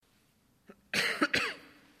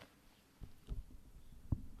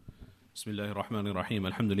بسم الله الرحمن الرحيم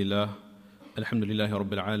الحمد لله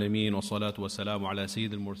رب العالمين والصلاة والسلام على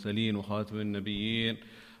سيد المرسلين وخاتم النبيين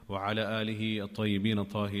وعلى آله الطيبين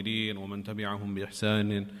الطاهرين ومن تبعهم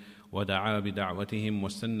بإحسان ودعا بدعوتهم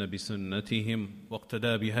واستنى بسنتهم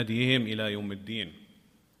واقتدى بهديهم إلى يوم الدين.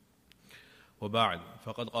 وبعد،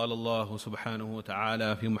 فقد قال الله سبحانه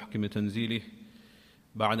وتعالى في محكم تنزيله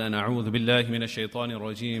بعد أن أعوذ بالله من الشيطان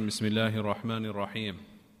الرجيم: بسم الله الرحمن الرحيم.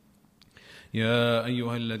 يا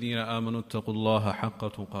أيها الذين آمنوا اتقوا الله حق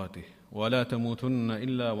تقاته ولا تموتن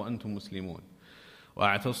إلا وأنتم مسلمون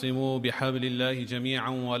واعتصموا بحبل الله جميعا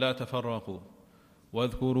ولا تفرقوا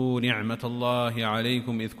واذكروا نعمة الله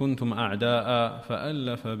عليكم إذ كنتم أعداء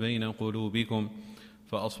فألف بين قلوبكم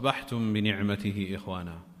فأصبحتم بنعمته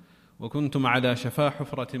إخوانا وكنتم على شفا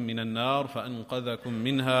حفرة من النار فأنقذكم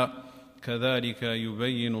منها كذلك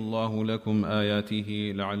يبين الله لكم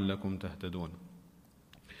آياته لعلكم تهتدون.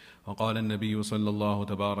 وقال النبي صلى الله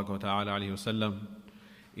تبارك وتعالى عليه وسلم: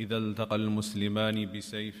 إذا التقى المسلمان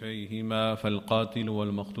بسيفيهما فالقاتل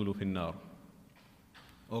والمقتول في النار،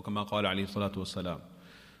 أو كما قال عليه الصلاة والسلام.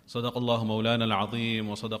 صدق الله مولانا العظيم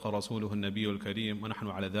وصدق رسوله النبي الكريم ونحن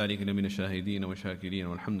على ذلك من الشاهدين والشاكرين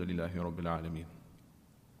والحمد لله رب العالمين.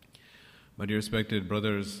 My dear respected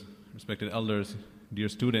brothers, respected elders, dear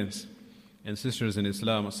students and sisters in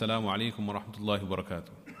Islam, Assalamu alaikum wa rahmatullahi wa barakatuh.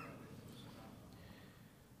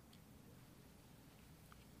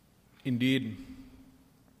 Indeed,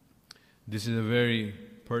 this is a very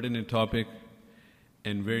pertinent topic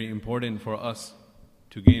and very important for us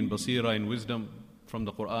to gain basira and wisdom from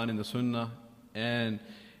the Quran and the Sunnah and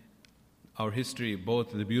our history,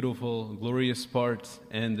 both the beautiful, glorious parts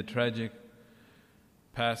and the tragic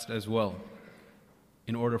past as well,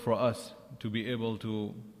 in order for us to be able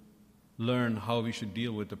to learn how we should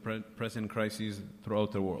deal with the present crises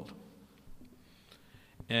throughout the world.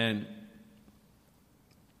 And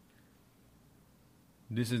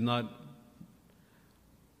this is not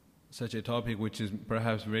such a topic which is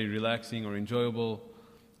perhaps very relaxing or enjoyable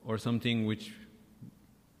or something which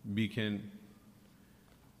we can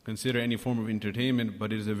consider any form of entertainment,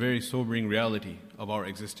 but it is a very sobering reality of our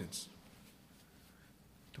existence.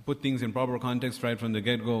 To put things in proper context right from the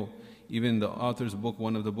get-go, even the author's book,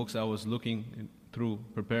 one of the books I was looking through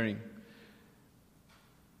preparing,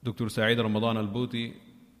 Dr. Saeed Ramadan al-Bouti,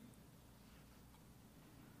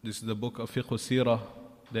 this is the book of Fiqh al-Sirah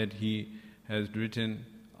that he has written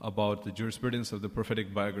about the jurisprudence of the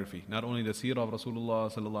prophetic biography. Not only the Sirah of Rasulullah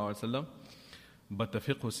sallallahu alaihi wasallam, but the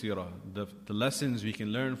Fiqh al-Sirah, the lessons we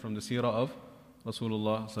can learn from the Sirah of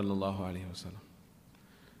Rasulullah sallallahu alaihi wasallam.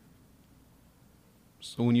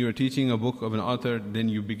 So when you are teaching a book of an author, then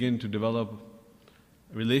you begin to develop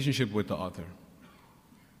a relationship with the author.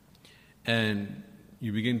 And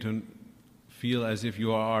you begin to feel as if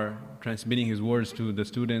you are transmitting his words to the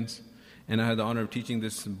students. And I had the honor of teaching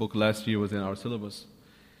this book last year within our syllabus,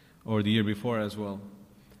 or the year before as well.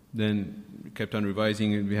 Then we kept on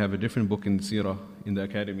revising it. We have a different book in the Sirah in the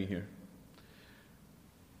academy here.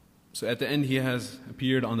 So at the end he has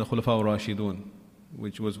appeared on the Khulafa al-Rashidun,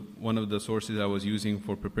 which was one of the sources I was using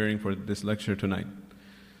for preparing for this lecture tonight.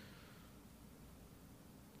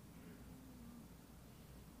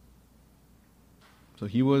 So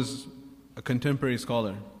he was a contemporary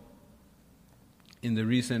scholar in the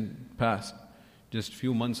recent past, just a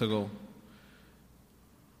few months ago,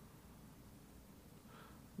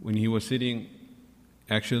 when he was sitting,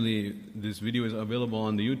 actually this video is available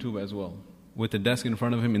on the YouTube as well, with a desk in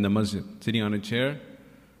front of him in the masjid, sitting on a chair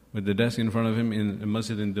with the desk in front of him in a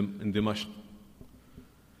masjid in Dimashq.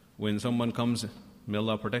 When someone comes, may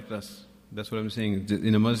Allah protect us, that's what I'm saying,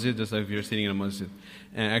 in a masjid, just like if you're sitting in a masjid.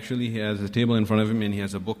 And actually he has a table in front of him and he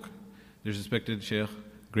has a book. There's a respected Shaykh,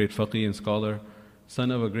 great faqih and scholar, son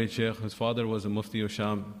of a great Shaykh. His father was a mufti of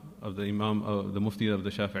Sham, of the Imam, of the mufti of the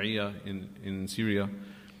Shafi'iyah in Syria.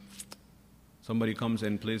 Somebody comes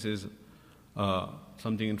and places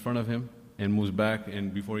something in front of him and moves back,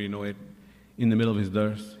 and before you know it, in the middle of his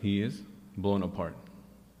dars, he is blown apart.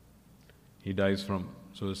 He dies from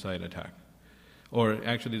suicide attack. Or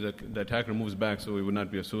actually the attacker moves back, so it would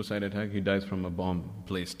not be a suicide attack. He dies from a bomb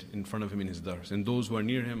placed in front of him in his dars. And those who are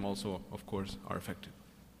near him also, of course, are affected.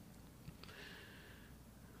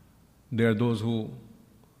 There are those who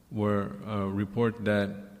report that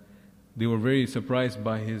they were very surprised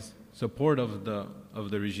by his support of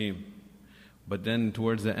the regime. But then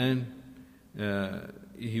towards the end,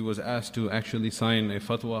 he was asked to actually sign a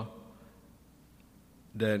fatwa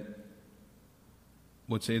that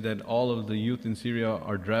would say that all of the youth in Syria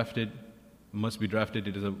must be drafted.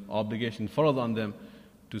 It is an obligation farad on them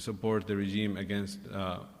to support the regime against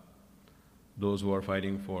those who are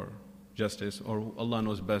fighting for justice, or Allah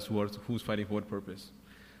knows best who's fighting for what purpose.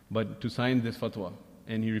 But to sign this fatwa,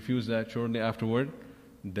 and he refused that shortly afterward,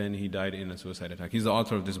 then he died in a suicide attack. He's the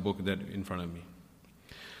author of this book that in front of me.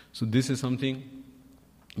 So this is something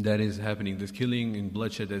that is happening. This killing and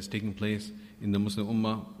bloodshed that is taking place in the Muslim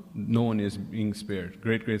Ummah, no one is being spared.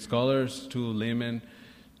 Great scholars to laymen,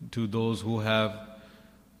 to those who have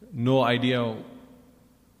no idea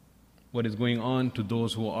what is going on, to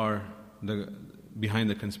those who are behind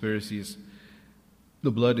the conspiracies.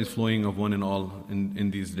 The blood is flowing of one and all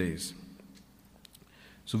in these days.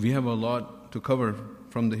 So we have a lot to cover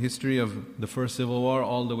from the history of the first civil war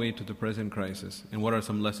all the way to the present crisis, and what are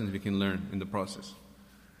some lessons we can learn in the process.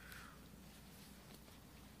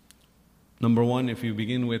 Number one, if you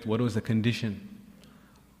begin with what was the condition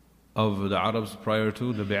of the Arabs prior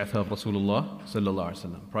to the Bi'ath of Rasulullah sallallahu alaihi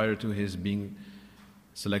wasallam, prior to his being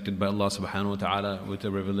selected by Allah subhanahu wa ta'ala with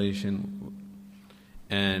the revelation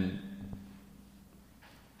and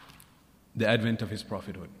the advent of his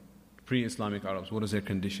prophethood. Pre-Islamic Arabs, what is their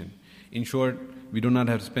condition? In short, we do not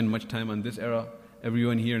have to spend much time on this era.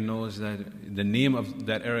 Everyone here knows that the name of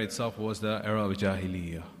that era itself was the era of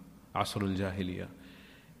Jahiliyyah, Asr al-Jahiliyyah.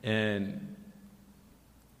 And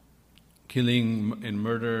killing and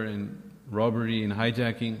murder and robbery and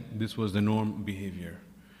hijacking, this was the norm behavior.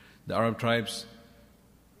 The Arab tribes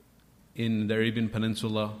in the Arabian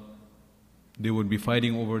Peninsula, they would be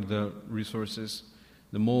fighting over the resources.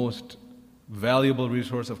 The most valuable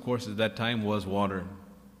resource, of course, at that time was water,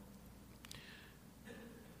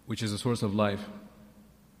 which is a source of life.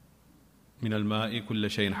 Min al-ma'i kulla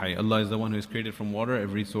shay'in hayy. Allah is the one who has created from water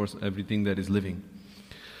every source, everything that is living.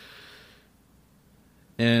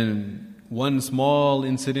 And one small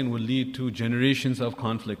incident will lead to generations of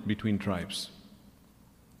conflict between tribes.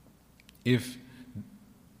 If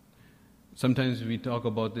sometimes we talk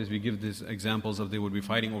about this, we give these examples of they would be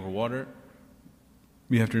fighting over water,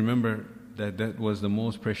 we have to remember that that was the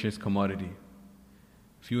most precious commodity.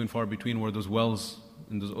 Few and far between were those wells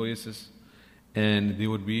and those oases, and they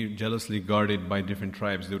would be jealously guarded by different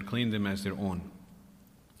tribes. They would claim them as their own.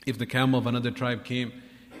 If the camel of another tribe came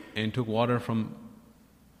and took water from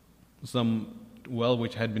some well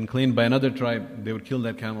which had been claimed by another tribe, they would kill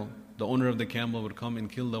that camel. The owner of the camel would come and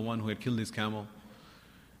kill the one who had killed his camel,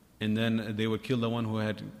 and then they would kill the one who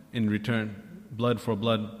had in return, blood for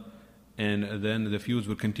blood, and then the feuds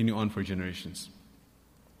would continue on for generations.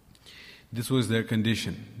 This was their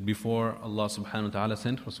condition before Allah subhanahu wa ta'ala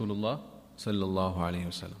sent Rasulullah sallallahu alayhi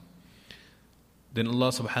wa sallam. Then Allah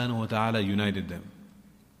subhanahu wa ta'ala united them,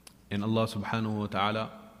 and Allah subhanahu wa ta'ala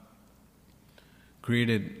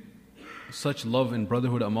created such love and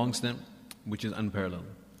brotherhood amongst them, which is unparalleled.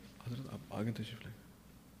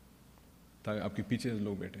 आपके पीछे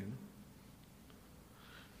लोग बैठे हैं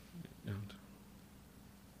ना,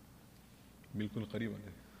 बिल्कुल करीब आ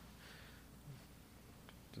गए.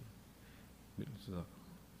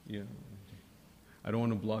 Yeah, I don't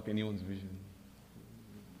want to block anyone's vision.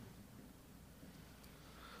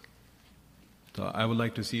 So I would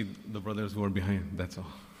like to see the brothers who are behind. That's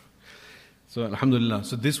all. So alhamdulillah.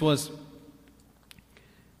 So this was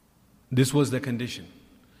the condition.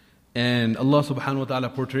 And Allah subhanahu wa ta'ala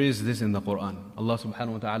portrays this in the Quran. Allah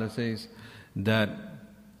subhanahu wa ta'ala says that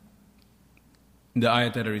the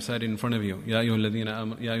ayat that I recited in front of you, يَا أَيُّهَا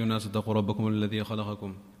النَّاسُ اتَّقُوا رَبَّكُمُ الَّذِي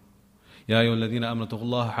خَلَقَكُمْ يَا أَيُّهَا الَّذِينَ آمَنُوا اتَّقُوا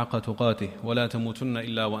اللَّهَ حَقَّ تُقَاتِهِ وَلَا تَمُوتُنَّ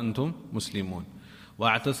إِلَّا وَأَنْتُمْ مُسْلِمُونَ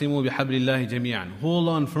وَاعْتَصِمُوا بِحَبْلِ اللَّهِ جَمِيعًا. Hold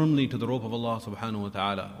on firmly to the rope of Allah subhanahu wa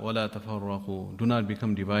ta'ala. وَلَا تَفَرَّقُوا. Do not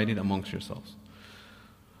become divided amongst yourselves.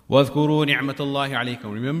 وَاذْكُرُوا نِعْمَةَ اللَّهِ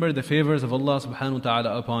عَلَيْكُمْ. Remember the favors of Allah subhanahu wa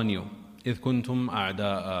ta'ala upon you. إِذْ كُنْتُمْ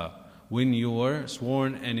أَعْدَاءً. When you were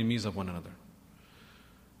sworn enemies of one another.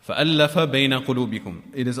 فَأَلَّفَ بَيْنَ قُلُوبِكُمْ.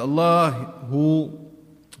 It is Allah who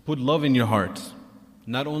put love in your hearts.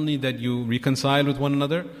 Not only that you reconciled with one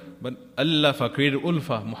another, but أَلَّفَ, created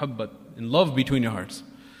ulfa, muhabbat, and love between your hearts.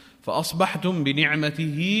 فَأَصْبَحْتُمْ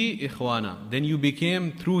بِنِعْمَتِهِ إِخْوَانًا. Then you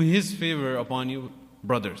became, through His favor upon you,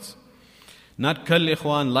 brothers. Not kal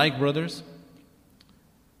ikhwan, like brothers,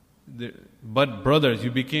 but brothers. You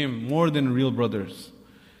became more than real brothers.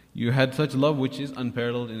 You had such love which is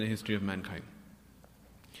unparalleled in the history of mankind.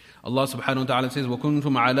 Allah subhanahu wa ta'ala says, وَكُنْتُمْ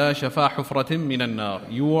عَلَى شَفَا حُفْرَةٍ مِّنَ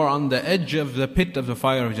النَّارِ. You are on the edge of the pit of the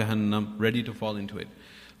fire of Jahannam, ready to fall into it.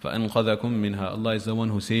 فَأَنْقَذَكُمْ مِنْهَا. Allah is the one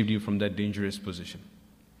who saved you from that dangerous position.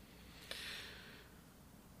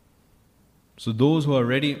 So those who are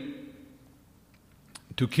ready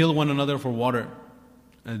to kill one another for water,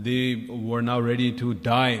 they were now ready to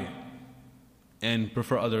die and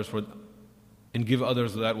prefer others and give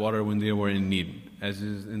others that water when they were in need, as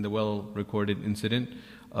is in the well-recorded incident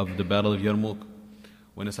of the Battle of Yarmouk,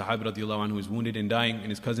 when a Sahabi radiallahu anhu is wounded and dying, and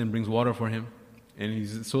his cousin brings water for him, and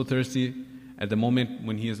he's so thirsty at the moment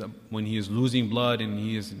when he is losing blood and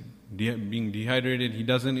he is being dehydrated. He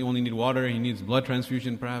doesn't only need water, he needs blood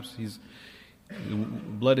transfusion perhaps.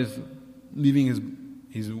 Blood is leaving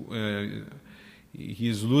he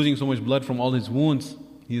is losing so much blood from all his wounds.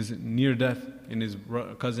 He is near death, and his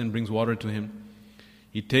cousin brings water to him.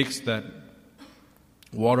 He takes that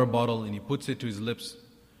water bottle and he puts it to his lips.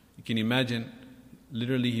 You can imagine,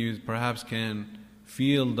 literally he perhaps can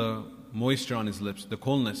feel the moisture on his lips, the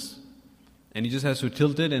coldness. And he just has to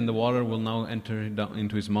tilt it, and the water will now enter down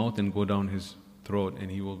into his mouth and go down his throat,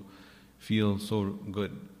 and he will feel so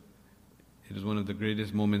good. It is one of the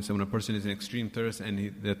greatest moments when a person is in extreme thirst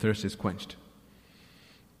and their thirst is quenched.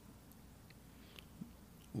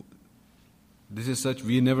 This is such,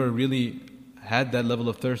 we never really had that level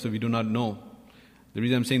of thirst, so we do not know. The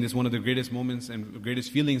reason I'm saying this, one of the greatest moments and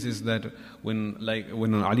greatest feelings is that when Ali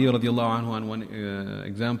radiallahu anhu, on one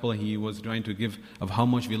example, he was trying to give of how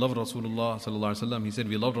much we love Rasulullah sallallahu alaihi wasallam. He said,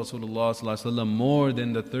 we love Rasulullah sallallahu alaihi wasallam more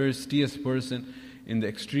than the thirstiest person in the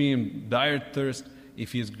extreme dire thirst,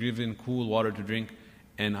 if he is given cool water to drink,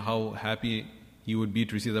 and how happy he would be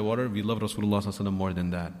to receive that water. We love Rasulullah sallallahu alaihi wasallam more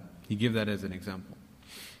than that. He gave that as an example.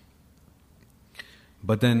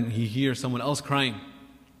 But then he hears someone else crying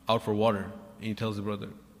out for water. And he tells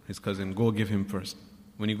his cousin, go give him first.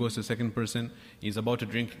 When he goes to the second person, he's about to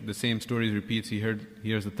drink, the same story repeats. He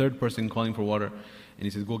hears the third person calling for water, and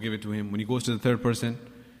he says, go give it to him. When he goes to the third person,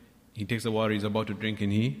 he takes the water, he's about to drink,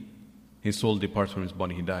 and his soul departs from his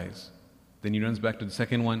body, he dies. Then he runs back to the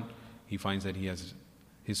second one, he finds that his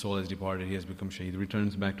soul has departed, he has become shaheed. He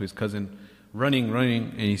returns back to his cousin, running,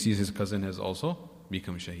 and he sees his cousin has also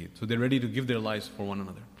become shaheed. So they're ready to give their lives for one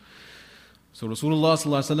another. So Rasulullah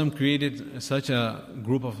sallallahu alaihi wasallam created such a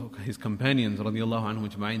group of his companions, radiallahu anhum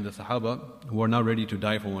ajma'in, the Sahaba, who are now ready to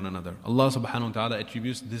die for one another. Allah subhanahu wa ta'ala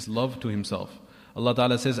attributes this love to Himself. Allah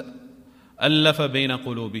ta'ala says, أَلَّفَ بَيْنَ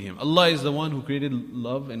قُلُوبِهِمْ. Allah is the one who created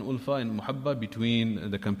love and ulfa and muhabba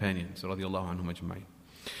between the companions, radiallahu anhum ajma'in.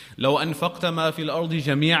 لو أنفقت ما في الأرض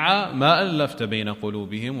جميعا ما ألفت بين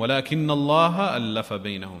قلوبهم ولكن الله ألف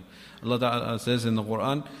بينهم. Allah Ta'ala says in the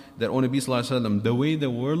Quran that, O Nabi Sallallahu Alaihi Wasallam, the way the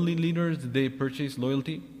worldly leaders, they purchase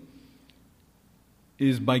loyalty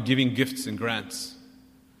is by giving gifts and grants.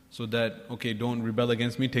 So that, okay, don't rebel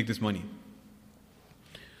against me, take this money.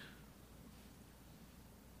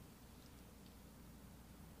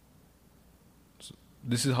 So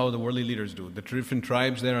this is how the worldly leaders do. The different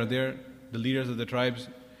tribes that are there, the leaders of the tribes,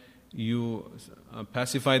 you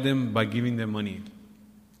pacify them by giving them money,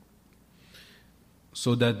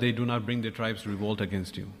 so that they do not bring their tribes to revolt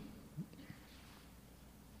against you.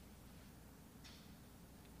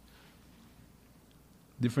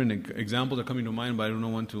 Different examples are coming to mind, but I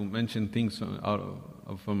don't want to mention things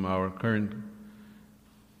from our current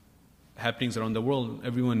happenings around the world.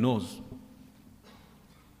 Everyone knows.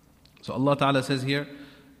 So Allah Ta'ala says here,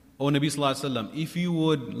 O Nabi Sallallahu Alaihi Wasallam, if you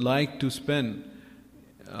would like to spend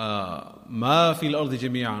ma fil ardi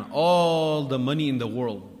jami'an, all the money in the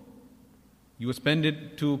world, you would spend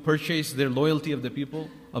it to purchase their loyalty of the people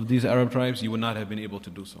of these Arab tribes, you would not have been able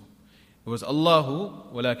to do so. It was Allah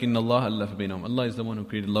who, وَلَكِنَّ اللَّهَ أَلَّفَ بَيْنَهُمْ. Allah is the one who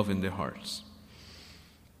created love in their hearts.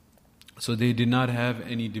 So they did not have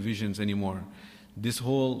any divisions anymore. This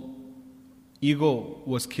whole ego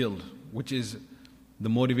was killed, which is the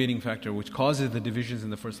motivating factor, which causes the divisions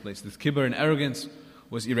in the first place. This kibr and arrogance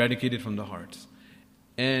was eradicated from the hearts.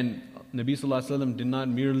 And Nabi Sallallahu Alaihi Wasallam did not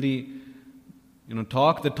merely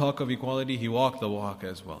talk the talk of equality, he walked the walk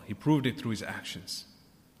as well. He proved it through his actions.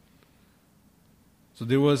 So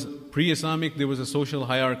there was, pre-Islamic, there was a social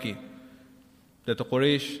hierarchy that the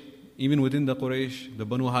Quraysh, even within the Quraysh, the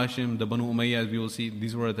Banu Hashim, the Banu Umayyah, as we will see,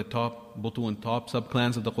 these were the top Butun, top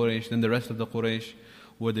sub-clans of the Quraysh. Then the rest of the Quraysh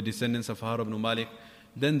were the descendants of Harb ibn Malik.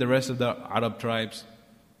 Then the rest of the Arab tribes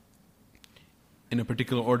in a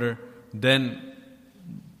particular order. Then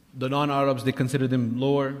the non-Arabs, they considered them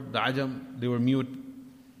lower. The Ajam, they were mute.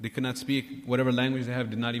 They could not speak. Whatever language they have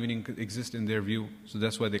did not even exist in their view. So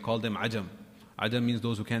that's why they called them Ajam. Ajam means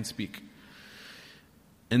those who can't speak.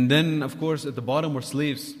 And then, of course, at the bottom were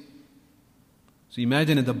slaves. So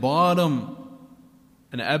imagine at the bottom,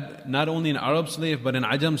 not only an Arab slave, but an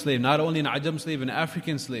Ajam slave. Not only an Ajam slave, an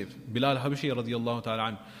African slave. Bilal Habshi radiallahu ta'ala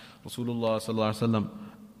an, Rasulullah sallallahu alaihi wasallam,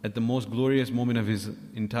 at the most glorious moment of his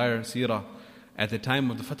entire seerah, at the time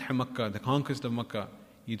of the Fath Makkah, the conquest of Makkah,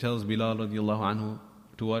 he tells Bilal radiallahu anhu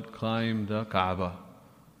to what? Climb the Kaaba.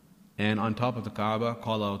 And on top of the Kaaba,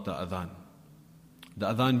 call out the adhan.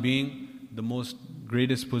 The adhan being the most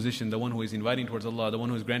greatest position, the one who is inviting towards Allah, the one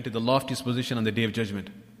who is granted the loftiest position on the Day of Judgment.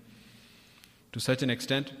 To such an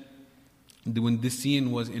extent, when this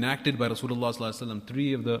scene was enacted by Rasulullah sallallahu alaihi wasallam,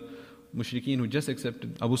 three of the mushrikeen who just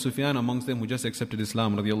accepted, Abu Sufyan amongst them who just accepted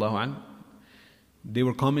Islam radiallahu anh, they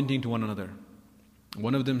were commenting to one another.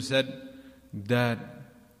 One of them said that,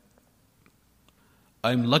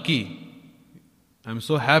 I'm lucky, I'm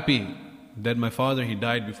so happy that my father, he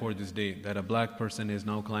died before this day, that a black person has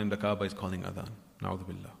now climbed the Kaaba, is calling adhan. Na'udhu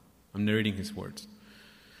billah. I'm narrating his words.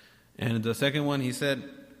 And the second one, he said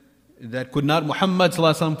that could not Muhammad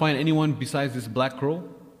sallallahu alaihi wasallam find anyone besides this black crow?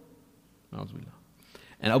 Na'udhu billah.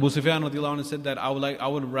 And Abu Sufyan radiallahu anhu said that I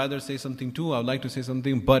would rather say something too, I would like to say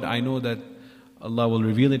something, but I know that Allah will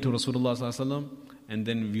reveal it to Rasulullah sallallahu alaihi wasallam, and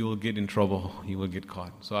then we will get in trouble, he will get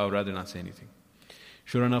caught. So I would rather not say anything.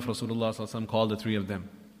 Sure enough, Rasulullah sallallahu alaihi wasallam called the three of them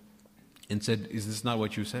and said, is this not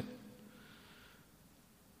what you said?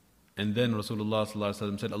 And then Rasulullah sallallahu alaihi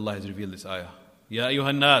wasallam said, Allah has revealed this ayah. يا أيها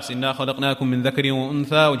الناس إنا خلقناكم من ذكر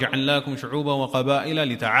وأنثى وجعلناكم شعوبا وقبائل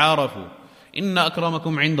لتعارفوا إن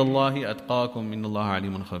أكرمكم عند الله أتقاكم إن الله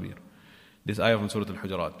عليم خبير. This ayah from Surah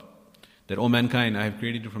Al-Hujurat. That, O mankind, I have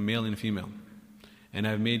created you from male and female, and I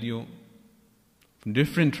have made you from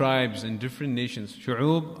different tribes and different nations.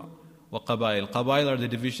 Shu'ub wa qabail. Qabail are the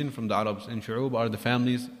division from the Arabs, and shu'ub are the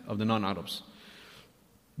families of the non-Arabs.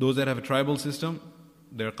 Those that have a tribal system,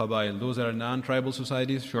 they're qabail. Those that are non-tribal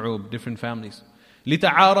societies, shu'ub, different families.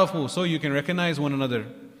 لِتَعَارَفُوا, so you can recognize one another.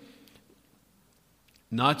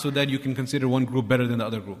 Not so that you can consider one group better than the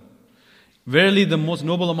other group. Verily, the most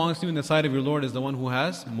noble amongst you in the sight of your Lord is the one who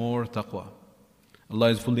has more taqwa. Allah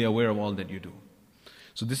is fully aware of all that you do.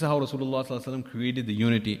 So this is how Rasulullah ﷺ created the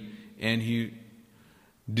unity, and He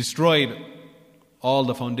destroyed all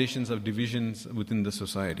the foundations of divisions within the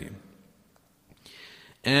society.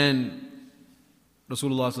 And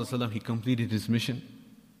Rasulullah ﷺ, He completed His mission,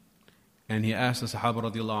 and He asked the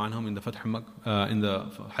Sahaba radiallahu anhum in the in the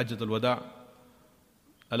Hajjat al-Wada',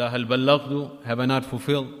 Ala hal ballaghtu, have I not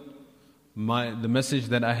fulfilled the message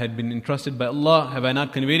that I had been entrusted by Allah? Have I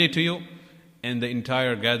not conveyed it to you? And the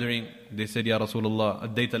entire gathering, they said, Ya Rasulullah,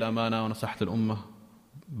 addayta al-amana wa nasahta al-ummah,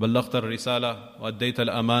 ballaghta al-risala wa addayta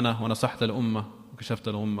al-amana wa nasahta al-ummah wa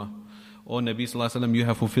kashafta al-ummah. O Nabi sallallahu alaihi wasallam, you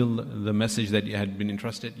have fulfilled the message that you had been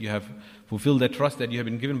entrusted. You have fulfilled that trust that you have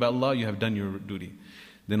been given by Allah. You have done your duty.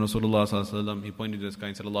 Then Rasulullah sallallahu alaihi wasallam, he pointed to the sky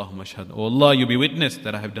and said, Allahumma ashhad. O Allah, you be witness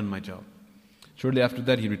that I have done my job. Shortly after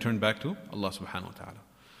that, he returned back to Allah subhanahu wa ta'ala.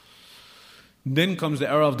 Then comes the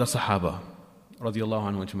era of the Sahaba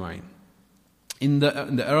radiallahu anhu ajma'in. In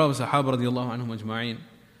the era of Sahaba radiallahu anhu ajma'in,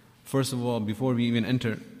 first of all, before we even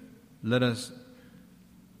enter, let us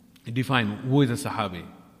define who is a Sahabi.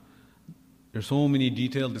 There's so many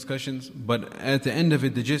detailed discussions, but at the end of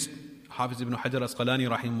it, the gist, Hafiz ibn Hajar Asqalani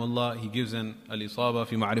rahimahullah, he gives an Al-Isaba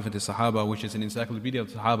fi Ma'rifat al-Sahaba, which is an encyclopedia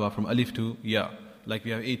of the Sahaba from Alif to Ya. Like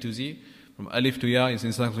we have A to Z, from Alif to Ya is an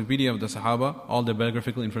encyclopedia of the Sahaba, all the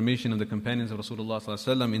biographical information of the companions of Rasulullah sallallahu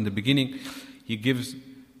alaihi wasallam. In the beginning, he gives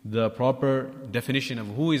the proper definition of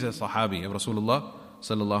who is a Sahabi of Rasulullah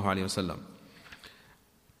sallallahu alaihi wasallam.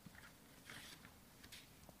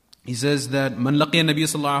 He says that Man laqiya Nabiy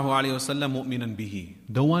sallallahu alaihi wasallam mu'minan bihi,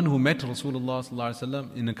 the one who met Rasulullah sallallahu alaihi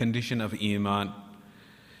wasallam in a condition of iman,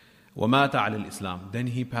 wa mata ala al-Islam, then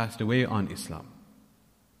he passed away on Islam.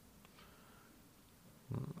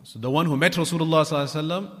 So the one who met Rasulullah sallallahu alaihi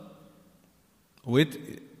wasallam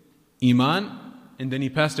with iman, and then he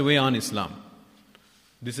passed away on Islam,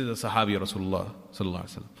 this is a Sahabi of Rasulullah sallallahu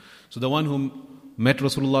alaihi wasallam. So the one who met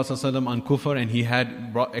Rasulullah sallallahu alaihi wasallam on kufr and he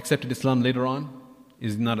had accepted Islam later on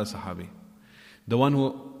is not a Sahabi. The one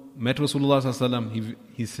who met Rasulullah sallallahu alaihi wasallam,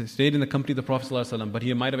 he stayed in the company of the Prophet sallallahu alaihi wasallam, but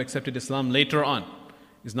he might have accepted Islam later on,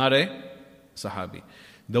 is not a Sahabi.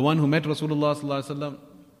 The one who met Rasulullah sallallahu alaihi wasallam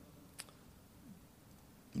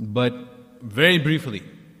but very briefly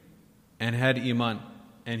and had iman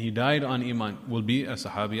and he died on iman will be a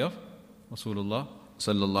Sahabi of Rasulullah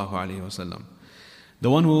sallallahu alaihi wasallam. The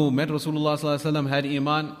one who met Rasulullah sallallahu alaihi wasallam had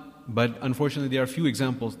iman, but unfortunately there are few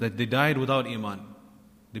examples that they died without iman.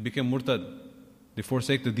 They became murtad. They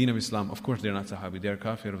forsake the deen of Islam. Of course they're not Sahabi. They are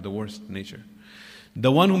kafir of the worst nature. The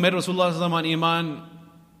one who met Rasulullah sallallahu alaihi wasallam on iman,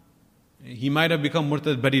 he might have become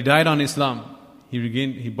murtad, but he died on Islam.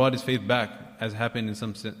 He brought his faith back, as happened in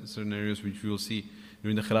some scenarios which we will see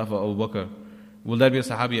during the Khilafah of Abu Bakr. Will that be a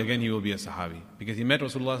Sahabi? Again, he will be a Sahabi. Because he met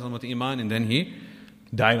Rasulullah sallallahu alaihi wasallam with iman and then he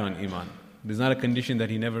died on iman. There's not a condition that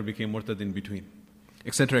he never became murtad in between,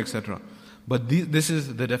 etc., etc. But this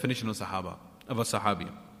is the definition of Sahaba, of a Sahabi.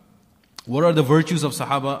 What are the virtues of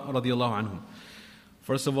Sahaba radiallahu anhum?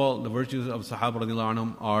 First of all, the virtues of Sahaba radiallahu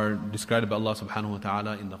anhum are described by Allah subhanahu wa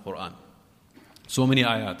ta'ala in the Quran. So many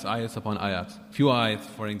ayats upon ayats. Few ayats,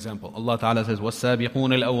 for example. Allah Ta'ala says, وَالسَّابِقُونَ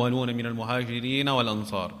الْأَوَّلُونَ مِنَ الْمُهَاجِرِينَ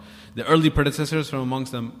وَالْأَنصَارِ. The early predecessors from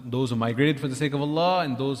amongst them, those who migrated for the sake of Allah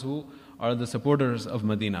and those who are the supporters of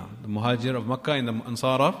Medina. The Muhajir of Makkah and the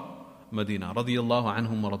Ansar of Medina. رَضِيَ اللَّهُ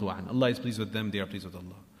عَنْهُمْ وَرَضُوا عَنْهُ. Allah is pleased with them, they are pleased with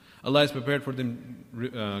Allah. Allah has prepared for them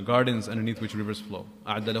gardens underneath which rivers flow.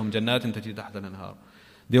 أَعَدَّ لَهُمْ جَنَّاتٍ تَجْرِي تَحْتَهَا الْأَنْهَارُ.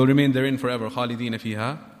 They will remain therein forever. خَالِدِينَ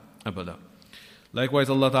فِيهَا أَبَدًا. Likewise,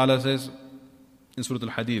 Allah Ta'ala says in Surah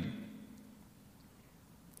Al-Hadid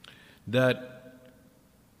that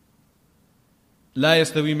لا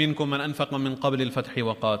يستوي منكم من أنفق من قبل الفتح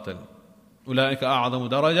وقاتل أولئك أعظم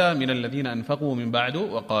درجة من الذين أنفقوا من بعد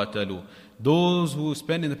وقاتلوا. Those who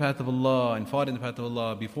spend in the path of Allah and fought in the path of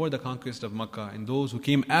Allah before the conquest of Makkah and those who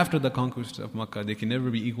came after the conquest of Makkah, they can never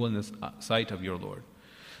be equal in the sight of your Lord.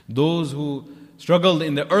 Those who struggled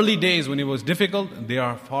in the early days when it was difficult, they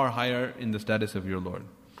are far higher in the status of your Lord.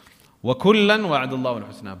 وَكُلًّا وَعَدَ اللَّهُ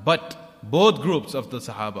الْحُسْنَى. But both groups of the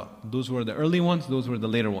Sahaba, those who were the early ones, those who were the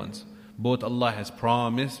later ones, both Allah has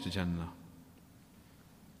promised Jannah.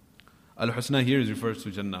 Al-Husna here refers to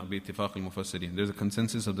Jannah, bi-ittifaq al-mufassirin. There's a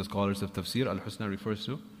consensus of the scholars of tafsir. Al-Husna refers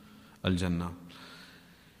to Al-Jannah.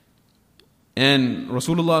 And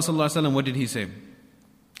Rasulullah sallallahu alaihi wasallam, what did he say?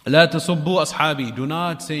 لا تسبوا أصحابي. Do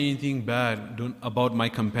not say anything bad about my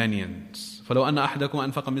companions. فلو أن أحدكم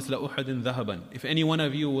أنفق مثل أحد ذهبا. If any one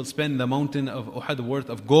of you will spend the mountain of Uhud worth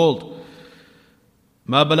of gold,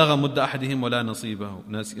 ما بلغ مد أحدهم ولا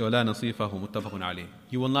نصيفه متفق عليه.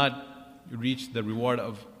 You will not reach the reward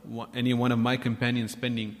of any one of my companions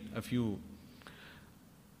spending a few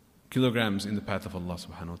kilograms in the path of Allah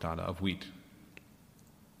subhanahu wa ta'ala of wheat.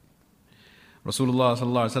 Rasulullah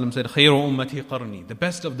sallallahu alaihi wasallam said, خير أمتي قرني. The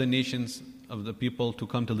best of the nations of the people to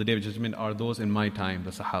come till the day of judgment are those in my time,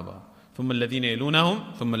 the Sahaba. ثم الذين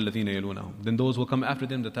يلونهم ثم الذين يلونهم. Then those will come after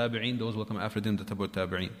them, the Tabi'een. Those will come after them, the Tabu'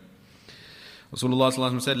 Tabi'een. Rasulullah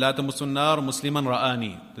sallallahu alaihi wasallam said, لا تمس النار مسلما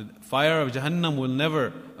رآني. The fire of Jahannam will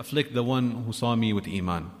never afflict the one who saw me with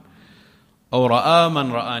Iman. أو رأى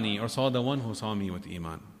من رآني. Or saw the one who saw me with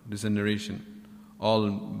Iman. This is a narration,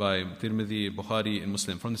 all by Tirmidhi, Bukhari and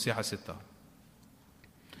Muslim from the Sihah Sittah.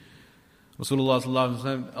 Rasulullah sallallahu alaihi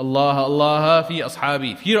wasallam, Allah, Allah fi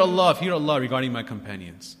ashabi. Fear Allah regarding my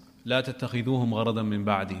companions. لا تتخذوهم غرضا من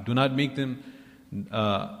بعدي. Do not make them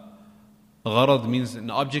غرض means an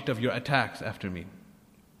object of your attacks after me.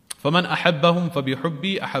 فَمَنْ أَحَبَّهُمْ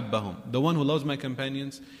فَبِحُبِّي أَحَبَّهُم. The one who loves my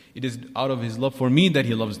companions, it is out of his love for me that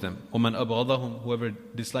he loves them. وَمَنْ أَبْغَضَهُم. Whoever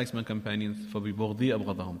dislikes my companions, فَبِبُغْضِي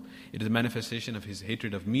أَبْغَضَهُم. It is a manifestation of his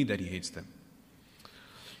hatred of me that he hates them.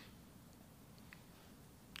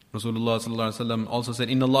 Rasulullah sallallahu alaihi wasallam also said,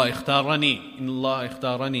 "Inna Allah ikhtarani, Inna Allah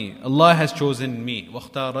ikhtarani." Allah has chosen me,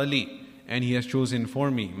 وَاخْتَارَ لِي, and He has chosen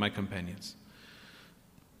for me my companions.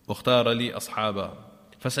 وَاخْتَارَ لِي أَصْحَابًا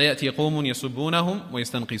فَسَيَأْتِي قَوْمٌ يَسُبُّونَهُمْ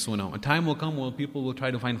وَيَسْتَنْقِصُونَهُم. A time will come when people will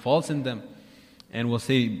try to find faults in them and will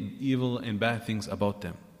say evil and bad things about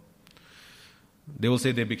them. They will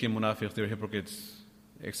say they became munafiq, they were hypocrites,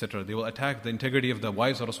 etc. They will attack the integrity of the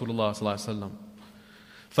wives of Rasulullah sallallahu alaihi wasallam.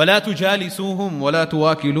 فَلَا تُجَالِسُوهُمْ وَلَا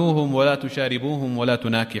تُوَاكِلُوهُمْ وَلَا تُشَارِبُوهُمْ وَلَا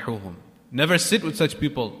تُنَاكِحُوهُمْ. Never sit with such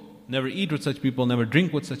people, never eat with such people, never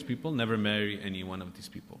drink with such people, never marry any one of these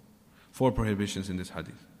people. 4 prohibitions in this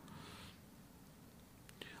hadith.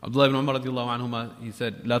 Abdullah ibn Umar radiallahu anhuma, he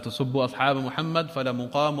said, لا تصبوا أصحاب محمد فلا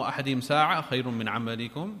مقام أحدهم ساعة خير من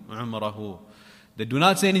عملكم عمره. They do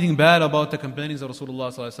not say anything bad about the companions of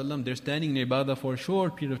Rasulullah sallallahu alaihi wasallam. Their standing in ibadah for a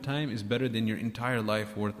short period of time is better than your entire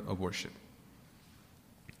life worth of worship.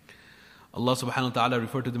 Allah subhanahu wa ta'ala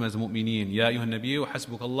referred to them as mu'mineen. Ya ayyuhan nabiyyu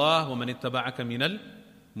hasbuka Allah wa man ittaba'aka minal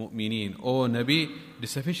mu'mineen. O Nabi, it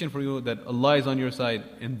is sufficient for you that Allah is on your side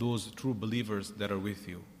and those true believers that are with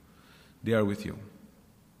you. They are with you.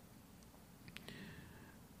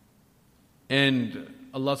 And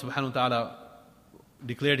Allah subhanahu wa ta'ala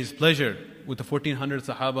declared His pleasure with the 1400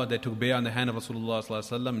 Sahaba that took bay'ah on the hand of Rasulullah sallallahu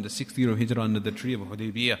alaihi wasallam in the 6th year of Hijrah under the tree of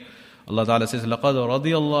Hudaybiyah. Allah ta'ala says, لَقَدْ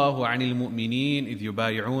رَضِيَ اللَّهُ عَنِ الْمُؤْمِنِينَ إِذْ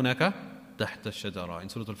يُبَايِعُونَكَ تَحْتَ الشَّجَرَةِ. In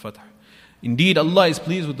Surah Al-Fath. Indeed, Allah is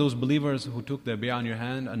pleased with those believers who took their bay'ah on your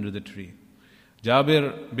hand under the tree.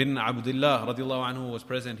 Jabir bin Abdullah radiallahu anhu was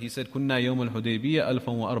present. He said, كُنَّا يَوْمَ الْحُدَيْبِيَةِ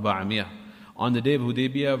 1400. On the day of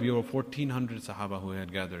Hudaybiyah, we were 1400 Sahaba who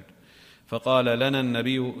had gathered. فقال لنا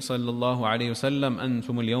النبي صلى الله عليه وسلم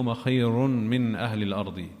أنتم اليوم خير من أهل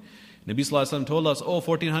الأرض. Nabi sallallahu alaihi wasallam told us,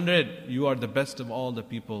 1400, you are the best of all the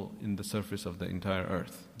people in the surface of the entire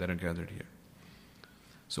earth that are gathered here.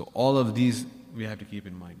 So all of these we have to keep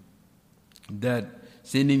in mind. That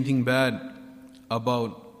saying anything bad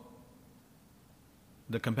about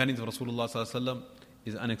the companions of Rasulullah sallallahu alaihi wasallam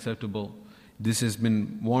is unacceptable. This has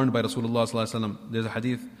been warned by Rasulullah sallallahu alaihi wasallam. There's a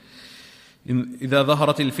hadith. إذا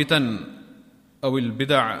ظهرت الفتن أو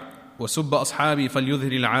البدع وسب أصحابي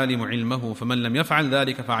فليظهر العالم علمه فمن لم يفعل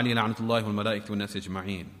ذلك فعليه لعنة الله والملائكة والناس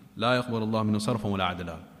أجمعين لا يقبل الله منه صرفا ولا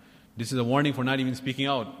عدلا. This is a warning for not even speaking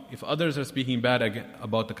out. If others are speaking bad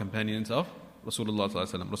about the companions of Rasulullah sallallahu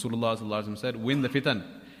alaihi wasallam, Rasulullah sallallahu alaihi wasallam said, when the fitan,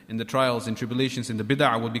 in the trials and tribulations, in the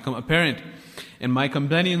bid'ah will become apparent, and my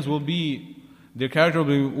companions their character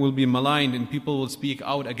will be maligned, and people will speak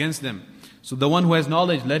out against them. So the one who has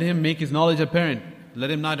knowledge, let him make his knowledge apparent. Let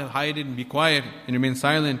him not hide it and be quiet and remain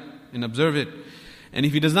silent and observe it. And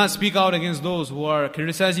if he does not speak out against those who are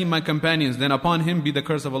criticizing my companions, then upon him be the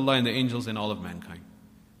curse of Allah and the angels and all of mankind.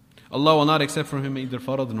 Allah will not accept from him either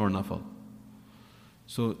farad nor nafal.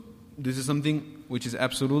 So this is something which is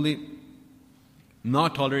absolutely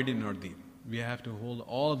not tolerated in our deen. We have to hold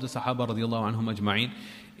all of the Sahaba radiallahu anhum ajma'in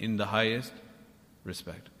in the highest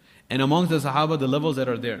respect. And amongst the Sahaba, the levels that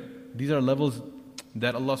are there, these are levels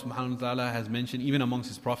that Allah subhanahu wa ta'ala has mentioned even amongst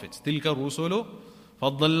His prophets. تِلْكَ الرُّسُلُ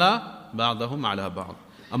فَضَّلْنَا بَعْضَهُمْ عَلَى بَعْضٍ.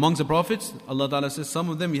 Amongst the prophets, Allah ta'ala says, some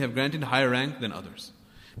of them we have granted higher rank than others.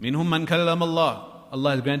 مِنْهُمْ مَنْ كَلَّمَ اللَّهِ.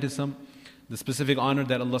 Allah has granted some the specific honor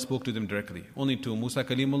that Allah spoke to them directly. Only two, Musa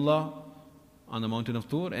Kalimullah on the mountain of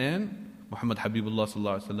Tur and Muhammad Habibullah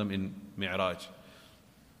sallallahu alaihi wasallam in Mi'raj.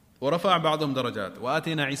 وَرَفَعَ بَعْضَهُمْ دَرَجَاتٍ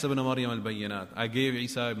وَآتَيْنَا عِيسَى بْنَ مَرْيَمَ الْبَيِّنَاتِ. I gave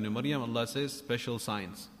Isa ibn Maryam, Allah says, special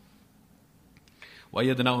signs.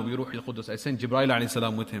 وَأَيَّدْنَاهُ بِرُوحِ الْقُدُسِ. I sent Jibreel alayhi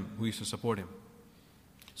salam with him, who used to support him.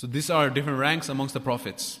 So these are different ranks amongst the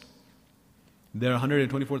prophets. There are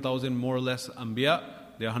 124,000 more or less Anbiya.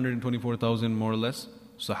 There are 124,000 more or less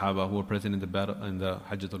Sahaba who were present in the battle in the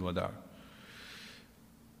Hajjatul Wada'.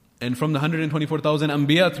 And from the 124,000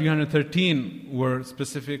 Anbiya, 313 were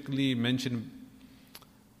specifically mentioned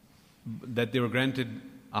that they were granted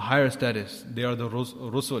a higher status. They are the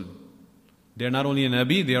Rusul. They are not only a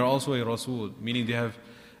Nabi, they are also a Rasul. Meaning they have,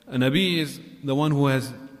 a Nabi is the one who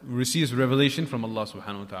receives revelation from Allah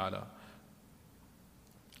subhanahu wa ta'ala.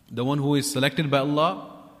 The one who is selected by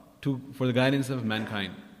Allah for the guidance of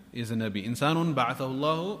mankind is a Nabi. Insanun ba'athahu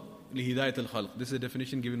Allahu lihidayat al-khalq. This is a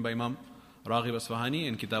definition given by Imam Raghib Asfahani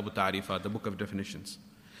in Kitab al-Ta'rifat, the book of definitions.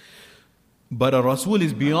 But a Rasul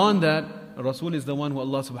is beyond that. A Rasul is the one who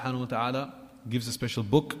Allah subhanahu wa ta'ala gives a special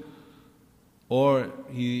book, or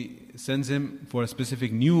He sends him for a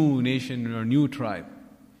specific new nation or new tribe.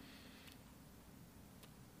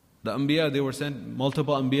 The Anbiya, they were sent,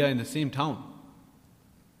 multiple Anbiya in the same town.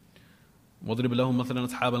 وَضْرِبْ لَهُمْ مَثَلًا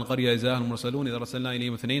أَصْحَابَ الْقَرْيَةِ إِذَا هُمْ مُرْسَلُونَ إِذَا رَسَلْنَا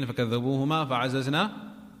إِلَيْهِمْ اثْنَيْنِ فَكَذَّبُوهُمَا فَعَزَّزْنَا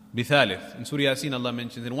بِثَالِثٍ. In Surah Yasin, Allah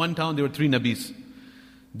mentions, in one town there were 3 Nabis.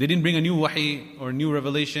 They didn't bring a new wahi or a new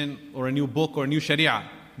revelation or a new book or a new sharia.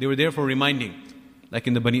 They were there for reminding. Like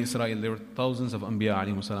in the Bani Israel, there were thousands of Anbiya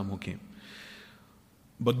alayhimu salam who came.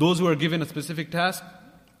 But those who were given a specific task,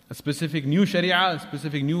 a specific new sharia, a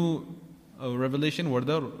specific new revelation were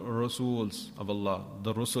the Rasuls of Allah.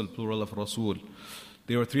 The Rusul, plural of Rasul.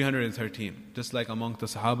 They were 313. Just like among the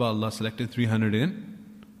Sahaba, Allah selected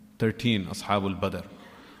 313 Ashabul Badr.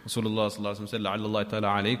 Rasulullah sallallahu alaihi wasallam said, لَعَلَّ اللَّهِ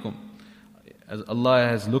تَعَالَى عَلَيْكُمْ. As Allah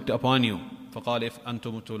has looked upon you, فَقَالَ إِفْ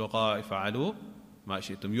أَنْتُمُ تُلُقَا إِفْعَلُوا مَا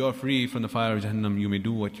شِئْتُمْ. You are free from the fire of Jahannam, you may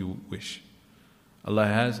do what you wish. Allah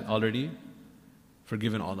has already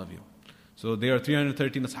forgiven all of you. So there are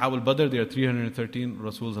 313 Ashabul Badr, there are 313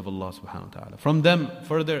 Rasuls of Allah subhanahu wa ta'ala. From them,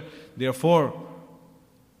 further, there are 4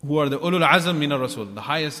 who are the Ulul Azam min ar-Rasul, the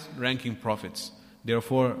highest ranking prophets. There are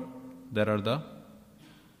 4 that are the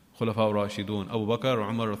Khulafa al-Rashidun, Abu Bakr,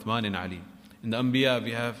 Umar, Uthman and Ali. In the Anbiya,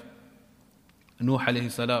 we have Nuh alayhi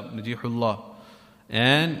salam, Najihullah,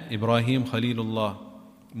 and Ibrahim Khalilullah,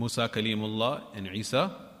 Musa Kalimullah, and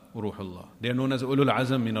Isa Ruhullah. They are known as Ulul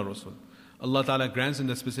Azam min ar-Rasul. Allah Ta'ala grants them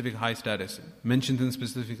the specific high status, mentioned them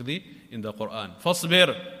specifically in the Quran.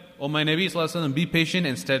 Fasbir, O my Nabi sallallahu alaihi wasallam, be patient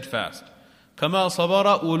and steadfast. Kama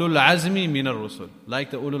sabara ulul azmi min ar-rusul. Like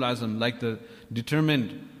the ulul azm, like the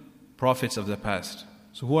determined prophets of the past.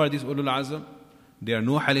 So who are these ulul azm? They are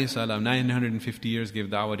Nuh alayhi salam, 950 years gave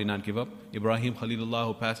da'wah, did not give up. Ibrahim Khalilullah,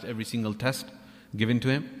 who passed every single test given to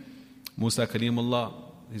him. Musa Kalimullah,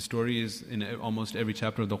 his story is in almost every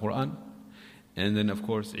chapter of the Quran. And then of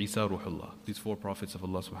course Isa Ruhullah. These 4 prophets of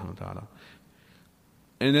Allah subhanahu wa ta'ala.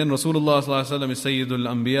 And then Rasulullah sallallahu alaihi wasallam is Sayyidul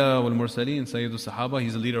Anbiya wal Mursaleen, Sayyidul Sahaba.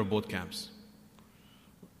 He's the leader of both camps.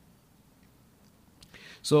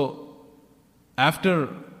 So after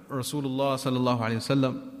Rasulullah sallallahu alaihi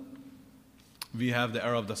wasallam, we have the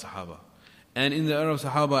era of the Sahaba. And in the era of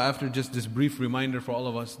Sahaba, after just this brief reminder for all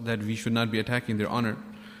of us that we should not be attacking their honor,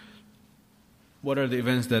 what are the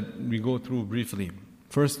events that we go through briefly?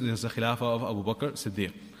 First, there's the Khilafah of Abu Bakr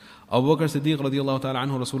Siddiq. Abu Bakr Siddiq radiallahu ta'ala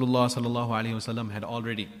anhu, Rasulullah sallallahu alayhi wasallam had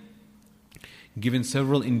already given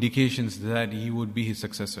several indications that he would be his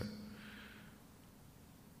successor.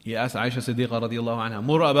 He asked Aisha Siddiqa radiallahu anha,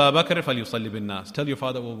 Mur Abu Bakr falyusalli bin nas. Tell your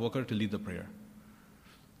father Abu Bakr to lead the prayer.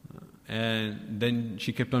 And then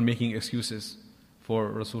she kept on making excuses for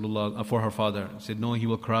Rasulullah, for her father. She said, no, he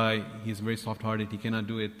will cry, he's very soft-hearted, he cannot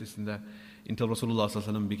do it, this and that. Until Rasulullah sallallahu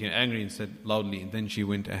alaihi wasallam became angry and said loudly. And then she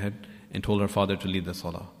went ahead and told her father to lead the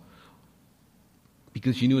salah.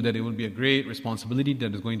 Because she knew that it would be a great responsibility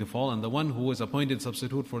that is going to fall. And the one who was appointed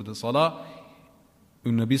substitute for the salah,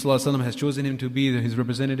 Nabi sallallahu alaihi wasallam has chosen him to be his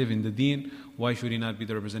representative in the deen. Why should he not be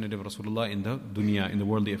the representative of Rasulullah in the dunya, in the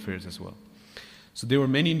worldly affairs as well? So there were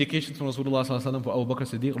many indications from Rasulullah sallallahu alaihi wasallam for Abu Bakr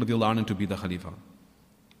Siddiq radiallahu anhu to be the Khalifa.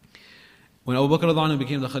 When Abu Bakr radiallahu anhu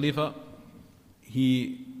became the Khalifa,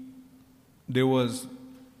 there was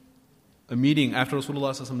a meeting after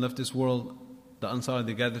Rasulullah sallallahu alaihi wasallam left this world. The Ansar,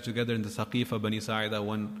 they gathered together in the Saqifa Bani Sa'ida,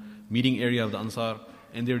 one meeting area of the Ansar,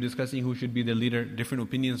 and they were discussing who should be the leader. Different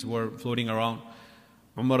opinions were floating around.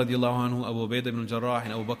 Umar radiallahu anhu, Abu Ubaidah ibn al-Jarrah,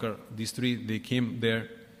 and Abu Bakr, these three, they came there,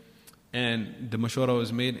 and the mashwara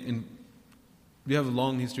was made. And we have a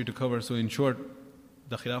long history to cover, so in short,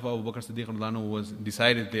 the Khilafah of Abu Bakr Siddiq radiallahu anhu was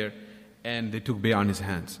decided there, and they took bay'ah on his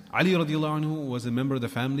hands. Ali radiallahu anhu was a member of the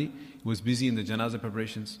family. He was busy in the janazah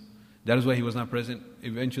preparations. That is why he was not present.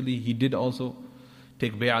 Eventually, he did also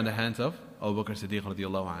take bay'ah on the hands of Abu Bakr Siddiq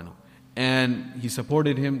radiallahu anhu. And he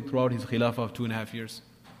supported him throughout his Khilafah of 2.5 years.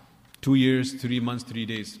 2 years, 3 months, 3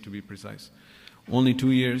 days to be precise. Only 2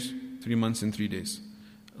 years, 3 months and 3 days.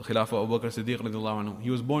 Khilafah Abu Bakr Siddiq radiallahu anhu. He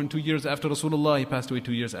was born 2 years after Rasulullah. He passed away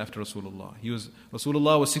 2 years after Rasulullah.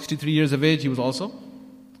 Rasulullah was 63 years of age. He was also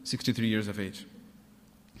 63 years of age.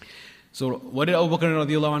 So what did Abu Bakr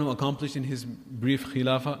radiallahu anhu accomplish in his brief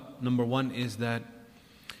Khilafah? Number one is that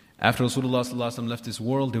after Rasulullah sallallahu alaihi wasallam left this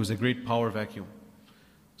world, there was a great power vacuum.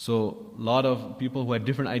 So a lot of people who had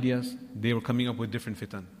different ideas, they were coming up with different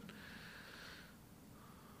fitan,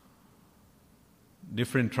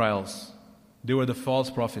 different trials. They were the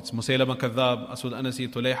false prophets. Musaylama Kadhab, Aswad Anasi,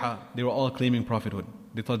 Tulayha, they were all claiming prophethood.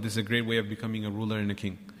 They thought this is a great way of becoming a ruler and a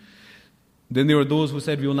king. Then there were those who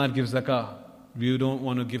said, we will not give zakah. We don't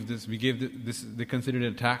want to give this. We gave this. They considered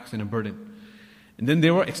it a tax and a burden. And then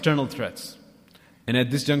there were external threats. And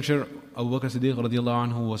at this juncture, Abu Bakr Siddiq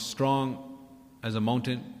radiallahu anhu was strong as a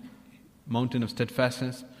mountain of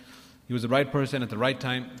steadfastness. He was the right person at the right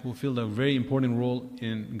time who filled a very important role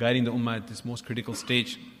in guiding the ummah at this most critical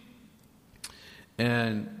stage.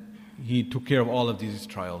 And he took care of all of these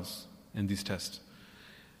trials and these tests.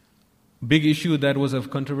 Big issue that was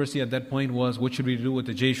of controversy at that point was, what should we do with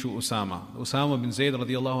the Jayshu Usama? Usama bin Zayd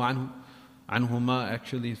radiallahu anhuma,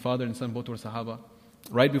 actually his father and son both were Sahaba.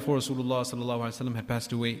 Right before Rasulullah sallallahu alaihi wasallam had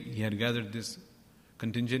passed away, he had gathered this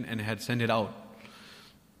contingent and had sent it out.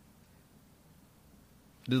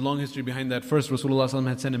 There's a long history behind that. First, Rasulullah sallallahu alaihi wasallam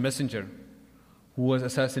had sent a messenger who was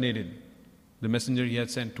assassinated. The messenger he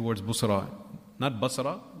had sent towards Busra, not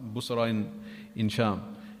Basra, Busra in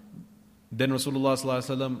Sham. Then Rasulullah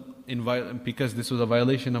sallallahu alaihi wasallam, because this was a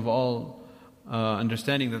violation of all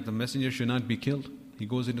understanding that the messenger should not be killed, he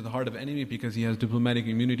goes into the heart of enemy because he has diplomatic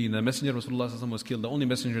immunity. And the messenger Rasulullah sallallahu alaihi wasallam was killed, the only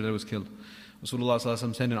messenger that was killed. Rasulullah sallallahu alaihi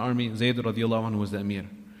wasallam sent an army. Zayd radiallahu anhu was the emir,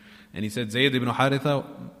 and he said, Zayd ibn Haritha,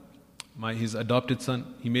 his adopted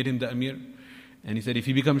son, he made him the emir. And he said, if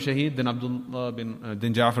he becomes shaheed, then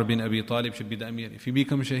then Ja'far bin Abi Talib should be the emir. If he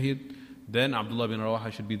becomes shaheed, then Abdullah bin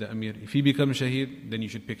Rawaha should be the emir. If he becomes shaheed, then you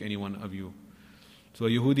should pick any one of you. So a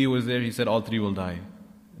Yehudi was there, he said all three will die.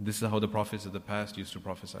 This is how the prophets of the past used to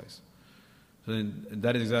prophesy. So then,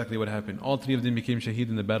 that is exactly what happened. All three of them became shaheed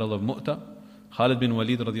in the battle of Mu'tah. Khalid bin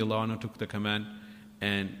Walid radiallahu anhu took the command,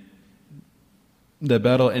 and the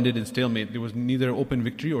battle ended in stalemate. There was neither open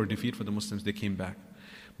victory or defeat for the Muslims. They came back.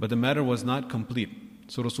 But the matter was not complete.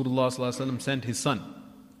 So Rasulullah sallallahu alaihi wasallam sent his son.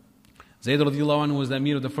 Zayd radiallahu anhu was the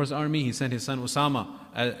emir of the first army. He sent his son Usama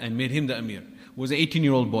and made him the emir. He was an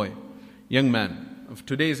 18-year-old boy, young man. Of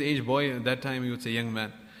today's age boy, at that time you would say young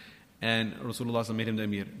man. And Rasulullah made him the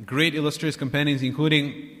emir. Great illustrious companions,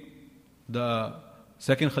 including the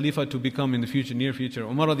second Khalifa to become in the future, near future,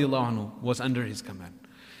 Umar radiallahu anhu, was under his command.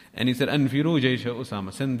 And he said, Anfiru Jaysha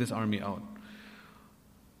Usama, send this army out.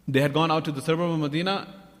 They had gone out to the suburb of Medina,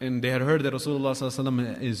 and they had heard that Rasulullah sallallahu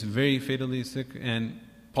alaihi wasallam is very fatally sick and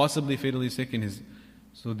possibly fatally sick in his.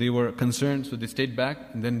 So they were concerned, so they stayed back,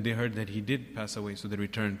 and then they heard that he did pass away, so they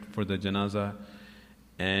returned for the janazah.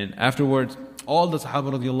 And afterwards, all the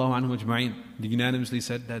Sahaba radiallahu anhu ajma'in, they unanimously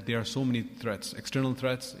said that there are so many threats, external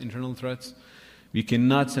threats, internal threats. We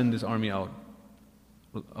cannot send this army out.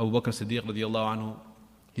 Abu Bakr Siddiq radiallahu anhu,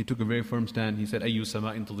 He took a very firm stand. He said, أَيُّ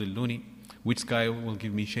سَمَاءٍ تُضِلُّنِي, which sky will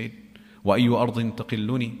give me shade? وَأَيُّ أَرْضٍ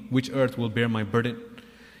تَقِلُّنِي, which earth will bear my burden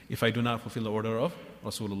if I do not fulfill the order of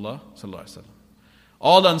Rasulullah sallallahu alaihi wasallam?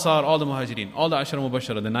 All the Ansar, all the Muhajirin, all the Ashara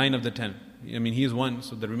Mubashara, the 9 of the 10. I mean, he is one,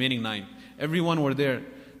 so the remaining 9. Everyone were there.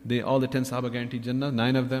 All the 10 Sahaba guaranteed Jannah,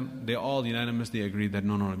 9 of them, they all unanimously agreed that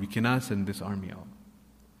no, we cannot send this army out.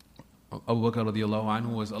 Abu Bakr radiallahu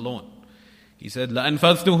anhu was alone. He said,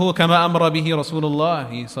 لَأَنْفَذْتُهُ كَمَا أَمْرَ بِهِ رَسُولُ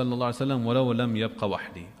اللَّهِ صَلَّى اللَّهُ عَلَيْهِ وَسَلَّمَ وَلَوْ لَمْ يَبْقَ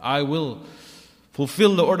وَحْدِي. I will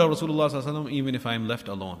fulfill the order of Rasulullah sallallahu alaihi wasallam even if I am left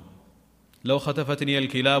alone. لو خطفتني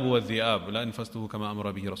الكلاب والذئاب لأنفذته كما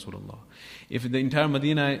أمر به رسول الله. If the entire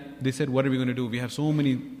Medina, they said, what are we going to do? We have so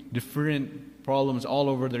many different problems all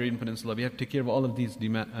over the Arabian Peninsula. We have to take care of all of these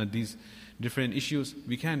different issues.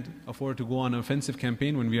 We can't afford to go on an offensive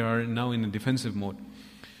campaign when we are now in a defensive mode.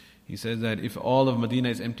 He says that if all of Medina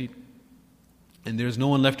is emptied and there is no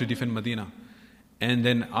one left to defend Medina, and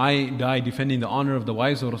then I die defending the honor of the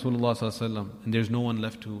wives of Rasulullah sallallahu alaihi wasallam, and there is no one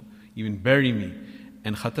left to even bury me.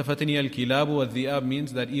 And khatafatani al-kilabu wal-dhi'ab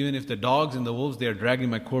means that even if the dogs and the wolves, they are dragging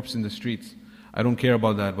my corpse in the streets, I don't care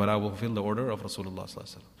about that, but I will fulfill the order of Rasulullah sallallahu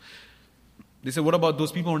alaihi wasallam. They said, what about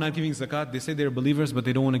those people who are not giving zakat? They say they're believers, but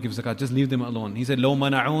they don't want to give zakat. Just leave them alone. He said, لَوْ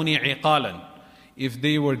مَنَعُونِ عِقَالًا. If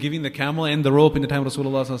they were giving the camel and the rope in the time of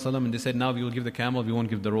Rasulullah sallallahu alaihi wasallam, and they said, now we will give the camel, we won't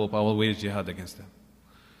give the rope, I will wage jihad against them.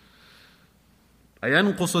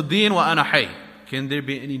 أَيَنْقُصُ الدِّينُ وَأَنَا حَيٍّ. Can there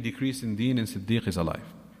be any decrease in deen and Siddiq is alive?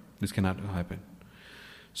 This cannot happen.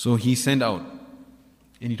 So he sent out,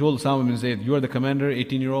 and he told Usama bin Zayd, you are the commander,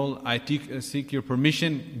 18-year-old, I seek your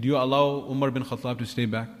permission. Do you allow Umar bin Khattab to stay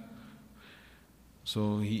back?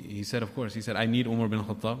 So he said, of course. He said, I need Umar bin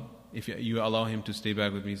Khattab. If you allow him to stay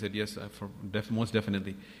back with me, he said, yes, most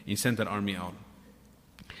definitely. He sent that army out.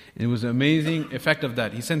 And it was an amazing effect of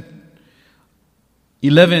that. He sent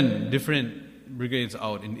 11 different brigades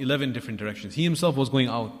out in 11 different directions. He himself was going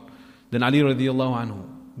out. Then Ali radiallahu anhu,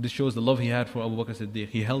 this shows the love he had for Abu Bakr Siddiq.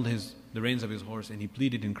 He held the reins of his horse and he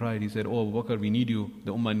pleaded and cried. He said, oh Abu Bakr, we need you.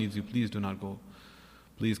 The Ummah needs you. Please do not go.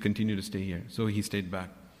 Please continue to stay here. So he stayed back.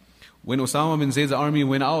 When Osama bin Zayd's army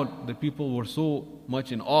went out, the people were so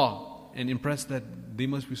much in awe and impressed that they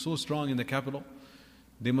must be so strong in the capital.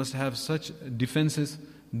 They must have such defenses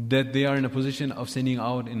that they are in a position of sending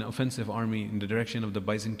out an offensive army in the direction of the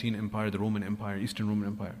Byzantine Empire, the Roman Empire, Eastern Roman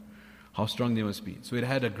Empire. How strong they must be. So it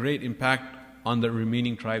had a great impact on the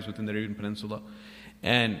remaining tribes within the Arabian Peninsula.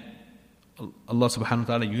 And Allah subhanahu wa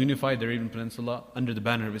ta'ala unified the Arabian Peninsula under the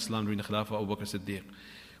banner of Islam during the Khilafah of Abu Bakr Siddiq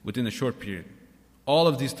within a short period. All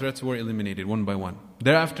of these threats were eliminated one by one.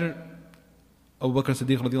 Thereafter, Abu Bakr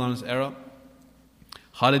Siddiq radiallahu anhu's era,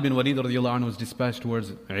 Khalid bin Walid radiallahu anhu was dispatched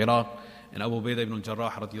towards Iraq, and Abu Ubaidah ibn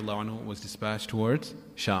al-Jarrah radiallahu anhu was dispatched towards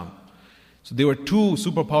Sham. So there were two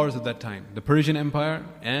superpowers at that time, the Persian Empire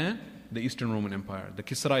and the Eastern Roman Empire, the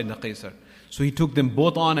Kisra and the Qaisar. So he took them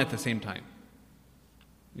both on at the same time.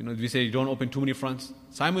 You know, we say you don't open too many fronts.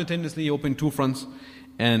 Simultaneously, he opened two fronts,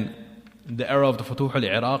 and the era of the Futuh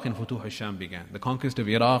al-Iraq and Futuh al-Sham began. The conquest of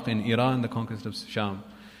Iraq and Iran, the conquest of Sham,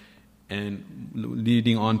 and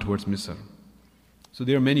leading on towards Misr. So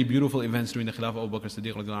there are many beautiful events during the Khilafah of Abu Bakr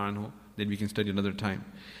Siddiq radiallahu anhu that we can study another time.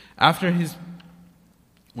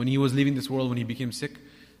 When he was leaving this world, when he became sick,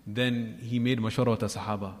 then he made mashwara with the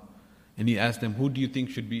Sahaba. And he asked them, who do you think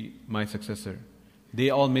should be my successor? They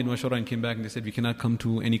all made mashwara and came back and they said, we cannot come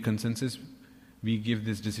to any consensus. We give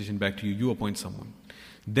this decision back to you. You appoint someone.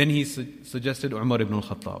 Then he suggested Umar ibn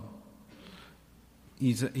al-Khattab.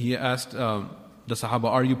 He asked the Sahaba,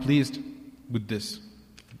 are you pleased with this?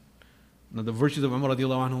 Now the virtues of Umar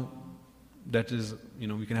radiallahu anhu, that is,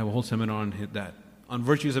 we can have a whole seminar on that. On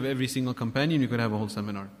virtues of every single companion, we could have a whole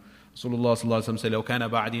seminar. Rasulullah sallallahu alaihi wasallam said, لو كان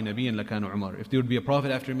بعدي نبيا لكان عمر. If there would be a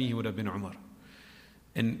prophet after me, he would have been Umar.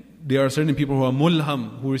 And there are certain people who are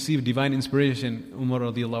mulham, who receive divine inspiration. Umar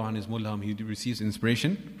radiallahu anhu is mulham. He receives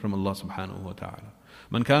inspiration from Allah subhanahu wa ta'ala.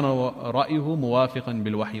 من كان رأيه موافقا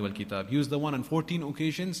بالوحي والكتاب. He was the one on 14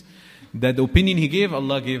 occasions that the opinion he gave,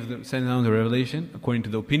 Allah sent down the revelation according to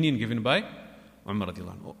the opinion given by Umar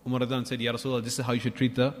radiallahu anhu. Umar radiallahu anhu said, Ya Rasulullah, this is how you should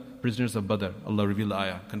treat the prisoners of Badr. Allah revealed the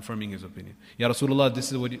ayah, confirming his opinion. Ya Rasulullah,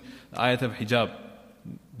 this is what the ayat of hijab.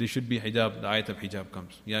 There should be hijab, the ayat of hijab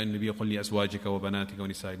comes. Ya Nabi qul li aswajika wa banatika wa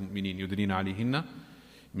nisa'il mu'minin yudrina alayhinna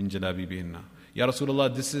min jalabibihinna. Ya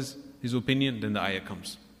Rasulullah, this is his opinion, then the ayah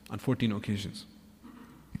comes on 14 occasions.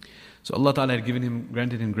 So Allah Ta'ala had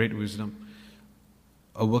granted him great wisdom.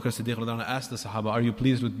 Abu Bakr Siddiq radiallahu anhu asked the Sahaba, are you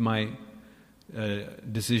pleased with my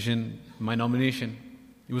decision, my nomination?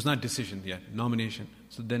 It was not decision yet, nomination.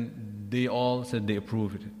 So then they all said they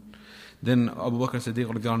approved it. Then Abu Bakr Siddiq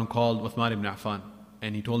radiallahu anhu called Uthman ibn Affan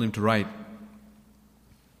and he told him to write.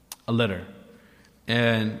 a letter.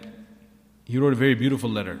 And he wrote a very beautiful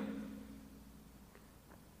letter.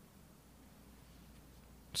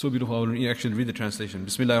 So beautiful, I will actually read the translation.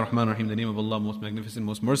 Bismillahir Rahmanir Rahim, the name of Allah, most magnificent,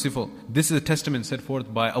 most merciful. This is a testament set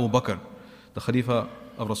forth by Abu Bakr, the Khalifa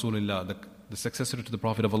of Rasulullah, the successor to the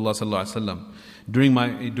Prophet of Allah Sallallahu Alaihi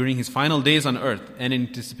Wasallam, during his final days on earth and in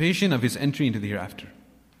anticipation of his entry into the hereafter.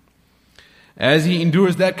 As he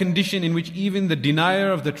endures that condition in which even the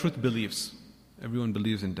denier of the truth believes, everyone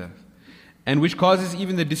believes in death, and which causes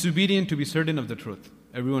even the disobedient to be certain of the truth,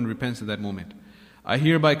 everyone repents at that moment. I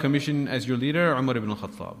hereby commission as your leader Umar ibn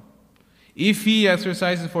al-Khattab. If he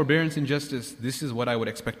exercises forbearance and justice, this is what I would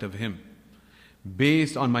expect of him,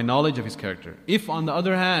 based on my knowledge of his character. If, on the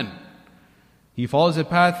other hand, he follows a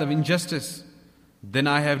path of injustice, then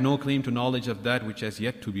I have no claim to knowledge of that which has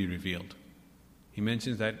yet to be revealed. He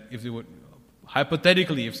mentions that if they would,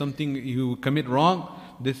 hypothetically, if something you commit wrong,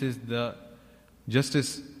 this is the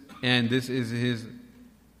justice and this is his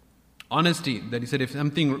honesty. That he said, if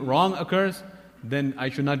something wrong occurs, then I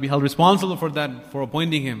should not be held responsible for that, for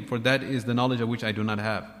appointing him, for that is the knowledge of which I do not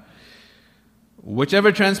have.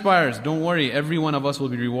 Whichever transpires, don't worry, every one of us will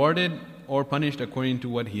be rewarded or punished according to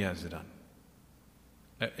what he has done.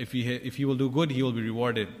 If he will do good, he will be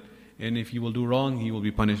rewarded. And if he will do wrong, he will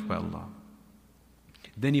be punished by Allah.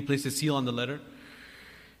 Then he placed a seal on the letter.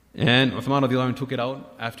 And Uthman radiallahu anhu took it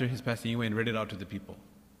out after his passing away and read it out to the people.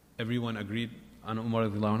 Everyone agreed on Umar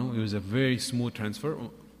radiallahu anhu. It was a very smooth transfer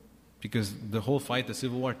because the whole fight, the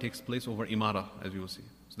civil war, takes place over Imara, as we will see.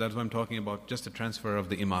 So that's what I'm talking about, just the transfer of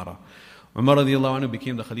the Imara. Umar radiallahu anhu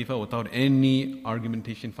became the Khalifa without any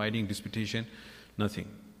argumentation, fighting, disputation, nothing.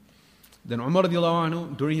 Then Umar radiallahu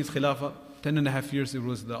anhu, during his Khilafah, 10.5 years, it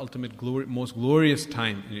was the ultimate, most glorious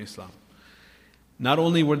time in Islam. Not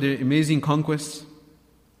only were there amazing conquests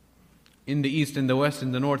in the east and the west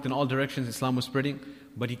and the north, in all directions Islam was spreading,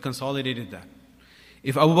 but he consolidated that.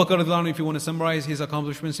 If Abu Bakr radiallahu anhu, if you want to summarize his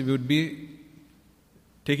accomplishments, it would be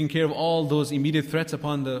taking care of all those immediate threats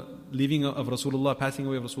upon the leaving of Rasulullah, passing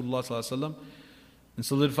away of Rasulullah sallallahu alaihi wasallam, and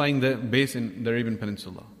solidifying the base in the Arabian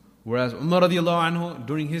Peninsula. Whereas Umar radiallahu anhu,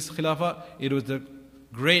 during his Khilafah, it was the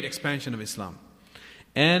great expansion of Islam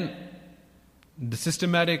and the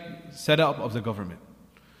systematic setup of the government.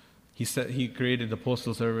 He created the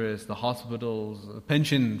postal service, the hospitals,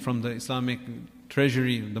 pension from the Islamic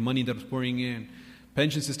treasury, the money that was pouring in,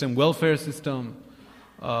 pension system, welfare system,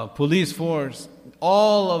 police force,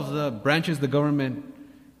 all of the branches of the government.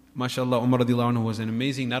 MashaAllah, Umar radiallahu anhu was an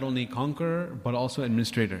amazing, not only conqueror, but also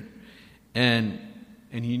administrator. And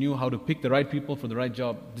he knew how to pick the right people for the right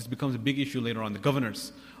job. This becomes a big issue later on. The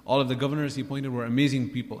governors, all of the governors he appointed were amazing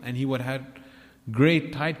people, and he would have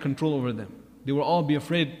great, tight control over them. They would all be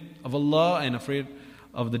afraid of Allah and afraid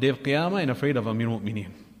of the day of Qiyamah and afraid of Amir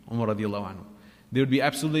al-Mu'mineen, Umar radiallahu anhu. There would be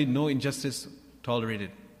absolutely no injustice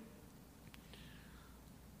tolerated.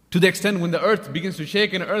 To the extent when the earth begins to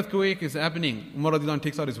shake and an earthquake is happening, Umar radiallahu anhu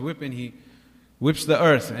takes out his whip and he whips the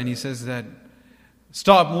earth and he says that,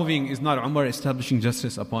 stop moving is not Umar establishing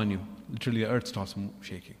justice upon you. Literally the earth starts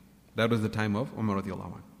shaking. That was the time of Umar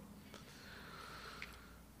radiallahu anhu.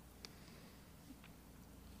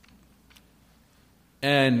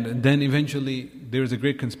 And then eventually there is a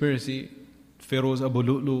great conspiracy. Feroz Abu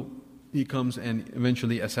Lu'lu, he comes and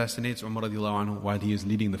eventually assassinates Umar radiallahu anhu while he is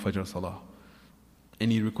leading the Fajr Salah.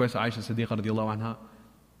 And he requests Aisha Siddiqa radiallahu anha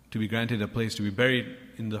to be granted a place to be buried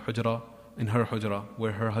in the Hujra, in her Hujra,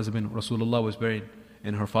 where her husband Rasulullah was buried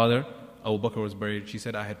and her father Abu Bakr was buried. She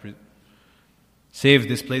said, I had saved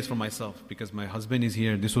this place for myself because my husband is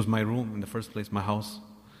here. This was my room in the first place, my house.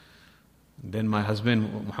 Then my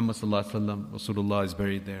husband Muhammad sallallahu alaihi wasallam, Rasulullah, is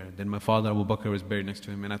buried there. Then my father Abu Bakr is buried next to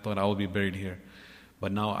him, and I thought I will be buried here.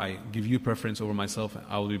 But now I give you preference over myself.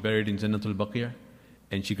 I will be buried in Jannatul Baqiyah.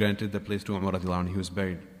 And she granted the place to Umar radiallahu anhu. He was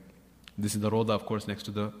buried. This is the Roda, of course, next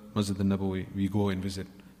to the Masjid al-Nabawi. We go and visit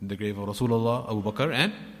the grave of Rasulullah, Abu Bakr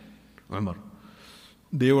and Umar.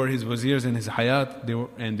 They were his wazirs in his hayat,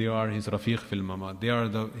 they are his rafiq fil mamat. They are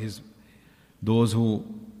those who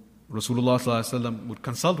Rasulullah sallallahu alaihi wasallam would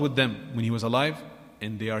consult with them when he was alive,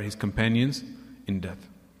 and they are his companions in death.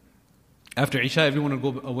 After Isha, everyone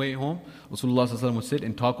would go away home. Rasulullah sallallahu alaihi wasallam would sit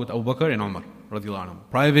and talk with Abu Bakr and Umar radiallahu anhu.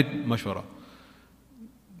 Private mashwara.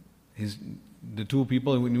 The two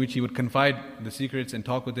people in which he would confide the secrets and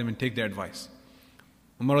talk with them and take their advice.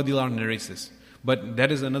 Umar radiallahu anhu narrates this. But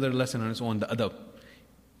that is another lesson on its own, the adab,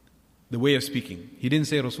 the way of speaking. He didn't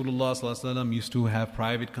say Rasulullah sallallahu alaihi wasallam used to have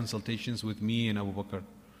private consultations with me and Abu Bakr.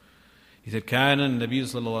 He said, كان النبي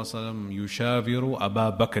صلى الله عليه وسلم يشاور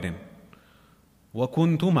أبا بكر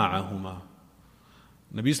وكنت معهما.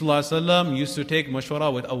 Nabi sallallahu alaihi wasallam used to take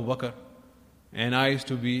mashwara with Abu Bakr, And I used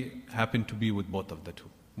to happened to be with both of the two,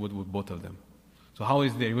 with both of them. So how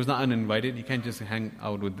is there? He was not uninvited. He can't just hang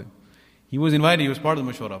out with them. He was invited, he was part of the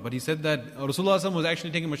mashwara. But he said that Rasulullah was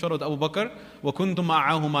actually taking mashwara with Abu Bakr, وَكُنْتُ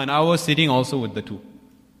مَعَهُمَا, and I was sitting also with the two.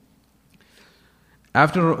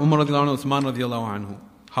 After Umar radiallahu anhu, Uthman radiallahu anhu,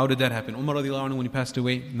 how did that happen? Umar radiallahu anhu, when he passed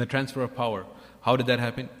away, the transfer of power, how did that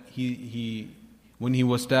happen? When he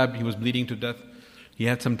was stabbed, he was bleeding to death. He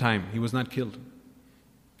had some time. He was not killed.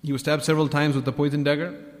 He was stabbed several times with the poison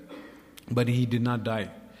dagger, but he did not die.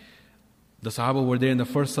 The Sahaba were there in the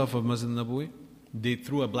first saf of Masjid Nabawi. They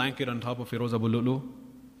threw a blanket on top of Firoz Abu Lu'lu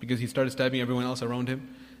because he started stabbing everyone else around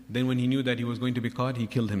him. Then when he knew that he was going to be caught, he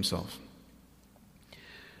killed himself.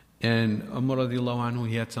 And Umar radiallahu anhu,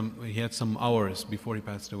 he had some hours before he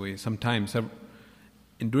passed away, some time.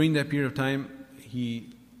 And during that period of time,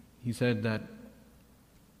 he said that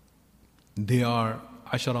they are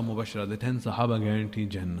Ashara Mubashara, the 10 Sahaba guaranteed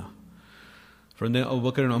Jannah. From then Abu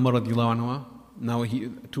Bakr and Umar radiallahu anhu, now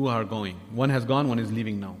two are going. One has gone, one is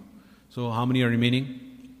leaving now. So how many are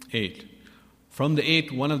remaining? 8. From the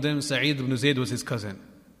 8, one of them, Sa'id ibn Zayd, was his cousin.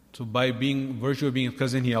 So by virtue of being his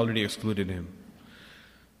cousin, he already excluded him.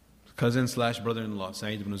 Cousin / brother-in-law,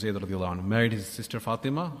 Sa'id ibn Zayd radiallahu anhu, married his sister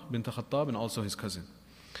Fatima bint Khattab and also his cousin.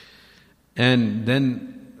 And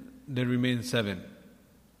then there remain 7.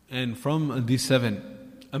 And from these 7,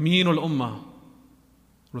 Aminul Ummah,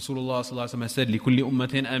 Rasulullah sallallahu alaihi wasallam has said, لِكُلِّ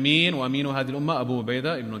أُمَّةٍ أَمِينٌ وَأَمِينُ هَذِهِ الْأُمَّةِ أَبُو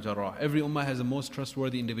عُبَيْدَةَ ibn al-Jarrah. Every ummah has a most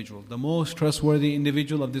trustworthy individual. The most trustworthy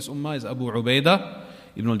individual of this ummah is Abu Ubaidah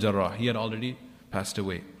ibn al-Jarrah. He had already passed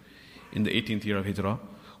away in the 18th year of Hijrah.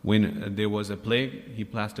 When there was a plague, he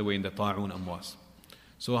passed away in the Ta'un Amwas.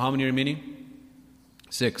 So how many remaining?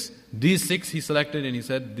 6. These 6 he selected and he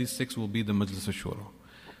said, these 6 will be the Majlis al-Shura.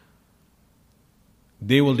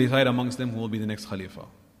 They will decide amongst them who will be the next Khalifa.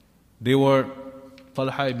 They were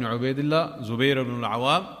Talha ibn Ubaidillah, Zubayr ibn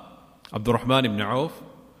al-Awwam, Abdurrahman ibn Auf,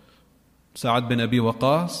 Sa'ad bin Abi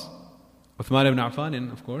Waqas, Uthman ibn Affan,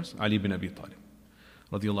 and of course, Ali bin Abi Talib.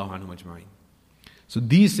 Radiyallahu anhum ajma'in. So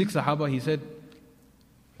these 6 Sahaba, he said,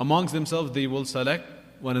 amongst themselves they will select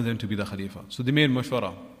one of them to be the Khalifa. So they made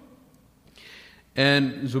mashwara.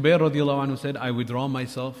 And Zubayr radiallahu anhu said, I withdraw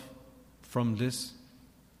myself from this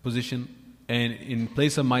position, and in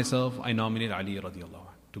place of myself, I nominate Ali radiallahu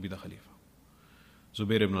anhu to be the Khalifa.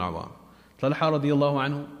 Zubayr ibn al-Awwam. Talha radiallahu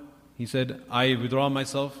anhu, he said, I withdraw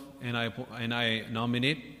myself and I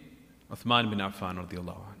nominate Uthman bin Affan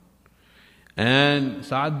radiallahu anhu. And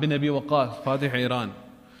Sa'ad bin Abi Waqqas, Fatih Iran,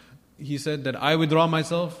 he said that I withdraw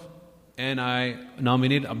myself and I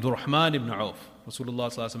nominate Abdurrahman ibn Auf. Rasulullah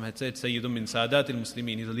sallallahu alaihi wasallam had said, Sayyidun min Sadat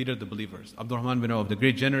al-Muslimin, he's the leader of the believers. Abdurrahman bin Auf, the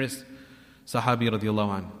great generous Sahabi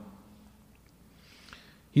radiallahu anhu.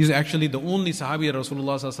 He's actually the only Sahabi that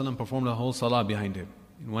Rasulullah sallallahu alaihi wasallam performed a whole salah behind him.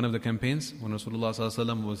 In one of the campaigns, when Rasulullah sallallahu alaihi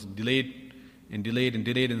wasallam was delayed and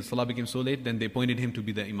the salah became so late, then they appointed him to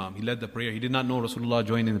be the imam. He led the prayer. He did not know Rasulullah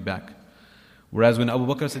joined in the back. Whereas when Abu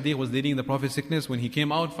Bakr Siddiq was leading the Prophet's sickness, when he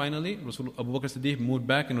came out finally, Abu Bakr Siddiq moved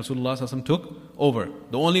back and Rasulullah sallallahu alaihi wasallam took over.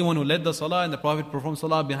 The only one who led the salah and the Prophet performed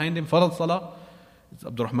salah behind him, farad salah, is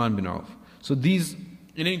Abdurrahman bin Auf. So these,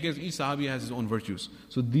 in any case, each Sahabi has his own virtues.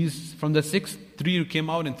 So these, from the 6, 3 came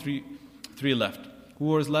out and 3 left. Who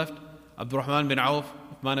was left? Abdurrahman bin Auf,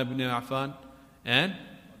 Uthman ibn Affan, and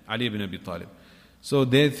Ali ibn Abi Talib. So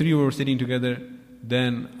they 3 were sitting together.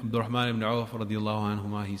 Then Abdurrahman ibn Auf radiallahu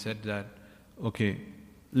anhuma, he said that, okay,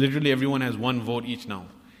 literally everyone has 1 vote each now.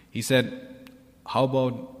 He said, how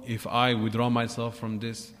about if I withdraw myself from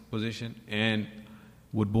this position, and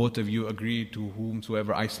would both of you agree to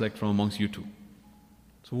whomsoever I select from amongst you two?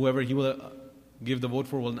 So whoever he will give the vote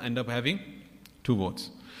for will end up having 2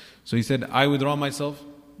 votes. So he said, I withdraw myself,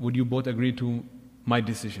 would you both agree to my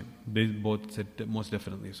decision? They both said, most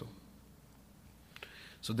definitely so.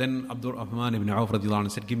 So then Abdurrahman ibn Auf radiallahu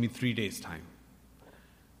anhu said, give me 3 days time.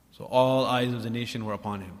 So all eyes of the nation were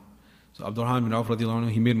upon him. So Abdurrahman ibn Auf radiallahu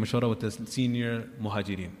anhu, he made mashwara with the senior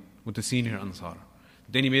Muhajirin, with the senior Ansar.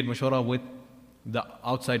 Then he made mashwara with the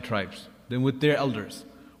outside tribes, then with their elders,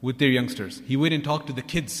 with their youngsters. He went and talked to the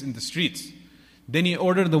kids in the streets. Then he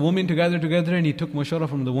ordered the women to gather together and he took mashwara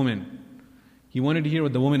from the women. He wanted to hear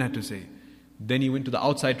what the women had to say. Then he went to the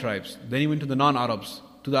outside tribes. Then he went to the non-Arabs,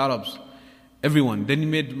 to the Arabs, everyone. Then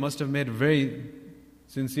he must have made very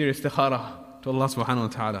sincere istikhara to Allah subhanahu wa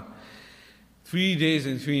ta'ala. 3 days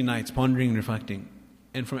and 3 nights pondering and reflecting.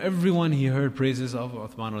 And from everyone he heard praises of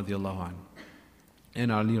Uthman radiallahu anhu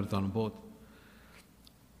and Ali radiallahu anhu both.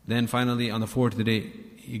 Then finally on the 4th day,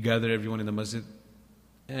 he gathered everyone in the masjid,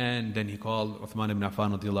 and then he called Uthman ibn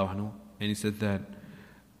Affan radiallahu anhu, and he said that,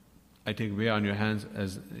 I take bay'ah on your hands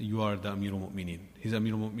as you are the Amirul Mu'mineen. His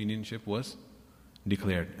Amirul Mu'mineenship was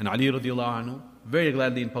declared. And Ali radiallahu anhu very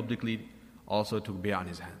gladly and publicly also took bay'ah on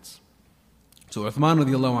his hands. So Uthman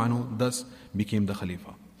radiallahu anhu thus became the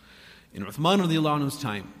Khalifa. In Uthman radiallahu anhu's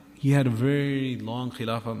time, he had a very long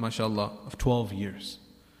khilafah, mashallah, of 12 years.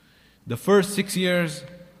 The first 6 years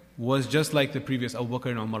was just like the previous Abu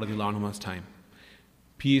Bakr and Umar radiallahu anhu's time.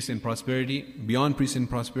 Peace and prosperity, beyond peace and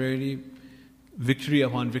prosperity, victory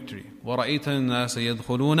upon victory. وَرَأَيْتَ النَّاسَ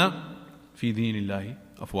يَدْخُلُونَ فِي دِينِ اللَّهِ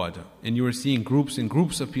أَفْوَاجًا. And you were seeing groups and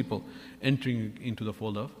groups of people entering into the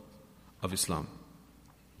fold of Islam.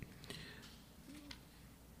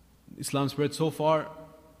 Islam spread so far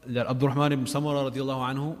that Abdurrahman ibn Samara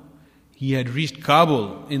radiallahu anhu, he had reached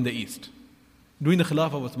Kabul in the east during the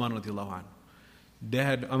Khilafah of Uthman radiallahu anhu. They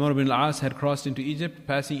had, Amr ibn al-As had crossed into Egypt,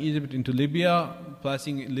 passing Egypt into Libya,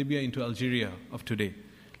 passing Libya into Algeria of today.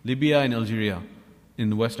 Libya and Algeria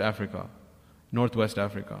in West Africa, Northwest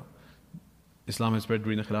Africa. Islam has spread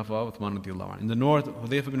during the Khilafah of Uthman radiallahu anhu. In the north,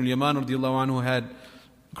 Hudayfa ibn al-Yaman radiallahu anhu had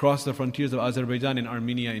crossed the frontiers of Azerbaijan and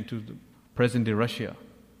Armenia into the present-day Russia.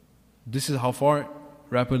 This is how far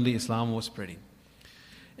rapidly Islam was spreading.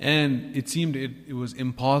 And it seemed it was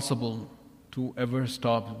impossible to ever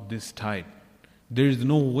stop this tide. There is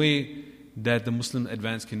no way that the Muslim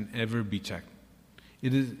advance can ever be checked.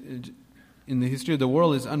 It is, in the history of the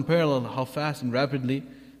world, it's unparalleled how fast and rapidly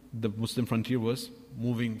the Muslim frontier was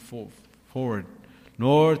moving forward,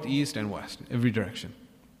 north, east, and west, every direction.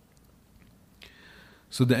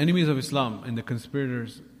 So the enemies of Islam and the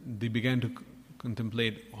conspirators, they began to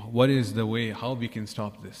contemplate what is the way, how we can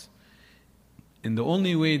stop this. And the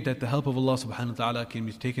only way that the help of Allah subhanahu wa ta'ala can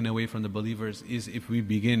be taken away from the believers is if we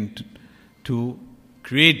begin to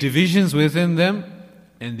create divisions within them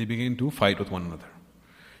and they begin to fight with one another.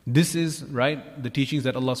 This is, right, the teachings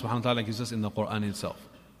that Allah subhanahu wa ta'ala gives us in the Quran itself.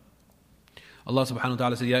 Allah subhanahu wa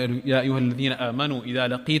ta'ala said, Ya ayyuha alladhina amanu idha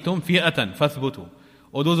laqitum fi'atan fathbutu.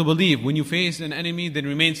 O those who believe, when you face an enemy, then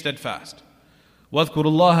remain steadfast. وَاذْكُرُوا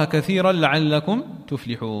اللَّهَ كَثِيرًا لَعَلَّكُمْ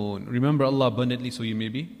تُفْلِحُونَ. Remember Allah abundantly so you may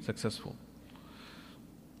be successful.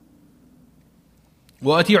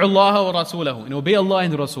 وَأَتِيعُوا اللَّهَ وَرَسُولَهُ. And obey Allah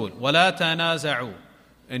and the Rasul. وَلَا تَنَازَعُوا.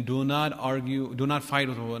 And do not argue, do not fight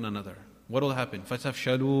with one another. What will happen?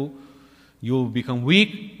 فَتَفْشَلُوا. You will become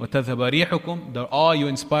weak. وَتَذْهَبَ رِيحُكُمْ. The awe you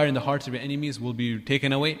inspire in the hearts of your enemies will be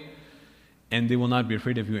taken away. And they will not be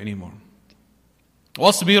afraid of you anymore.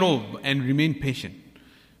 وَاصْبِرُوا. And remain patient.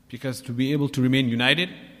 Because to be able to remain united,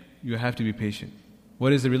 you have to be patient.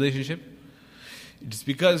 What is the relationship? It's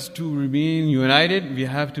because to remain united, we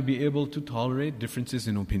have to be able to tolerate differences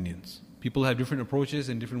in opinions. People have different approaches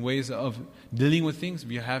and different ways of dealing with things.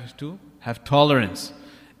 We have to have tolerance.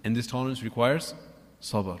 And this tolerance requires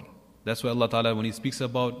sabr. That's why Allah Ta'ala, when He speaks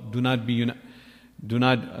about do not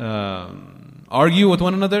argue with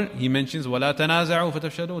one another, He mentions وَلَا تَنَازَعُوا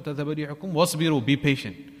فَتَفْشَلُوا وَتَذْهَبَ رِيحُكُمْ وَاصْبِرُوا. Be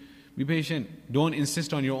patient. Be patient. Don't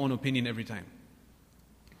insist on your own opinion every time.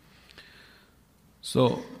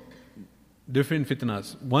 So, different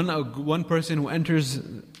fitnas. One person who enters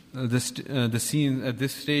the scene at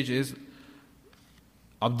this stage is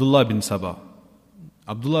Abdullah bin Sabah.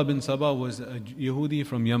 Abdullah bin Sabah was a Yehudi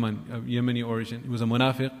from Yemen, of Yemeni origin. He was a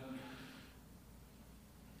munafiq.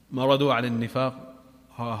 Maradu ala nifaq,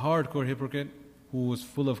 a hardcore hypocrite who was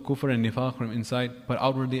full of kufr and nifaq from inside, but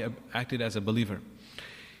outwardly acted as a believer.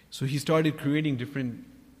 So he started creating different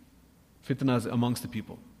fitnas amongst the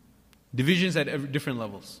people. Divisions at different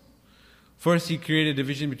levels. First, he created a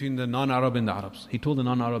division between the non-Arab and the Arabs. He told the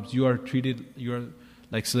non-Arabs, you are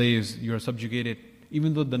like slaves, you are subjugated.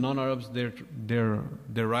 Even though the non-Arabs, their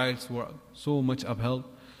rights were so much upheld,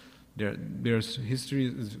 there's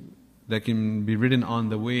history that can be written on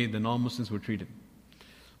the way the non-Muslims were treated.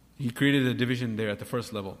 He created a division there at the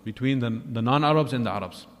first level between the non-Arabs and the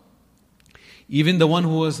Arabs. Even the one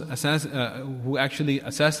who actually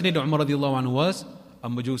assassinated Umar radiallahu anhu was a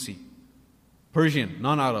Majusi, Persian,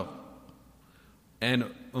 non-Arab. And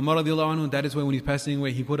Umar radiallahu anhu, that is why when he's passing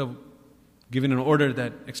away, he could have given an order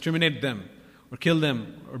that exterminate them, or kill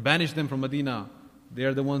them, or banish them from Medina. They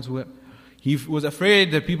are the ones who... He was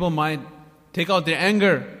afraid that people might take out their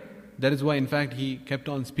anger. That is why, in fact, he kept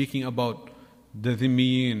on speaking about the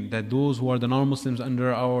dhimmiyin, that those who are the non-Muslims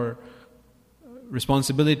under our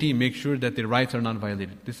responsibility, make sure that their rights are not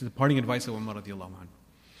violated. This is the parting advice of Umar radiallahu anhu.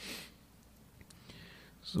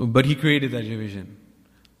 So, but he created that division.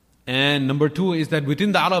 And number two is that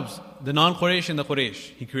within the Arabs, the non-Quraysh and the Quraysh,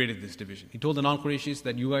 he created this division. He told the non-Qurayshis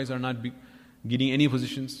that you guys are not getting any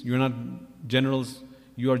positions, you're not generals,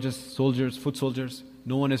 you are just soldiers, foot soldiers,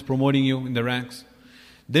 no one is promoting you in the ranks.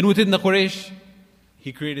 Then within the Quraysh,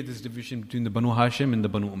 he created this division between the Banu Hashim and the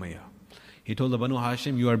Banu Umayyah. He told the Banu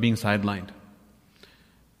Hashim, you are being sidelined.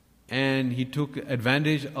 and he took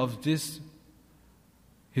advantage of this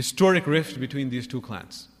historic rift between these two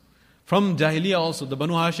clans. From Jahiliyyah also, the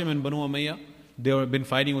Banu Hashim and Banu Umayyah, they have been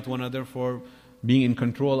fighting with one another for being in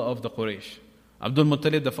control of the Quraysh. Abdul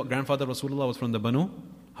Muttalib, the grandfather of Rasulullah, was from the Banu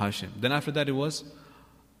Hashim. Then after that it was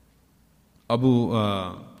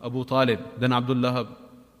Abu Talib, then Abu Lahab.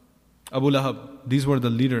 These were the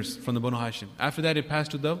leaders from the Banu Hashim. After that it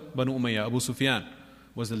passed to the Banu Umayyah. Abu Sufyan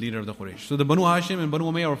was the leader of the Quraysh. So the Banu Hashim and Banu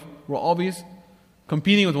Umayyah were always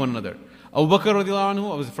competing with one another. Abu Bakr radiallahu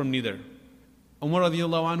anhu was from neither. Umar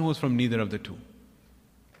radiallahu anhu was from neither of the two.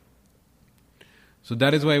 So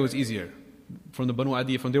that is why it was easier. From the Banu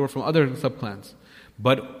Adi, they were from other sub-clans.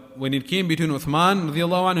 But when it came between Uthman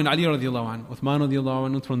radiallahu anhu and Ali radiallahu anhu, Uthman radiallahu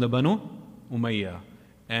anhu was from the Banu Umayyah,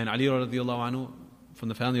 and Ali radiallahu anhu from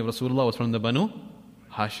the family of Rasulullah was from the Banu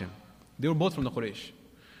Hashim. They were both from the Quraysh.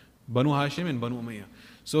 Banu Hashim and Banu Umayyah.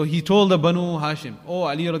 So he told the Banu Hashim, oh,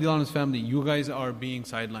 Ali radiallahu anhu's family, you guys are being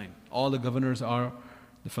sidelined. All the governors are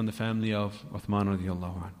from the family of Uthman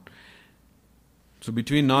radiallahu anhu. So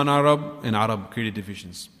between non-Arab and Arab created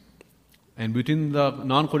divisions. And between the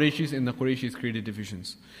non-Qurayshis and the Qurayshis created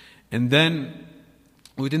divisions. And then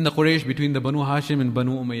within the Quraysh, between the Banu Hashim and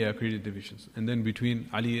Banu Umayyah created divisions. And then between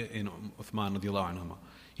Ali and Uthman radiallahu anhuma.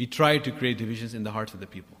 He tried to create divisions in the hearts of the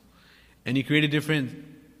people. And he created different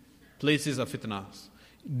places of fitnas.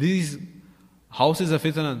 These houses of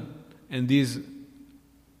fitna and these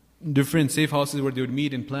different safe houses where they would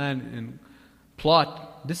meet and plan and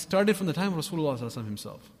plot, this started from the time of Rasulullah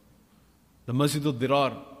himself. The Masjid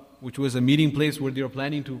al-Dirar, which was a meeting place where they were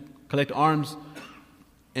planning to collect arms,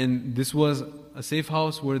 and this was a safe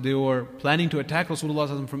house where they were planning to attack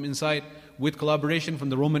Rasulullah from inside with collaboration from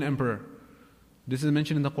the Roman Emperor. This is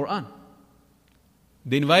mentioned in the Quran.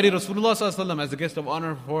 They invited Rasulullah as the guest of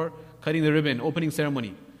honor for cutting the ribbon, opening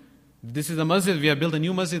ceremony. This is a masjid. We have built a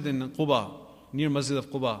new masjid in Quba, near Masjid of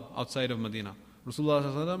Quba, outside of Medina.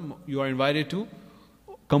 Rasulullah, you are invited to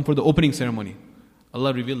come for the opening ceremony.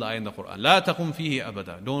 Allah revealed the ayah in the Quran. لا تقم فيه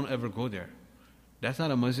أبدا. Don't ever go there. That's not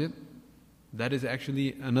a masjid. That is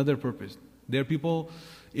actually another purpose. There are people,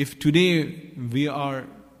 if today we are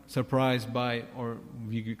surprised by or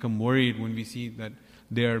we become worried when we see that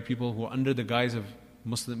there are people who are under the guise of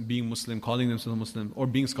being Muslim, calling themselves Muslim, or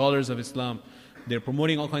being scholars of Islam, they're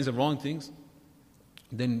promoting all kinds of wrong things,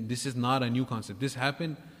 then this is not a new concept. This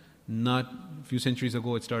happened not a few centuries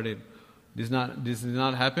ago, it started. This did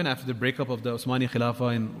not happen after the breakup of the Osmani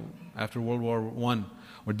Khilafah after World War I,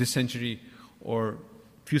 or this century, or a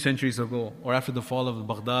few centuries ago, or after the fall of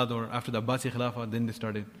Baghdad, or after the Abbasi Khilafah, then they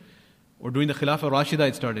started. Or during the Khilafah Rashida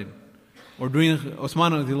it started. Or during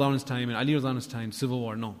Osman radiallahu anhu's time and Ali radiallahu anhu's time, civil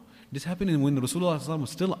war. No. This happened when Rasulullah was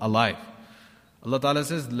still alive. Allah Ta'ala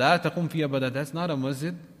says, لا تقم في أبدا. That's not a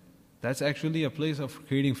masjid. That's actually a place of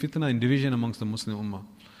creating fitna and division amongst the Muslim Ummah.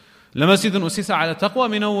 لَمَسْجِدٌ أُسِّسَ عَلَى التَّقْوَى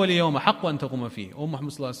مِنْ أَوَّلِ يَوْمَ حَقٌّ أَن تَقُومَ فِيهِ. O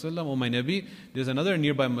Muhammad sallallahu alaihi wasallam, O my Nabi, there's another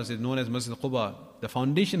nearby masjid known as Masjid Quba. The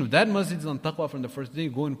foundation of that masjid is on taqwa from the first day.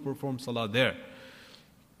 Go and perform salah there.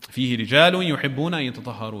 فِيهِ رِجَالٌ يُحِبُّونَ أَن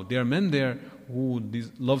يَتَطَهَّرُوا. There are men there who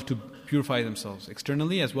love to purify themselves,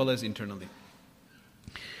 externally as well as internally.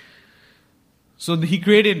 So he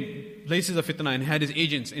created places of fitna and had his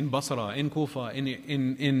agents in Basra, in Kufa,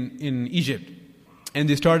 in Egypt. And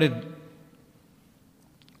they started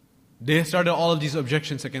all of these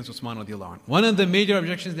objections against Uthman radiallahu anhu. One of the major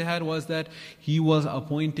objections they had was that he was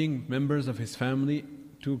appointing members of his family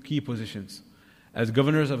to key positions as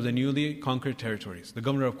governors of the newly conquered territories. The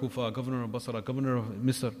governor of Kufa, governor of Basra, governor of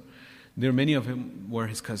Misr. There many of him were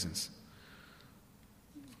his cousins.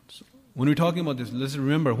 So when we're talking about this, let's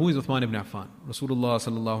remember who is Uthman ibn Affan. Rasulullah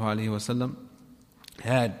sallallahu alaihi wasallam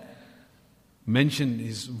had mentioned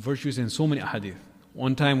his virtues in so many ahadith.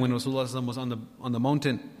 One time when Rasulullah was on the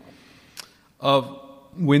mountain,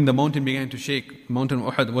 when the mountain began to shake, mountain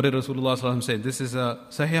of Uhud, what did Rasulullah say? This is a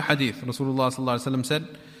Sahih hadith. Rasulullah said,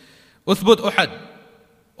 Uthbut Uhud.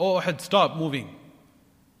 Oh Uhud, stop moving.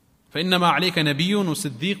 فَإِنَّمَا عَلَيْكَ نَبِيٌّ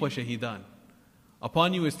وَصِدِّيقٌ وَشَهِيدًا.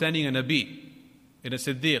 Upon you is standing a Nabi and a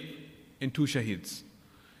Siddiq and two Shaheeds.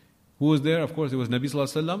 Who was there? Of course, it was Nabi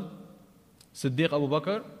sallallahu alaihi wasallam, Siddiq Abu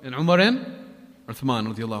Bakr, and Umar and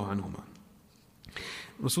Uthman radiallahu anhuma.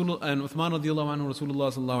 And Uthman radiallahu anhu,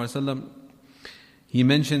 Rasulullah sallallahu alaihi wasallam, he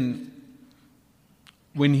mentioned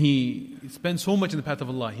when he spent so much in the path of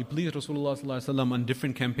Allah, he pleased Rasulullah sallallahu alaihi wasallam on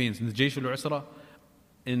different campaigns. In the Jaysh al-Usra,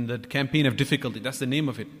 in the campaign of difficulty, that's the name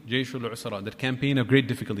of it, Jaysh al-Usra, the campaign of great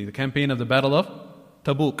difficulty, the campaign of the battle of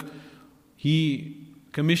Tabuk. He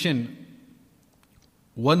commissioned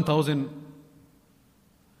 1,000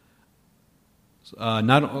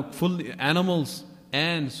 not full animals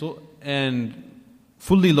and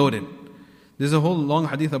fully loaded. There's a whole long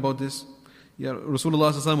hadith about this. Yeah,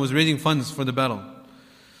 Rasulullah ﷺ was raising funds for the battle.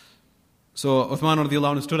 So Uthman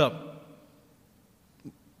radiallahu anhu stood up.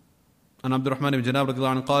 And Abdurrahman ibn Janab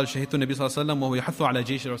radiallahu anhu قال شهدت النبي صلى الله عليه وسلم وهو يحث على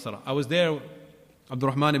جيش العسرة. I was there,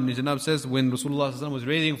 Abdurrahman ibn Janab says, when Rasulullah ﷺ was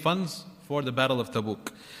raising funds for the battle of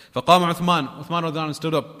Tabuk. فقام Uthman radiallahu anhu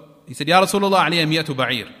stood up. He said, Ya Rasulullah, علي 100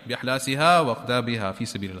 بعير بأحلاسها وأقدابها في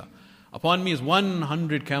سبيل الله. Upon me is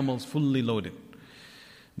 100 camels fully loaded.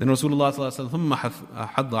 Then Rasulullah ﷺ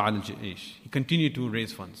حض على الجيش. He continued to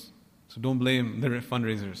raise funds. So don't blame the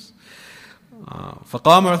fundraisers.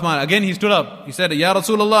 فقام عثمان, again he stood up. He said, Ya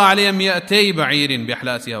Rasulullah, علي 200 بعير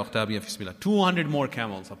بأحلاسها وأقدابها في سبيل الله. 200 more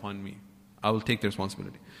camels upon me. I will take the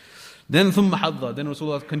responsibility. Then ثم حض. Then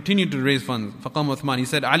Rasulullah continued to raise funds. فقام عثمان. He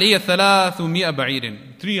said, علي 300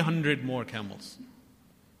 بعير. 300 more camels.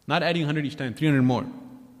 Not adding 100 each time, 300 more.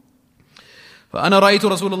 فأنا رأيت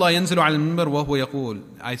رسول الله ينزل على المنبر وهو يقول.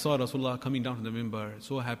 I saw Rasulullah coming down from the minbar,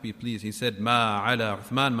 so happy, pleased. He said, ما على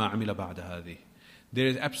عثمان ما عمل بعد هذه. There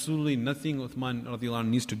is absolutely nothing Uthman radiallahu anhu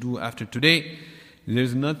needs to do after today. There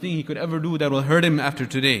is nothing he could ever do that will hurt him after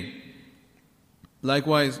today.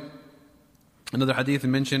 Likewise, another hadith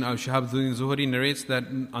mentioned, Shihab Zuhri narrates that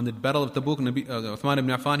on the battle of Tabuk, Uthman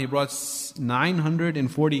ibn Affan, he brought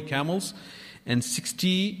 940 camels and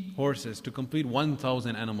 60 horses to complete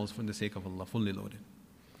 1,000 animals for the sake of Allah, fully loaded,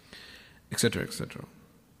 etc., etc.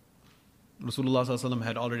 Rasulullah ﷺ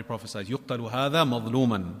had already prophesied, يُقْتَلُ هَذَا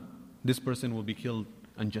مَظْلُومًا. This person will be killed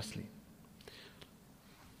unjustly.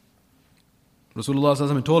 Rasulullah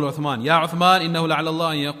ﷺ told Uthman, Ya Uthman, إِنَّهُ لَعَلَى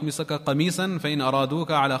اللَّهِ أَن يَقْمِسَكَ قَمِيسًا فَإِنْ أَرَادُوكَ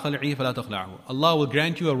عَلَى خَلْعِهِ فَلَا تَخْلَعْهُ. Allah will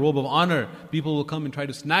grant you a robe of honor. People will come and try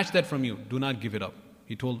to snatch that from you. Do not give it up.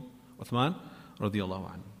 He told Uthman radiallahu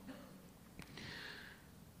anhu.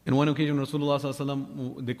 In one occasion, Rasulullah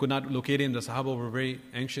ﷺ, they could not locate him. The Sahaba were very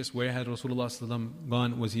anxious. Where had Rasulullah ﷺ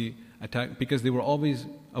gone? Was he attacked? Because they were always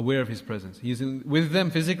aware of his presence. He is with them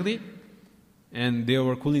physically, and they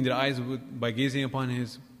were cooling their eyes by gazing upon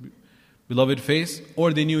his beloved face,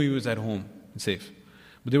 or they knew he was at home and safe.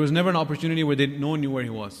 But there was never an opportunity where no one knew where he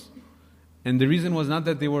was. And the reason was not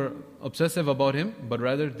that they were obsessive about him, but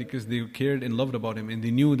rather because they cared and loved about him, and they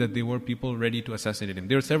knew that there were people ready to assassinate him.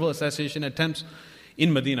 There were several assassination attempts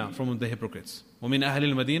in Medina from the hypocrites. وَمِنْ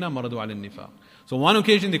أَهْلِ الْمَدِينَةِ مَرَضُوا عَلَى النِّفَاقِ. So one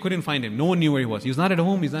occasion they couldn't find him. No one knew where he was. He was not at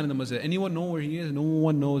home, he's not in the masjid. Anyone know where he is? No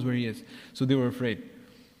one knows where he is. So they were afraid.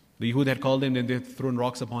 The Yahud had called him, then they had thrown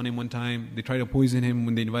rocks upon him one time. They tried to poison him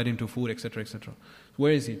when they invited him to food, etc., etc.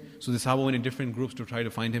 Where is he? So the Sahaba went in different groups to try to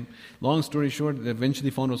find him. Long story short, they eventually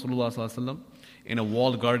found Rasulullah ﷺ in a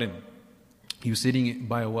walled garden. He was sitting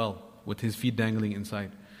by a well with his feet dangling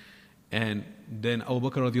inside. And then Abu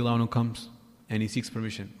Bakr radiallahu anhu comes and he seeks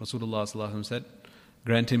permission. Rasulullah ﷺ said,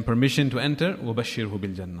 grant him permission to enter, وَبَشِّرْهُ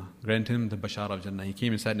بِالْجَنَّةِ. Grant him the bashar of Jannah. He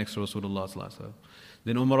came and sat next to Rasulullah ﷺ.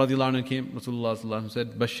 Then Umar radiallahu anhu came, Rasulullah ﷺ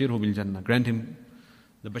said, بَشِّرْهُ بِالْجَنَّةِ. Grant him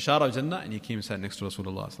the bashar of Jannah, and he came and sat next to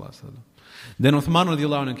Rasulullah ﷺ. Then Uthman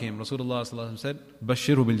radiallahu anhu came, Rasulullah ﷺ said,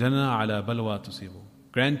 بَشِّرْهُ بِالْجَنَّةِ عَلَى بَلْوَى تُصِيبُ.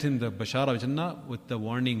 Grant him the bashar of Jannah with the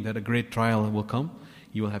warning that a great trial will come.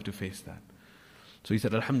 You will have to face that. So he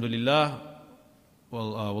said, Alhamdulillah,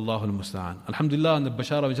 Wallahu al-musta'an. Alhamdulillah, and the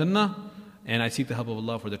bashar of Jannah, and I seek the help of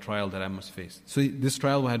Allah for the trial that I must face. So this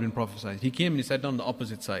trial had been prophesied. He came and he sat down on the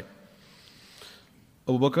opposite side.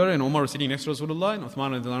 Abu Bakr and Umar were sitting next to Rasulullah, and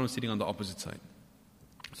Uthman was sitting on the opposite side.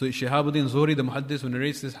 So Shihabuddin Zuhri, the muhaddis who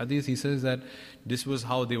narrates this hadith, he says that this was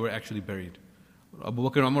how they were actually buried. Abu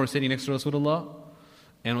Bakr and Umar were sitting next to Rasulullah,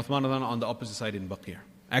 and Uthman on the opposite side in Baqi'.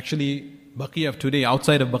 Actually, Baqi' of today,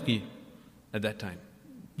 outside of Baqi' at that time.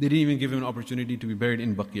 They didn't even give him an opportunity to be buried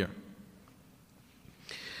in Baqi'.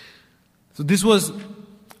 So this was,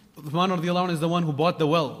 Uthman radiallahu anhu is the one who bought the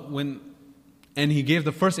well and he gave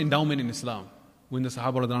the first endowment in Islam when the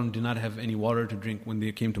Sahaba radiallahu anhu did not have any water to drink when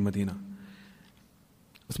they came to Medina.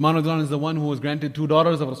 Uthman radiallahu anhu is the one who was granted 2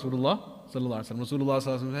 daughters of Rasulullah sallallahu alaihi wasallam. Rasulullah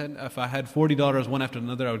sallallahu alaihi wasallam said, if I had 40 daughters one after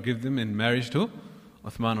another, I would give them in marriage to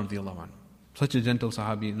Uthman radiallahu anhu. Such a gentle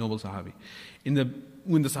Sahabi, noble Sahabi.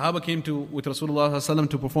 When the Sahaba came with Rasulullah sallallahu alaihi wasallam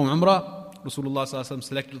to perform Umrah, Rasulullah sallallahu alaihi wasallam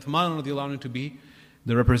selected Uthman radiallahu anhu to be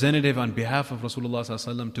the representative on behalf of Rasulullah sallallahu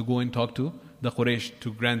alaihi wasallam to go and talk to the Quraysh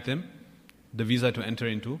to grant them the visa to enter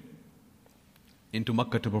into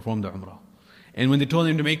Makkah to perform the Umrah. And when they told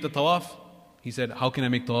him to make the tawaf, he said, how can I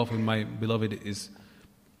make tawaf when my beloved is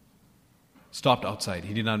stopped outside?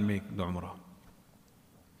 He did not make the Umrah.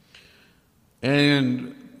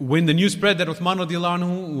 And when the news spread that Uthman radiallahu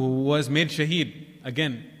anhu was made shaheed,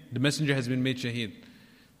 again, the messenger has been made shaheed,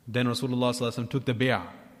 then Rasulullah sallallahu alaihi wasallam took the bay'ah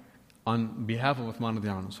on behalf of Uthman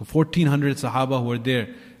radiallahu anhu. So 1,400 Sahaba who were there,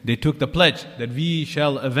 they took the pledge that we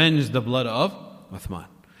shall avenge the blood of Uthman.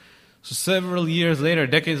 So several years later,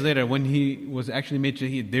 decades later, when he was actually made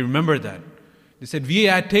shaheed, they remembered that. They said, we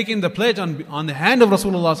had taken the pledge on the hand of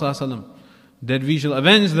Rasulullah sallallahu alaihi wasallam that we shall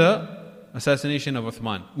avenge the assassination of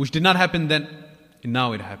Uthman, which did not happen then, and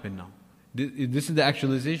now it happened now. This is the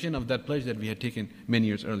actualization of that pledge that we had taken many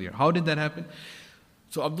years earlier. How did that happen?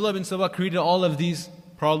 So Abdullah bin Sabah created all of these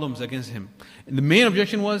problems against him. And the main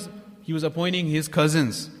objection was he was appointing his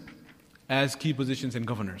cousins as key positions and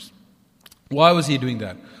governors. Why was he doing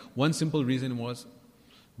that? One simple reason was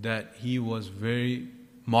that he was very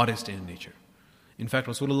modest in nature. In fact,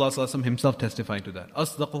 Rasulullah ﷺ himself testified to that.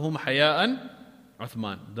 أَصْدَقُهُمْ حَيَاءً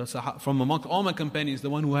Uthman. From among all my companions, the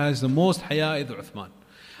one who has the most haya is Uthman.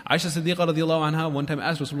 Aisha Siddiqa radiallahu anha one time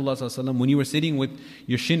asked Rasulullah ﷺ, when you were sitting with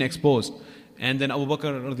your shin exposed, and then Abu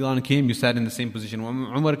Bakr radiallahu anhu came, you sat in the same position.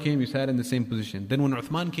 When Umar came, you sat in the same position. Then when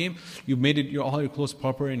Uthman came, you made all your clothes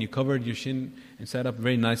proper and you covered your shin and sat up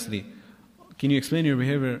very nicely. Can you explain your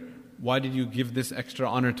behavior? Why did you give this extra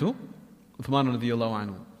honor to Uthman radiallahu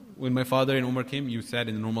anhu? When my father and Umar came, you sat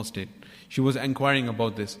in the normal state. She was inquiring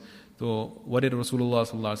about this. So what did Rasulullah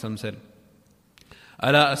sallallahu alaihi wasallam said?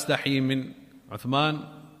 أَلَا أَسْتَحِي مِنْ عُثْمَانَ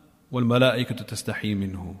وَالْمَلَائِكَةُ تَسْتَحِي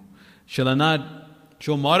مِنْهُ. Shall I not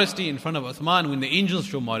show modesty in front of Uthman when the angels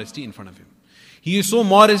show modesty in front of him? He is so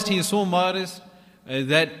modest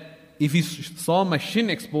that if he saw my shin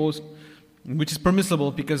exposed, which is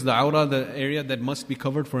permissible because the awra, the area that must be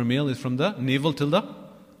covered for a male, is from the navel till the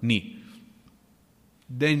knee.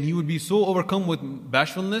 Then he would be so overcome with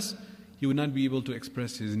bashfulness, he would not be able to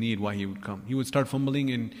express his need why he would come. He would start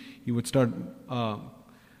fumbling and he would start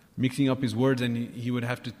mixing up his words, and he would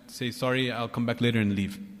have to say, sorry, I'll come back later, and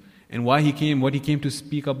leave. And why he came, what he came to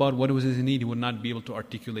speak about, what was his need, he would not be able to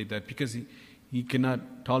articulate that because he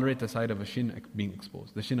cannot tolerate the sight of a shin being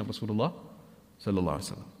exposed, the shin of Rasulullah sallallahu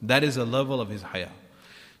alaihi wasallam. That is a level of his haya.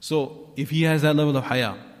 So if he has that level of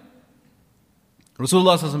haya,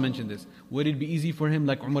 Rasulullah sallallahu alaihi wasallam mentioned this. Would it be easy for him,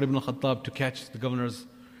 like Umar ibn al-Khattab, to catch the governors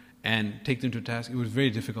and take them to task? It was very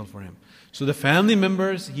difficult for him. So the family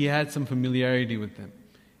members, he had some familiarity with them.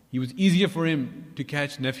 It was easier for him to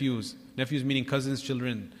catch nephews meaning cousins,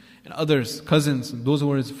 children, and others, cousins, those who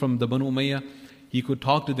were from the Banu Umayyah. He could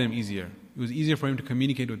talk to them easier. It was easier for him to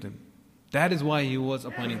communicate with them. That is why he was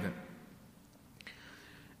appointing them.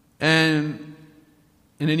 And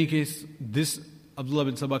in any case, this Abdullah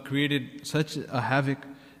bin Sabah created such a havoc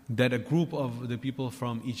that a group of the people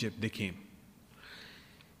from Egypt, they came.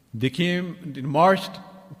 They marched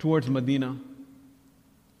towards Medina,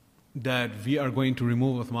 that we are going to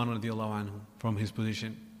remove Uthman radiallahu anhu from his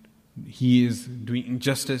position. He is doing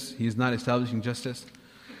injustice. He is not establishing justice.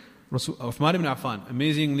 Uthman ibn Affan,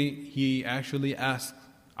 amazingly, he actually asked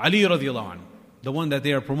Ali radiallahu anhu, the one that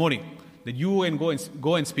they are promoting, that you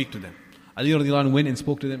go and speak to them. Ali radiallahu anhu went and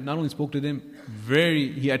spoke to them. Not only spoke to them,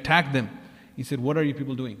 he attacked them. He said, what are you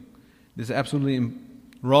people doing? This is absolutely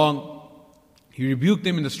wrong. He rebuked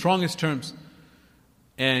them in the strongest terms,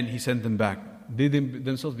 and he sent them back. They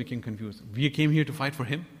themselves became confused. We came here to fight for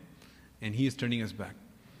him, and he is turning us back.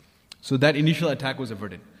 So that initial attack was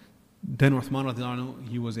averted. Then Uthman radiallahu anhu,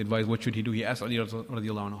 he was advised, what should he do? He asked Ali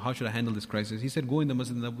radiallahu anhu, how should I handle this crisis? He said, go in the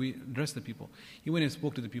Masjid Nabawi, address the people. He went and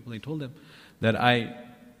spoke to the people. He told them that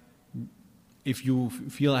if you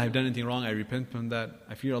feel I have done anything wrong, I repent from that.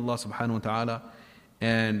 I fear Allah subhanahu wa ta'ala.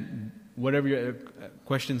 And whatever your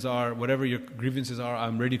questions are, whatever your grievances are,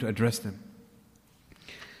 I'm ready to address them.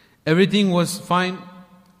 Everything was fine.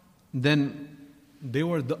 Then there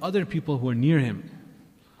were the other people who were near him.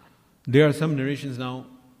 There are some narrations now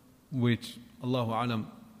which, Allahu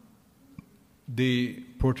Alam, they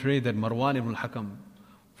portray that Marwan ibn al-Hakam,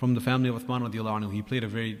 from the family of Uthman radiallahu anhu, he played a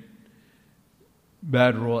very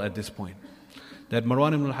bad role at this point. That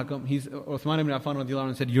Marwan ibn al-Hakam, Uthman ibn Affan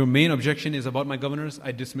radiallahu anhu said, your main objection is about my governors.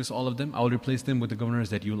 I dismiss all of them. I will replace them with the governors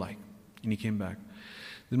that you like. And he came back.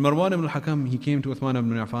 Then Marwan ibn al-Hakam, he came to Uthman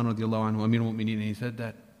ibn Affan radiallahu anhu, Amir al-Mu'mineen, and he said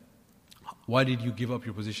that, why did you give up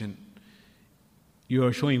your position? You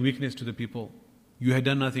are showing weakness to the people. You had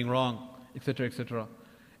done nothing wrong, etc., etc.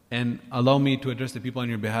 And allow me to address the people on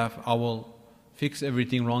your behalf. I will fix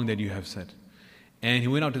everything wrong that you have said. And he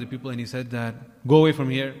went out to the people and he said that, go away from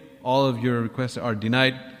here. All of your requests are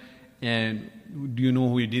denied. And do you know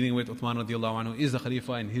who you're dealing with? Uthman radiallahu anhu is the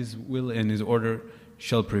Khalifa, and his will and his order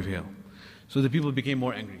shall prevail. So the people became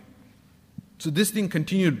more angry. So this thing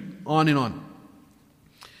continued on and on.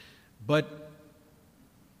 But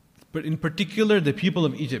in particular, the people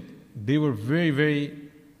of Egypt, they were very, very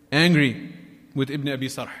angry with Ibn Abi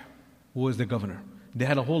Sarh, who was the governor. They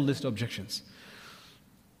had a whole list of objections.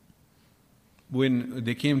 When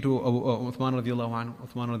they came to Uthman radiallahu anhu,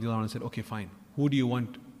 Uthman radiallahu anhu said, okay, fine. Who do you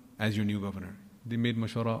want as your new governor? They made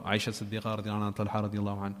mashwara. Aisha Siddiqa radiallahu anha, Talha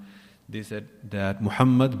radiallahu anhu. They said that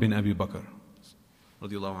Muhammad bin Abi Bakr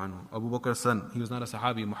radiallahu anhu, Abu Bakr's son, he was not a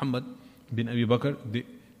Sahabi, Muhammad bin Abi Bakr,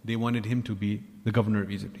 they wanted him to be the governor of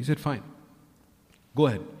Egypt. He said, fine, go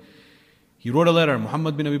ahead. He wrote a letter.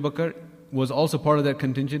 Muhammad bin Abi Bakr was also part of that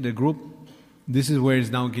contingent, the group. This is where it's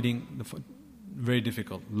now getting very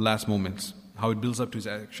difficult, last moments, how it builds up to his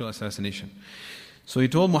actual assassination. So he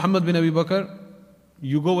told Muhammad bin Abi Bakr,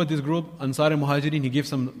 you go with this group, Ansar and Muhajirin. He gave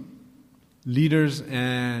some leaders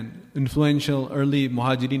and influential early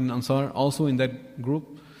Muhajirin and Ansar also in that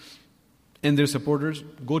group and their supporters.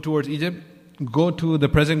 Go towards Egypt. Go to the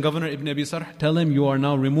present governor Ibn Abi Sarh. Tell him you are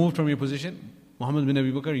now removed from your position. Muhammad bin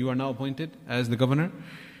Abi Bakr, you are now appointed as the governor.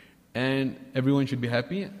 And everyone should be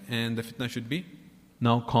happy and the fitna should be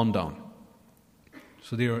now calm down.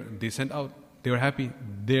 So they sent out. They were happy.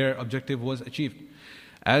 Their objective was achieved.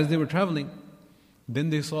 As they were traveling, then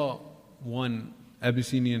they saw one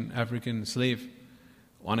Abyssinian African slave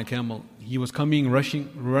on a camel. He was coming,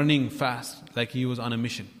 running fast, like he was on a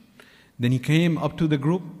mission. Then he came up to the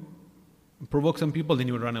group, provoked some people, then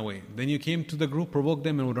he would run away. Then he came to the group, provoked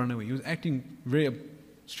them, and would run away. He was acting very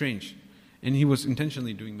strange, and he was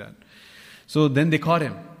intentionally doing that. So then they caught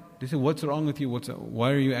him. They said, what's wrong with you?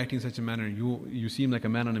 Why are you acting in such a manner? You seem like a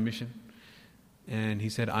man on a mission. And he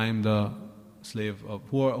said, I am the slave of,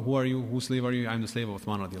 who are you? Whose slave are you? I am the slave of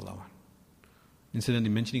Uthman radiallahu anhu. Incidentally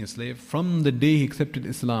mentioning a slave, from the day he accepted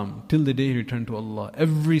Islam till the day he returned to Allah,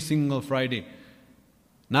 every single Friday,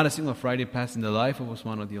 not a single Friday passed in the life of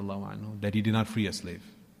Uthman radiallahu anhu that he did not free a slave.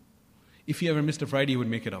 If he ever missed a Friday, he would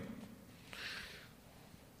make it up.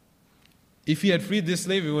 If he had freed this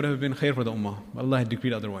slave, it would have been khair for the ummah. Allah had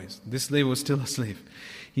decreed otherwise. This slave was still a slave.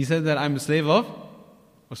 He said that I'm the slave of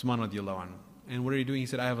Uthman radiallahu anhu. And what are you doing? He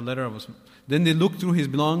said, I have a letter of Uthman. Then they looked through his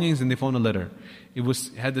belongings and they found a letter. It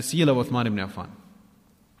had the seal of Uthman ibn Affan.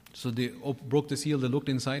 So they broke the seal, they looked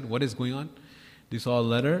inside, what is going on? They saw a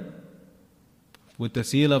letter with the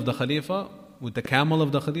seal of the Khalifa, with the camel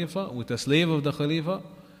of the Khalifa, with the slave of the Khalifa,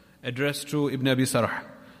 addressed to Ibn Abi Sarh,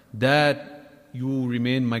 that you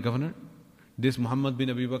remain my governor. This Muhammad bin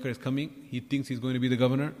Abi Bakr is coming, he thinks he's going to be the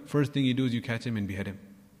governor. First thing you do is you catch him and behead him.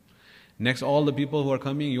 Next, all the people who are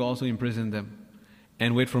coming, you also imprison them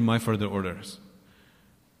and wait for my further orders.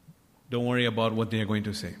 Don't worry about what they are going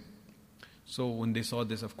to say. So when they saw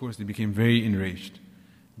this, of course, they became very enraged.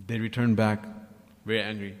 They returned back very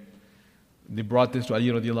angry. They brought this to Ali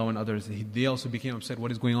radiallahu and others. They also became upset.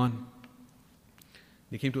 What is going on?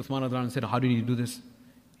 They came to Uthman radiallahu and said, how did you do this?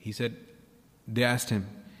 He said, they asked him,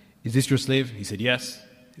 is this your slave? He said, yes.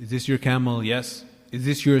 Is this your camel? Yes. Is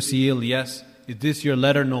this your seal? Yes. Is this your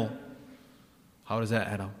letter? No. How does that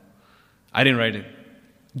add up? I didn't write it.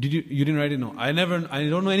 Did you? You didn't write it? No. I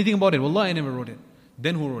don't know anything about it. Wallah, I never wrote it.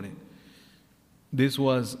 Then who wrote it? This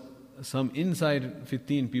was some inside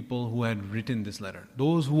 15 people who had written this letter.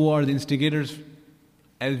 Those who are the instigators,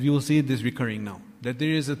 as we will see this recurring now, that there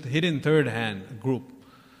is a hidden third hand group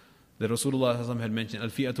that Rasulullah had mentioned,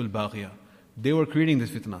 Al-Fi'atul Baghiyah. They were creating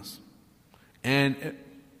these fitnas. And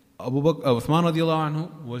Uthman radiallahu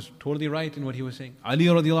anhu was totally right in what he was saying. Ali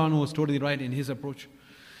radiallahu anhu was totally right in his approach.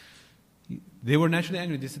 They were naturally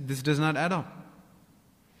angry. This does not add up.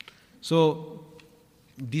 So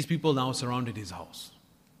these people now surrounded his house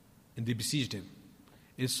and they besieged him.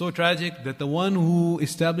 It's so tragic that the one who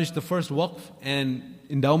established the first waqf and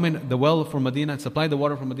endowment, the well for Medina, supplied the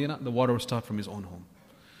water from Medina, the water was stopped from his own home.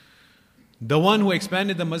 The one who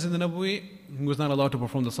expanded the Masjid al-Nabawi, he was not allowed to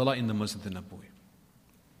perform the salah in the Masjid al-Nabawi.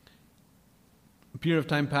 A period of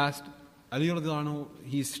time passed. Ali radiallahu anhu,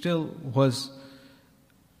 he still was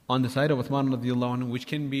on the side of Uthman radiallahu anhu, which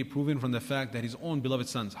can be proven from the fact that his own beloved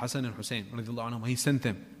sons, Hassan and Hussein radiallahu anhu, he sent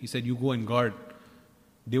them. He said, you go and guard.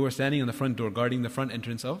 They were standing on the front door, guarding the front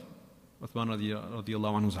entrance of Uthman radiallahu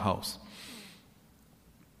anhu's house.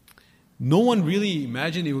 No one really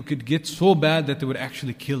imagined it could get so bad that they would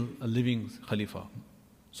actually kill a living Khalifa.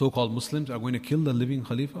 So-called Muslims are going to kill the living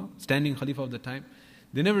Khalifa, standing Khalifa of the time.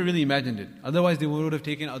 They never really imagined it. Otherwise, they would have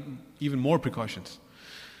taken even more precautions.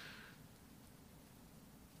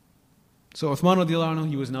 So Uthman radiallahu anhu,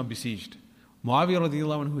 he was now besieged. Muawiyah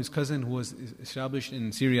radiallahu anhu, his cousin, who was established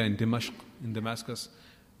in Syria, in Damascus,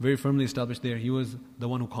 very firmly established there. He was the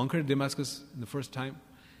one who conquered Damascus the first time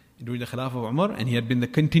during the Khilafah of Umar, and he had been the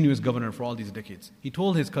continuous governor for all these decades. He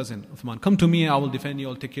told his cousin Uthman, come to me, I will defend you,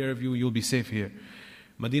 I'll take care of you, you'll be safe here.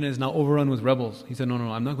 Medina is now overrun with rebels. He said, no,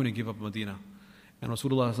 I'm not going to give up Medina. And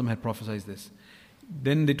Rasulullah had prophesied this.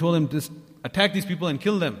 Then they told him, just attack these people and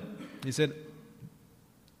kill them. He said,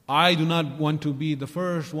 I do not want to be the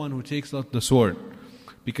first one who takes out the sword.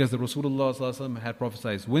 Because the Rasulullah ﷺ had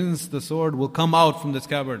prophesied, once the sword will come out from the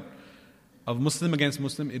scabbard of Muslim against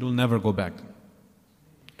Muslim, it will never go back.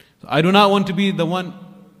 So I do not want to be the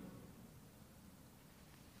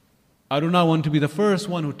first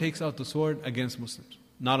one who takes out the sword against Muslims.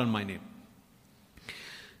 Not on my name.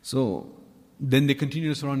 So then they continued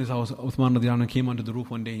to surround his house. Uthman radiallahu anhu came onto the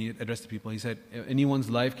roof one day. He addressed the people. He said,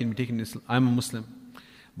 anyone's life can be taken. I'm a Muslim.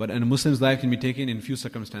 But a Muslim's life can be taken in few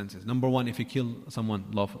circumstances. Number one, if you kill someone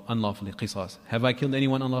unlawfully, qisas. Have I killed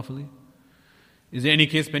anyone unlawfully? Is there any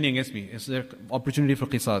case pending against me? Is there opportunity for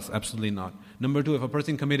qisas? Absolutely not. Number two, if a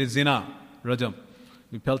person committed zina, rajam,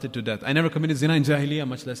 we pelted to death. I never committed zina in Jahiliyyah,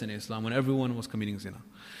 much less in Islam, when everyone was committing zina.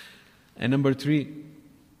 And number three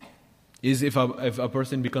is if a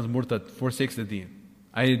person becomes murtad, forsakes the deen.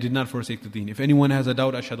 I did not forsake the deen. If anyone has a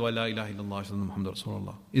doubt, ashhadu an la ilaha illallah, ashhadu anna Muhammadan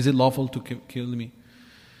Rasulullah. Is it lawful to kill me?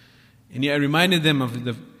 And I reminded them of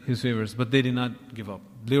his favors, but they did not give up.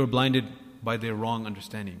 They were blinded by their wrong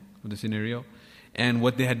understanding of the scenario and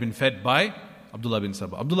what they had been fed by Abdullah bin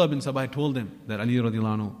Sabah. Abdullah bin Sabah had told them that Ali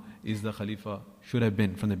radiallahu anhu is the Khalifa, should have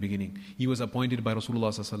been from the beginning. He was appointed by Rasulullah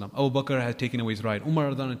sallallahu alaihi wasallam. Abu Bakr had taken away his right. Umar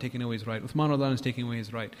radiallahu anhu had taken away his right. Uthman radiallahu anhu is taking away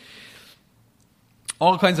his right.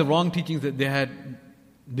 All kinds of wrong teachings that they had.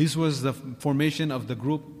 This was the formation of the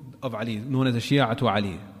group of Ali, known as the Shi'atu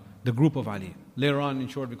Ali, the group of Ali. Later on, in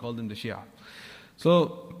short, we call them the Shia.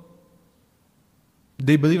 So,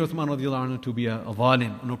 they believed Uthman radiallahu anhu to be a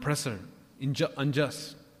zalim, an oppressor,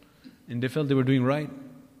 unjust. And they felt they were doing right.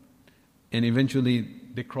 And eventually,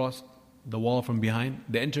 they crossed the wall from behind.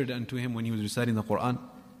 They entered into him when he was reciting the Quran.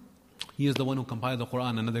 He is the one who compiled the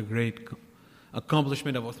Quran, another great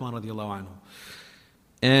accomplishment of Uthman radiallahu anhu.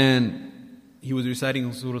 And he was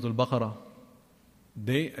reciting Surah Al-Baqarah.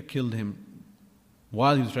 They killed him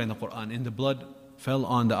while he was reciting the Quran. And the blood fell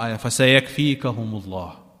on the ayah, فَسَيَكْفِيكَهُمُ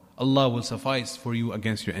اللَّهُ. Allah will suffice for you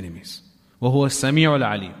against your enemies. وَهُوَ السَّمِيعُ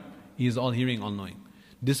الْعَلِيمُ. He is all hearing, all knowing.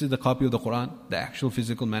 This is the copy of the Quran, the actual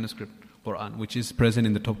physical manuscript Quran, which is present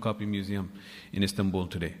in the Topkapi Museum in Istanbul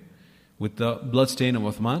today, with the blood stain of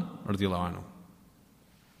Uthman radiallahu anhu.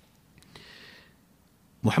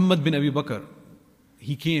 Muhammad bin Abi Bakr,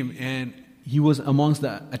 he came and he was amongst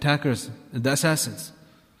the attackers, the assassins.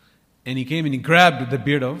 And he came and he grabbed the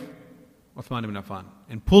beard of Uthman ibn Affan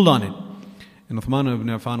and pulled on it. And Uthman ibn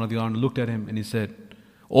Affan radiallahu anhu looked at him and he said,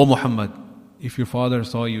 "O Muhammad, if your father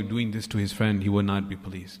saw you doing this to his friend, he would not be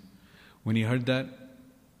pleased." When he heard that,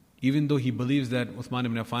 even though he believes that Uthman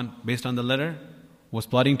ibn Affan, based on the letter, was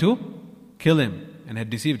plotting to kill him and had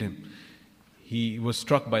deceived him, he was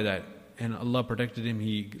struck by that. And Allah protected him,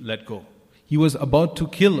 he let go. He was about to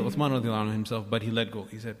kill Uthman radiallahu anhu himself, but he let go.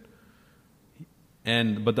 He said,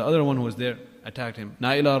 but the other one who was there attacked him.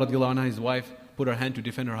 Naila radiallahu anha, his wife, put her hand to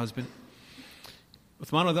defend her husband.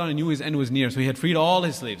 Uthman radiallahu anhu knew his end was near, so he had freed all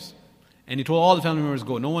his slaves. And he told all the family members,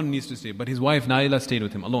 go, no one needs to stay. But his wife Naila stayed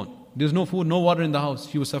with him alone. There's no food, no water in the house.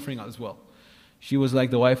 She was suffering as well. She was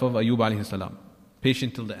like the wife of Ayyub alayhi salam,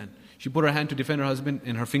 patient till the end. She put her hand to defend her husband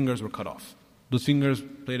and her fingers were cut off. Those fingers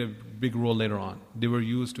played a big role later on. They were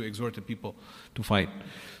used to exhort the people to fight.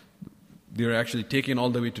 They were actually taken all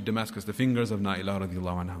the way to Damascus, the fingers of Naila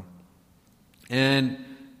radiallahu anha. And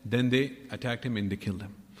then they attacked him and they killed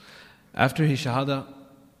him. After his shahada,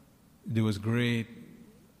 there was great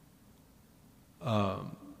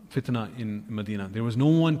fitna in Medina. There was no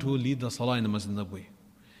one to lead the salah in the Masjid Nabawi.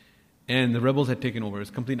 And the rebels had taken over. It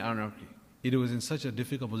was complete anarchy. It was in such a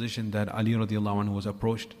difficult position that Ali radiallahu anhu was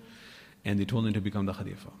approached and they told him to become the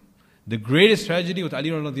Khalifa. The greatest tragedy with Ali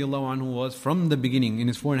radiallahu anhu was from the beginning, in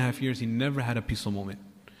his 4.5 years, he never had a peaceful moment.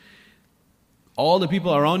 All the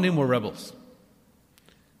people around him were rebels.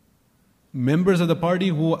 Members of the party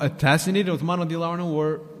who assassinated Uthman radiallahu anhu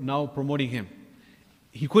were now promoting him.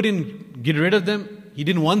 He couldn't get rid of them. He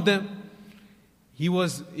didn't want them. He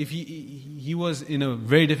was in a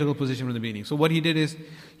very difficult position from the beginning. So what he did is,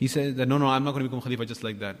 he said that, no, I'm not going to become Khalifa just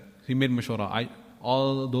like that. So he made mashwara.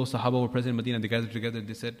 All those Sahaba were present in Medina, they gathered together,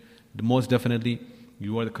 they said, most definitely,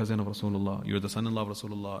 you are the cousin of Rasulullah, you are the son-in-law of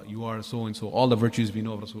Rasulullah, you are so-and-so, all the virtues we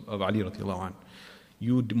know of Ali radiallahu anh.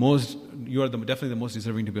 You are definitely the most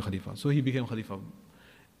deserving to be Khalifa. So he became Khalifa.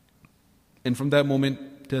 And from that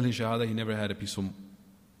moment, till his Shahada, he never had a peaceful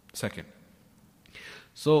second.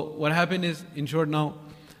 So what happened is, in short now,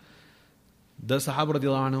 the Sahaba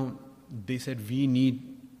radiallahu anhu, they said, we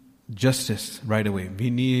need justice right away. We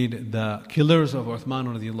need the killers of Uthman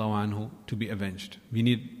radiallahu anhu to be avenged. We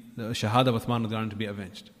need the Shahada of Uthman radiallahu anhu to be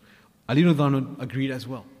avenged. Ali radiallahu anhu agreed as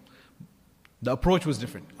well. The approach was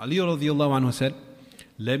different. Ali radiallahu anhu said,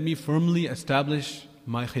 let me firmly establish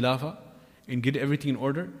my khilafah and get everything in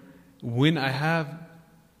order. When I have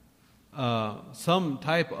some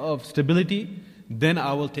type of stability, then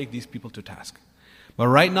I will take these people to task. But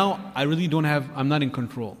right now, I'm not in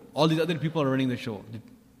control. All these other people are running the show.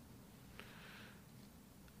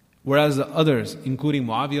 Whereas the others, including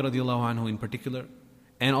Muawiyah radiallahu anhu in particular,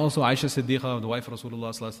 and also Aisha Siddiqa, the wife of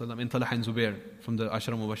Rasulullah sallallahu alaihi wasallam, and Talha and Zubair from the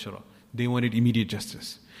Ashara Mubashara, they wanted immediate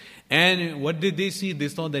justice. And what did they see? They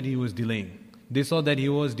saw that he was delaying.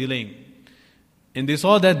 And they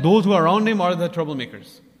saw that those who are around him are the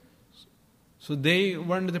troublemakers. So they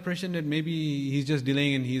were under the impression that maybe he's just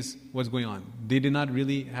delaying and what's going on. They did not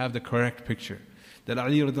really have the correct picture. That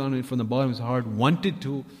Ali radiallahu anhu from the bottom of his heart wanted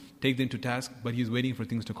to take them to task, but he's waiting for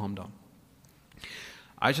things to calm down.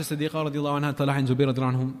 Aisha Siddiqa radiallahu anha, Talha and Zubair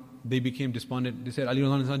radiallahu anhum, they became despondent. They said, Ali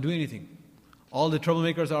radiallahu anhu is not doing anything. All the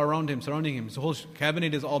troublemakers are around him, surrounding him. His whole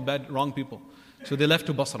cabinet is all bad, wrong people. So they left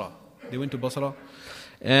to Basra. They went to Basra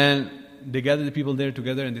and they gathered the people there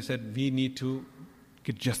together and they said, we need to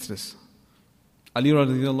get justice. Ali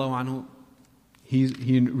radiallahu anhu,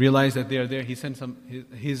 he realized that they are there. He sent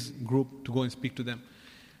his group to go and speak to them.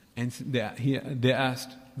 And they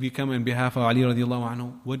asked, we come on behalf of Ali radiallahu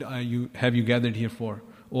anhu, what have you gathered here for?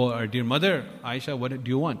 Oh, our dear mother, Aisha, what do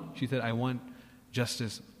you want? She said, I want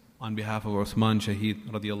justice on behalf of Uthman Shaheed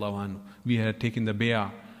radiallahu anhu. We had taken the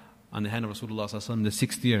bay'ah on the hand of Rasulullah sallallahu alaihi wasallam, the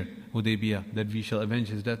 6th year, Hudaybiyah, that we shall avenge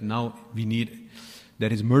his death. Now we need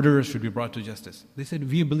that his murderers should be brought to justice. They said,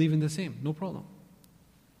 we believe in the same, no problem.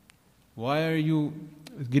 Why are you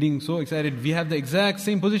getting so excited? We have the exact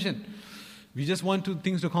same position. We just want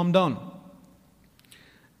things to calm down.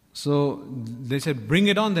 So they said, bring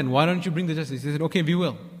it on then. Why don't you bring the justice? They said, okay, we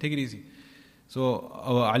will. Take it easy. So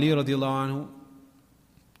Ali radiallahu anhu,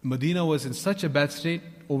 Medina was in such a bad state,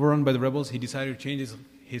 overrun by the rebels, he decided to change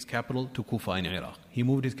his capital to Kufa in Iraq. He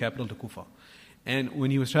moved his capital to Kufa. And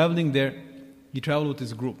when he was traveling there, he traveled with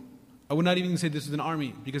his group. I would not even say this was an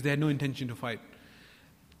army, because they had no intention to fight.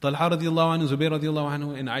 Talha radiallahu anhu, Zubair radiallahu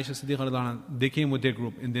anhu, and Aisha Siddiqa radiallahu anhu, they came with their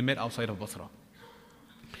group and they met outside of Basra.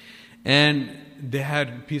 And they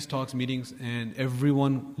had peace talks, meetings, and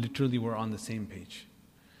everyone literally were on the same page.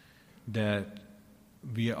 That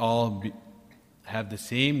we all have the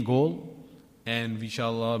same goal, and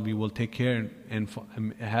inshallah we will take care and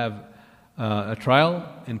have a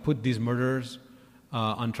trial and put these murderers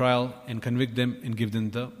on trial and convict them and give them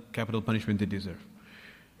the capital punishment they deserve.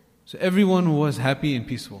 So everyone was happy and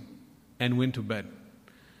peaceful and went to bed.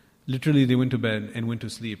 Literally they went to bed and went to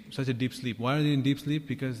sleep. Such a deep sleep. Why are they in deep sleep?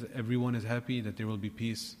 Because everyone is happy that there will be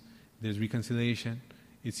peace. There's reconciliation.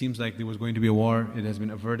 It seems like there was going to be a war. It has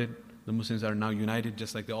been averted. The Muslims are now united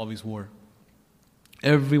just like they always were.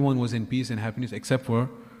 Everyone was in peace and happiness except for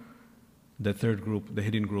the third group, the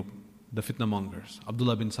hidden group, the fitna mongers,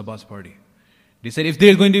 Abdullah bin Sabah's party. They said if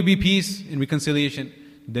there's going to be peace and reconciliation,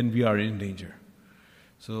 then we are in danger.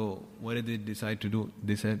 So what did they decide to do?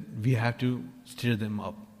 They said, we have to stir them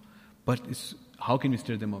up. But how can we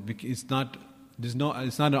stir them up? It's not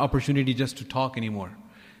an opportunity just to talk anymore.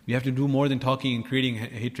 We have to do more than talking and creating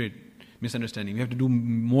hatred, misunderstanding. We have to do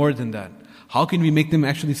more than that. How can we make them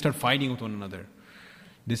actually start fighting with one another?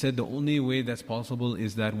 They said the only way that's possible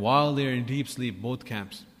is that while they're in deep sleep, both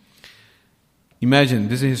camps. Imagine,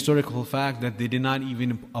 this is a historical fact that they did not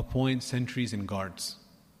even appoint sentries and guards.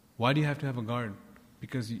 Why do you have to have a guard?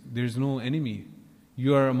 Because there's no enemy.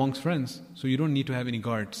 You are amongst friends, so you don't need to have any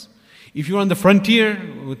guards. If you're on the frontier,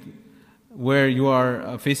 where you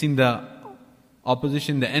are facing the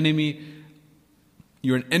opposition, the enemy,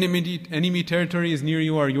 your enemy territory is near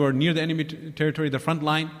you, or you are near the enemy territory, the front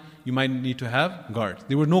line, you might need to have guards.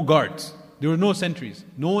 There were no guards. There were no sentries.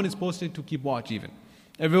 No one is posted to keep watch even.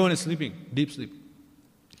 Everyone is sleeping, deep sleep.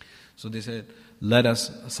 So they said, let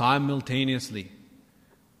us simultaneously,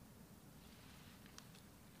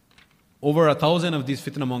 over 1,000 of these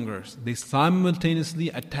fitna mongers, they simultaneously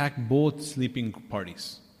attacked both sleeping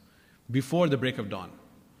parties before the break of dawn,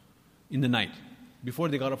 in the night, before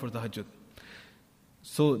they got up for the tahajjud.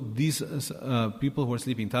 So these people who were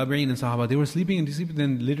sleeping, Tabi'in and Sahaba, they were sleeping and sleeping,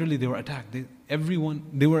 then literally they were attacked.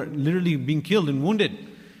 They were literally being killed and wounded.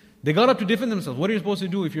 They got up to defend themselves. What are you supposed to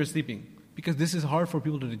do if you're sleeping? Because this is hard for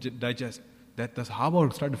people to digest. That the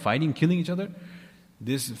Sahaba started fighting, killing each other.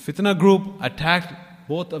 This fitna group attacked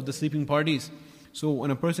both of the sleeping parties. So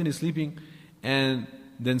when a person is sleeping and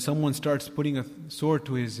then someone starts putting a sword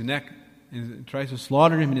to his neck and tries to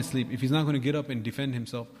slaughter him in his sleep, if he's not going to get up and defend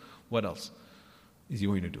himself, what else is he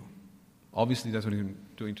going to do? Obviously that's what he's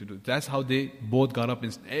going to do. That's how they both got up.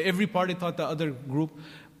 Every party thought the other group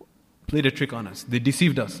played a trick on us. They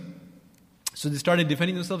deceived us. So they started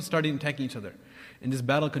defending themselves, started attacking each other. And this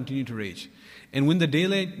battle continued to rage. And when the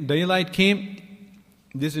daylight came,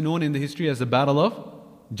 this is known in the history as the Battle of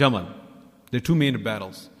Jamal. There are two main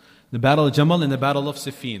battles. The Battle of Jamal and the Battle of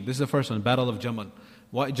Siffin. This is the first one, Battle of Jamal.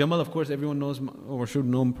 Why, Jamal, of course, everyone knows or should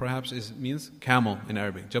know perhaps, means camel in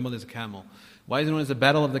Arabic. Jamal is a camel. Why is it known as the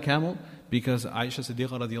Battle of the Camel? Because Aisha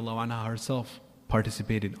Siddiqa radiallahu anha herself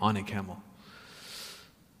participated on a camel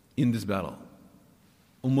in this battle.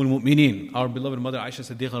 Mu'mineen, our beloved mother Aisha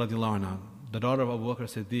Siddiqa radiallahu anha, the daughter of Abu Bakr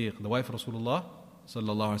Siddiq, the wife of Rasulullah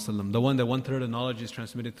sallallahu alaihi wasallam, the one that 1/3 of knowledge is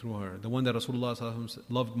transmitted through her, the one that Rasulullah sallallahu alaihi wasallam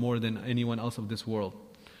loved more than anyone else of this world.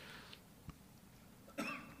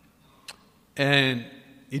 And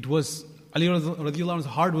it was, Ali radiallahu anhu's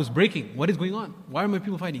heart was breaking. What is going on? Why are my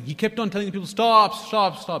people fighting? He kept on telling the people, stop,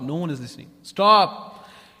 stop, stop. No one is listening. Stop.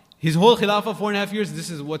 His whole khilafah, 4.5 years, this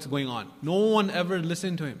is what's going on. No one ever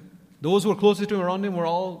listened to him. Those who were closest to him, around him, were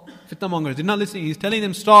all fitna mongers. They're not listening. He's telling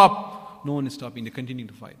them, stop. No one is stopping. They're continuing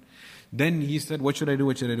to fight. Then he said, what should I do?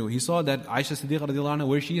 What should I do? He saw that Aisha Siddiqa radiallahu anha,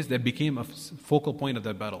 where she is, that became a focal point of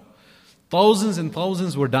that battle. Thousands and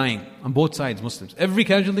thousands were dying on both sides, Muslims. Every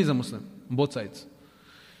casualty is a Muslim, on both sides.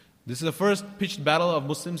 This is the first pitched battle of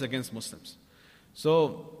Muslims against Muslims.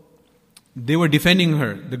 So, they were defending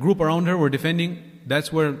her. The group around her were defending.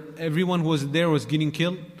 That's where everyone who was there was getting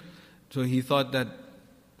killed. So he thought that,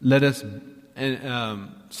 let us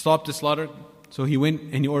stop the slaughter. So he went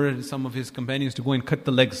and he ordered some of his companions to go and cut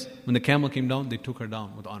the legs. When the camel came down, they took her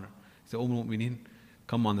down with honor. He said, Mu'mineen,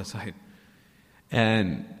 come on the side.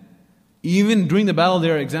 And even during the battle,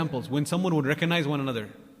 there are examples. When someone would recognize one another,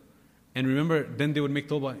 and remember, then they would make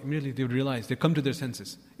tawbah. Immediately they would realize, they come to their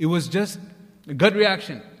senses. It was just a gut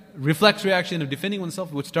reaction, reflex reaction of defending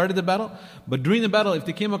oneself, which started the battle. But during the battle, if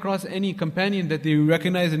they came across any companion that they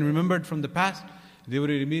recognized and remembered from the past, they would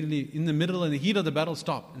immediately, in the middle and the heat of the battle,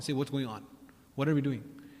 stop and say, what's going on? What are we doing?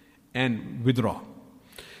 And withdraw.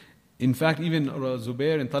 In fact, even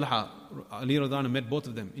Zubair and Talha, Ali radhiyallahu anhu met both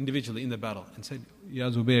of them individually in the battle and said, Ya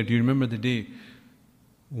Zubair, do you remember the day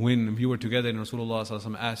when we were together and Rasulullah sallallahu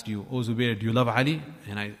alaihi wasallam asked you, Oh Zubair, do you love Ali?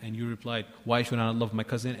 And you replied, why should I not love my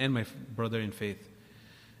cousin and my brother in faith?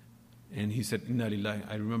 And he said, Inna lillahi,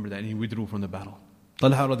 I remember that. And he withdrew from the battle.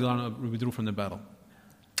 Talha radiallahu anhu withdrew from the battle.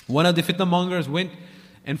 One of the fitna mongers went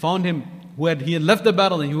and found him, he had left the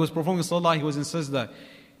battle and he was performing salah, he was in sajda.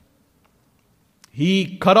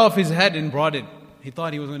 He cut off his head and brought it. He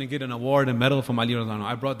thought he was going to get an award, a medal from Ali radhiyallahu anhu.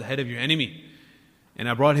 I brought the head of your enemy. And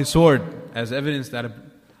I brought his sword as evidence that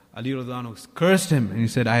Ali radhiyallahu anhu cursed him. And he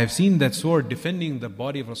said, I have seen that sword defending the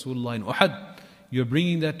body of Rasulullah in Uhud. You're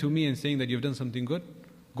bringing that to me and saying that you've done something good?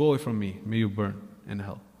 Go away from me. May you burn in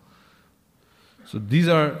hell. So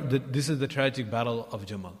this is the tragic battle of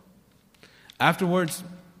Jamal. Afterwards,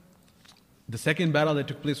 the second battle that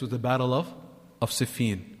took place was the battle of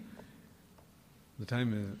Siffin. The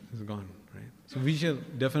time is gone, right? So we shall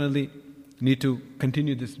definitely need to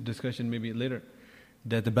continue this discussion maybe later,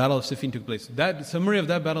 that the battle of Siffin took place. That summary of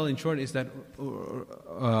that battle in short is that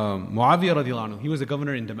Muawiyah radiallahu anhu, he was the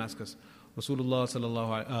governor in Damascus. Rasulullah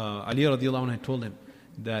Ali radiallahu anhu had told him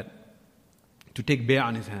that to take bay'ah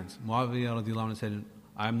on his hands. Muawiyah radiallahu anhu said,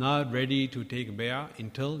 I am not ready to take bay'ah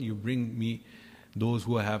until you bring me those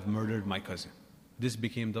who have murdered my cousin. This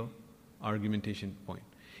became the argumentation point.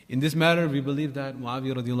 In this matter, we believe that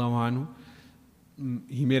Muawiyah radiallahu anhu,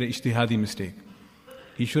 he made an ijtihadi mistake.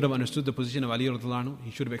 He should have understood the position of Ali radiallahu anhu,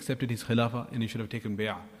 he should have accepted his khilafah, and he should have taken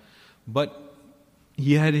bay'ah. But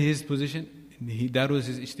he had his position, that was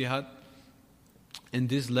his ijtihad, and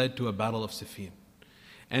this led to a battle of Siffin.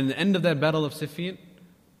 And at the end of that battle of Siffin,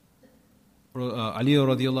 Ali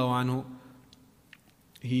radiallahu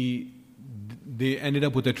anhu, they ended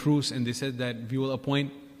up with a truce, and they said that we will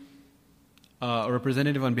appoint a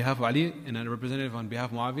representative on behalf of Ali and a representative on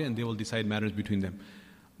behalf of Muawiyah, and they will decide matters between them.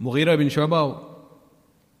 Mughira bin Shu'bah,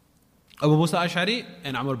 Abu Musa Ash'ari,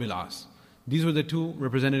 and Amr bin As. These were the two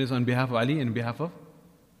representatives on behalf of Ali and on behalf of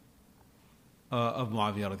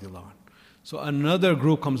Muawiyah radiallahu anhu. So another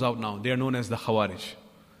group comes out now. They are known as the Khawarij.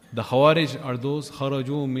 The Khawarij are those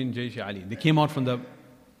kharaju min jaysh Ali. They came out from the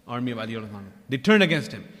army of Ali radiallahu anhu. They turned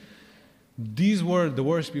against him. These were the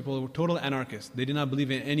worst people, total anarchists. They did not believe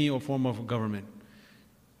in any form of government.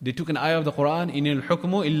 They took an ayah of the Quran, Inil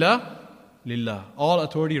hukmu illa lillah. All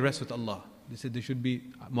authority rests with Allah. They said they should be,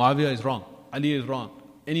 Muawiyah is wrong, Ali is wrong,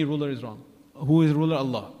 any ruler is wrong. Who is ruler?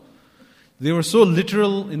 Allah. They were so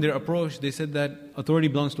literal in their approach, they said that authority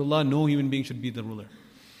belongs to Allah, no human being should be the ruler.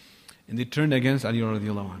 And they turned against Ali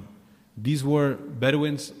radiallahu anhu. These were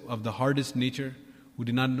Bedouins of the hardest nature, who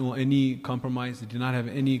did not know any compromise, they did not have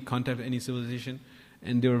any contact with any civilization,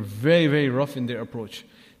 and they were very, very rough in their approach.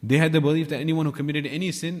 They had the belief that anyone who committed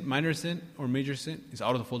any sin, minor sin or major sin, is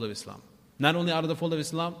out of the fold of Islam. Not only out of the fold of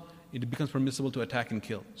Islam, it becomes permissible to attack and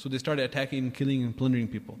kill. So they started attacking, killing and plundering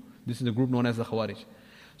people. This is the group known as the Khawarij.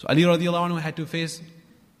 So Ali radiallahu anhu had to face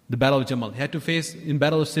the battle of Jamal. He had to face, in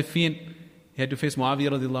battle of Siffin, he had to face Muawiyah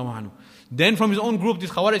radiallahu anhu. Then from his own group,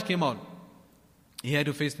 these Khawarij came out. He had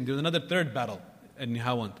to face them. There was another third battle at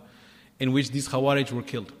Nihawand, in which these Khawarij were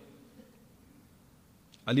killed.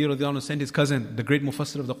 Ali radiallahu anhu sent his cousin, the great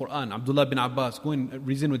Mufassir of the Quran, Abdullah bin Abbas, go and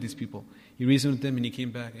reason with these people. He reasoned with them and he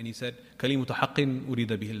came back and he said, Kalimatu haqqin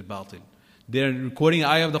urida bihil batil. They are recording an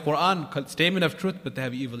ayah of the Quran, statement of truth, but they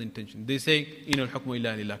have evil intention. They say, Inal hukmu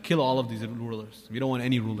illa lillah. Kill all of these rulers. We don't want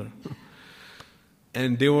any ruler.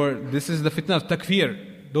 And this is the fitna of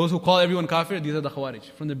takfir. Those who call everyone kafir, these are the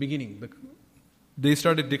Khawarij. From the beginning, they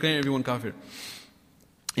started declaring everyone kafir.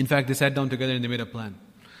 In fact, they sat down together and they made a plan.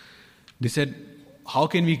 They said, how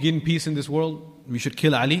can we gain peace in this world? We should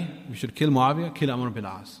kill Ali, we should kill Muawiyah, kill Amr bin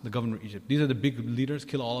As, the governor of Egypt. These are the big leaders,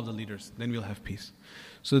 kill all of the leaders, then we'll have peace.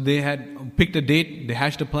 So they had picked a date, they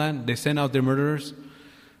hatched a plan, they sent out their murderers.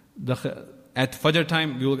 At Fajr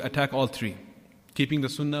time, we will attack all three, keeping the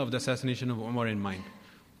sunnah of the assassination of Umar in mind.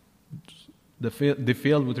 They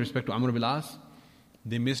failed with respect to Amr bin As.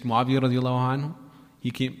 They missed Muawiyah radiallahu anhu.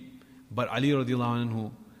 He came, but Ali radiallahu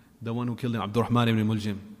anhu, the one who killed him, Abdurrahman ibn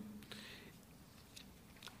Muljim.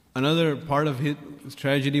 Another part of his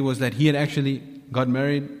tragedy was that he had actually got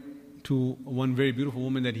married to one very beautiful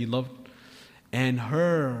woman that he loved, and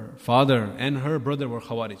her father and her brother were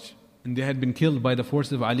Khawarij, and they had been killed by the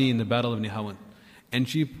forces of Ali in the battle of Nihawand. And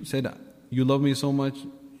she said, you love me so much,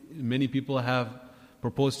 many people have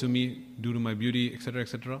proposed to me due to my beauty, etc.,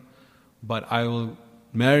 etc., but I will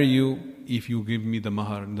marry you if you give me the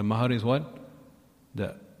mahar. And the mahar is what?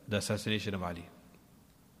 The assassination of Ali.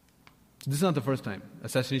 This is not the first time.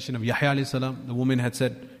 Assassination of Yahya alayhi salam. The woman had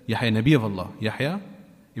said, Yahya Nabi of Allah. Yahya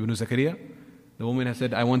ibn Zakaria. The woman had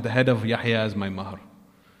said, I want the head of Yahya as my mahar.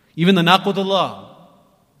 Even the Naqutullah,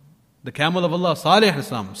 the camel of Allah, Salih alayhi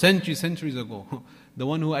salam, centuries ago. The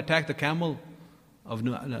one who attacked the camel of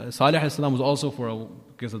Salih alayhi salam was also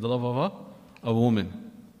because of the love of a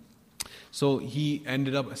woman. So he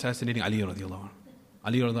ended up assassinating Ali radiallahu anhu.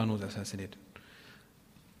 Ali radiallahu anhu was assassinated.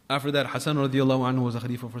 After that, Hassan radiallahu anhu was a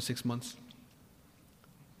Khalifa for 6 months.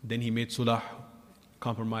 Then he made Sulah,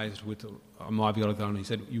 compromised with Muawiyah radiallahu anhu. He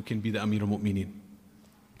said, you can be the Amir al-Mu'mineen.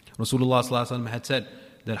 Rasulullah sallallahu alaihi wasallam had said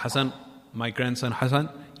that Hassan, my grandson Hassan,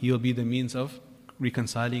 he will be the means of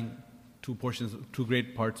reconciling two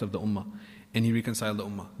great parts of the Ummah. And he reconciled the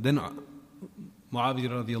Ummah. Then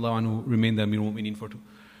Muawiyah radiallahu anhu remained the Amir al-Mu'mineen for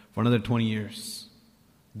another 20 years.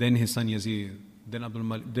 Then his son Yazid, then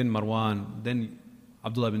Marwan, then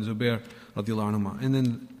Abdullah bin Zubair radiallahu anhu. And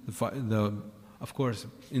then of course,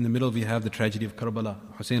 in the middle we have the tragedy of Karbala,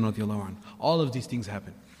 Hussein radiallahu anhu. All of these things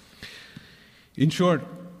happen. In short,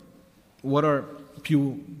 what are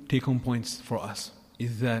few take-home points for us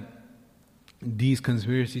is that these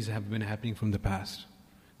conspiracies have been happening from the past.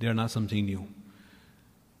 They are not something new.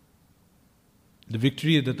 The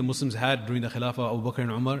victory that the Muslims had during the Khilafah of Abu Bakr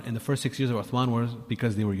and Umar in the first 6 years of Uthman was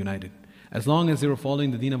because they were united. As long as they were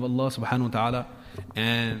following the deen of Allah subhanahu wa ta'ala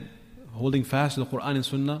and holding fast to the Quran and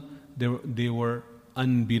Sunnah, they were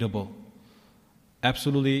unbeatable.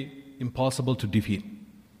 Absolutely impossible to defeat.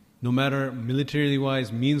 No matter militarily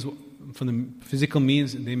wise, means, from the physical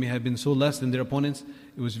means, they may have been so less than their opponents,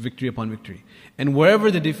 it was victory upon victory. And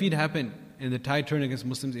wherever the defeat happened and the tide turned against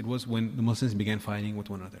Muslims, it was when the Muslims began fighting with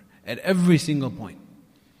one another. At every single point.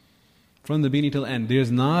 From the beginning till end,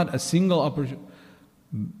 there's not a single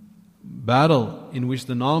battle in which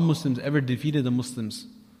the non-Muslims ever defeated the Muslims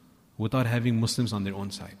without having Muslims on their own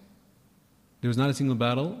side. There was not a single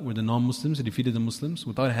battle where the non-Muslims defeated the Muslims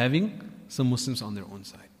without having some Muslims on their own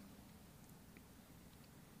side.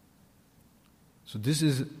 So this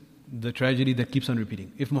is the tragedy that keeps on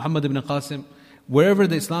repeating. If Muhammad ibn Qasim, wherever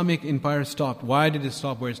the Islamic empire stopped, why did it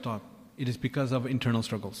stop where it stopped? It is because of internal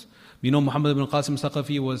struggles. We know Muhammad ibn Qasim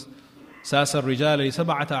Thaqafi was Sasar Rijal li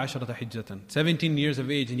 17 hijjatan, 17 years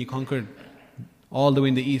of age, and he conquered all the way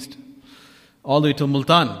in the east, all the way to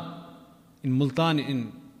Multan. In Multan,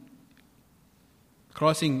 in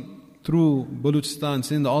crossing through Baluchistan,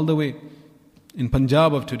 Sindh, all the way in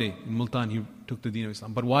Punjab of today, in Multan, he took the deen of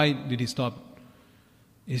Islam. But why did he stop?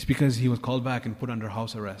 It's because he was called back and put under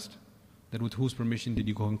house arrest. That with whose permission did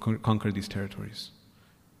you conquer these territories?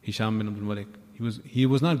 Hisham bin Abdul Malik. He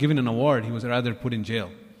was not given an award, he was rather put in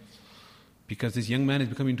jail. Because this young man is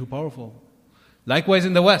becoming too powerful. Likewise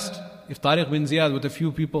in the West, if Tariq bin Ziyad with a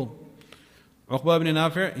few people, Uqba bin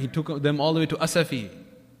Nafi', he took them all the way to Asafi.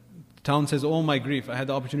 The town says, oh my grief, I had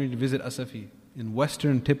the opportunity to visit Asafi, in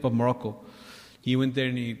western tip of Morocco. He went there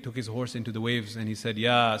and he took his horse into the waves and he said,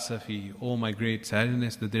 Ya Asafi, oh my great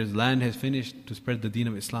sadness that their land has finished to spread the deen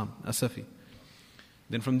of Islam. Asafi.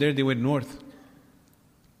 Then from there they went north.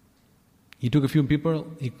 He took a few people,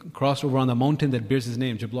 he crossed over on the mountain that bears his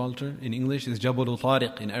name, Gibraltar. In English is Jabal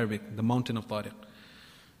al-Tariq in Arabic, the mountain of Tariq.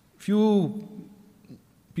 Few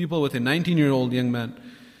people with a 19-year-old young man,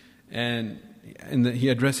 and he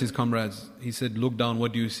addressed his comrades. He said, look down,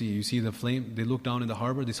 what do you see? You see the flame? They looked down in the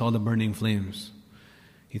harbor, they saw the burning flames.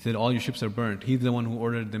 He said, all your ships are burnt. He's the one who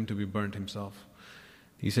ordered them to be burnt himself.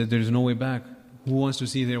 He said, there's no way back. Who wants to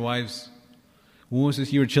see their wives? Who wants to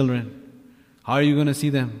see your children? How are you going to see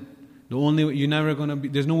them?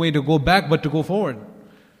 There's no way to go back but to go forward.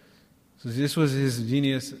 So this was his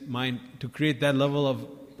genius mind, to create that level of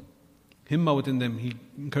himmah within them. He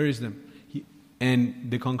encouraged them. And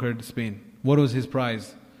they conquered Spain. What was his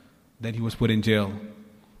prize? That he was put in jail.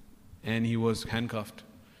 And he was handcuffed.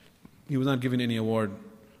 He was not given any award.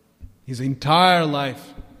 His entire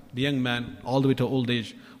life, the young man, all the way to old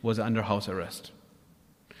age, was under house arrest.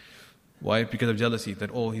 Why? Because of jealousy,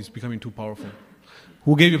 that, he's becoming too powerful.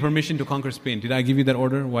 Who gave you permission to conquer Spain? Did I give you that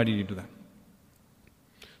order? Why did you do that?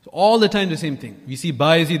 So all the time the same thing. We see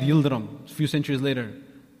Bayezid Yildirim, a few centuries later,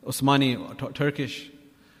 Osmani, Turkish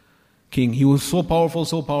king. He was so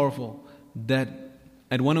powerful that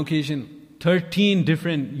at one occasion, 13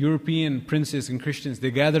 different European princes and Christians, they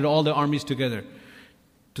gathered all their armies together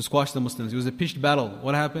to squash the Muslims. It was a pitched battle.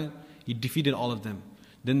 What happened? He defeated all of them.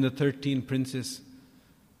 Then the 13 princes,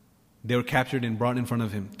 they were captured and brought in front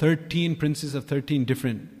of him. 13 princes of 13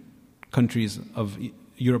 different countries of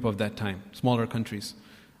Europe of that time, smaller countries.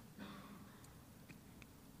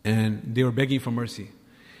 And they were begging for mercy.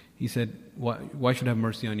 He said, why should I have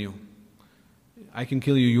mercy on you? I can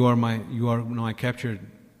kill you, you are my captured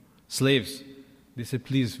slaves. They said,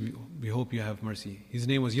 please, we hope you have mercy. His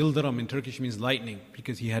name was Yildirim, in Turkish means lightning,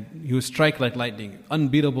 because he would strike like lightning.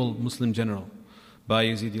 Unbeatable Muslim general,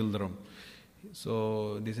 Bayezid Yildirim.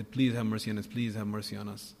 So they said, please have mercy on us, please have mercy on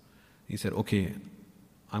us. He said, okay,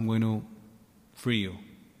 I'm going to free you.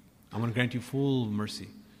 I'm going to grant you full mercy,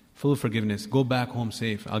 full forgiveness. Go back home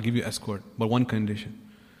safe. I'll give you escort, but one condition.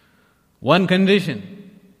 One condition.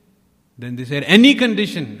 Then they said, any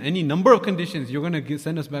condition, any number of conditions, you're going to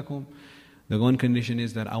send us back home. The one condition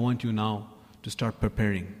is that I want you now to start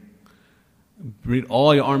preparing. Bring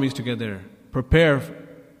all your armies together. Prepare.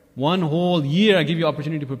 One whole year I give you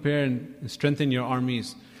opportunity to prepare and strengthen your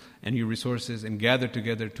armies and your resources and gather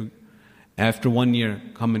together to, after 1 year,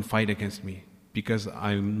 come and fight against me, because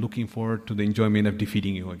I'm looking forward to the enjoyment of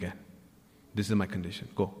defeating you again. This is my condition.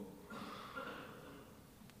 Go.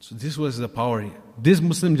 So this was the power. This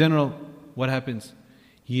Muslim general, what happens?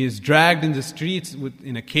 He is dragged in the streets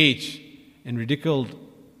in a cage and ridiculed.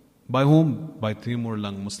 By whom? By Timur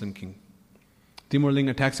Lenk, Muslim king. Timur Lenk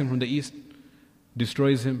attacks him from the east,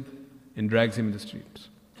 destroys him, and drags him in the streets.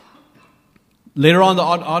 Later on, the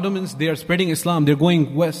Ottomans, they are spreading Islam. They're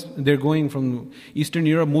going west. They're going from Eastern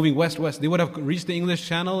Europe, moving west. They would have reached the English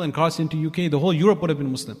Channel and crossed into UK. The whole Europe would have been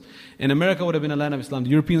Muslim. And America would have been a land of Islam. The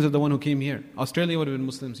Europeans are the one who came here. Australia would have been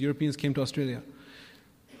Muslims. Europeans came to Australia.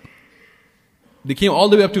 They came all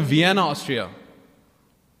the way up to Vienna, Austria.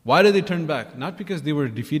 Why did they turn back? Not because they were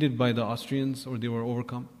defeated by the Austrians or they were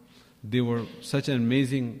overcome. They were such an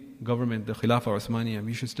amazing government, the Khilafah Osmaniya.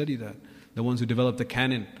 We should study that. The ones who developed the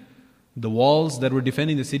cannon. The walls that were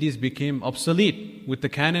defending the cities became obsolete with the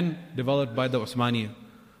cannon developed by the Osmani,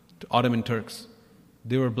 Ottoman Turks.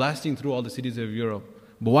 They were blasting through all the cities of Europe.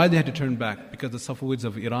 But why they had to turn back? Because the Safavids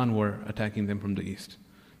of Iran were attacking them from the east.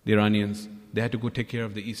 The Iranians, they had to go take care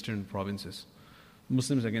of the eastern provinces.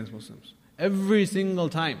 Muslims against Muslims. Every single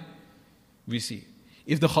time we see.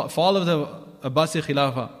 If the fall of the Abbasi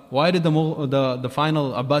Khilafah, why did the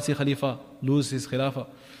final Abbasi Khalifa lose his Khilafah?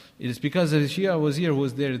 It is because the Shia Wazir who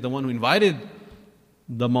was there, the one who invited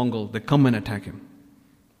the Mongol, they come and attack him.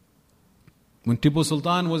 When Tipu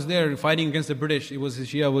Sultan was there fighting against the British, it was the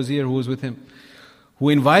Shia Wazir who was with him, who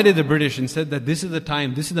invited the British and said that this is the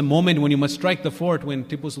time, this is the moment when you must strike the fort, when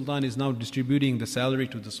Tipu Sultan is now distributing the salary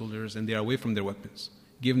to the soldiers and they are away from their weapons.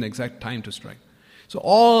 Give them the exact time to strike. So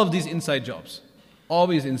all of these inside jobs,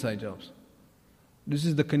 always inside jobs. This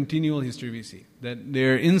is the continual history we see. That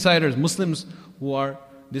there are insiders, Muslims who are,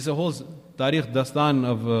 this is a whole Tariq Dastan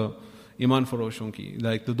of Iman Faroshon ki,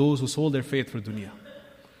 like those who sold their faith for dunya.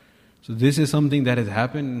 So this is something that has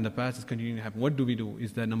happened in the past, is continuing to happen. What do we do?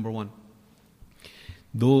 Is that number one,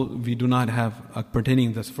 though we do not have,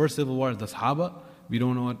 pertaining this first civil war, the Sahaba, we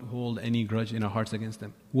do not hold any grudge in our hearts against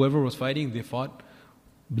them. Whoever was fighting, they fought,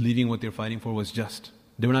 believing what they were fighting for was just.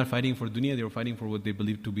 They were not fighting for dunya, they were fighting for what they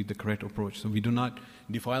believed to be the correct approach. So we do not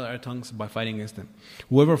defile our tongues by fighting against them.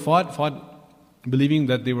 Whoever fought believing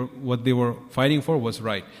that what they were fighting for was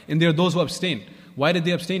right. And there are those who abstained. Why did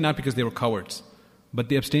they abstain? Not because they were cowards. But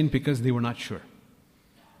they abstained because they were not sure.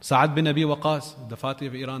 Sa'ad bin Abi Waqqas, the Fatih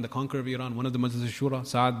of Iran, the conqueror of Iran, one of the Majlis al-Shura,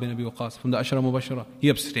 Sa'ad bin Abi Waqqas, from the Ashara Mubashara, he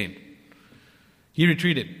abstained. He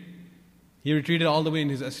retreated. He retreated all the way in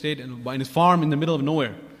his estate and in his farm in the middle of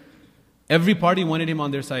nowhere. Every party wanted him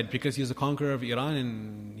on their side because he was a conqueror of Iran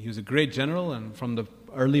and he was a great general and from the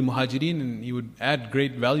early Muhajirin, and he would add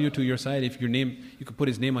great value to your side if your name, you could put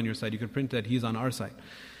his name on your side. You could print that he's on our side.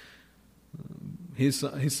 His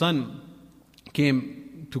son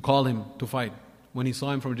came to call him to fight. When he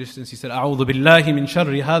saw him from a distance, he said, "A'udhu billahi min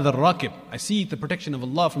sharri hadha ar-rakib." I seek the protection of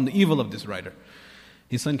Allah from the evil of this rider.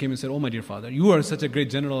 His son came and said, "Oh my dear father, you are such a great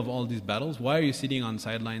general of all these battles. Why are you sitting on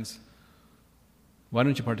sidelines? Why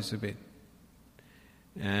don't you participate?"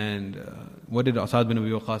 And what did Sa'ad bin Abi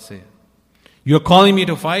Waqqas say? "You're calling me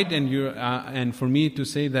to fight and for me to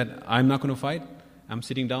say that I'm not going to fight, I'm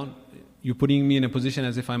sitting down. You're putting me in a position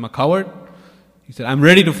as if I'm a coward." He said, "I'm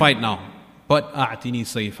ready to fight now. But a'tini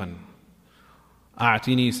sayfan.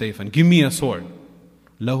 A'tini sayfan. Give me a sword.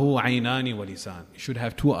 Lahu aynani wa lisan. It should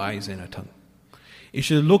have two eyes and a tongue. It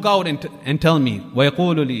should look out and tell me,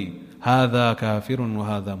 وَيَقُولُ لِي هَذَا كَافِرٌ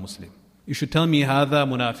وَهَذَا Muslim. You should tell me, هَذَا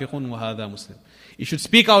مُنَافِقٌ وَهَذَا Muslim. You should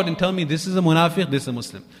speak out and tell me, this is a munafiq, this is a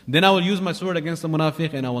Muslim. Then I will use my sword against the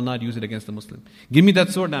munafiq and I will not use it against the Muslim. Give me that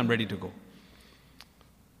sword and I'm ready to go."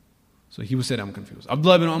 So he said, "I'm confused."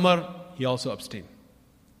 Abdullah bin Umar, he also abstained.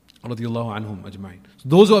 Radiyallahu anhum ajma'in. So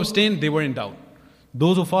those who abstained, they were in doubt.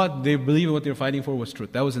 Those who fought, they believed what they were fighting for was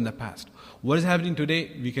truth. That was in the past. What is happening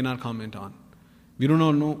today, we cannot comment on. We don't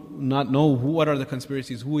know what are the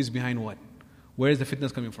conspiracies, who is behind what. Where is the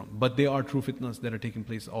fitnas coming from? But they are true fitnas that are taking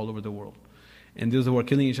place all over the world. And those who are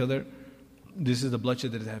killing each other, this is the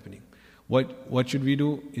bloodshed that is happening. What should we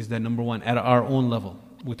do is that, number one, at our own level,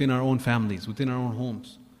 within our own families, within our own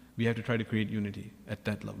homes, we have to try to create unity at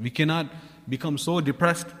that level. We cannot become so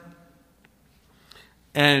depressed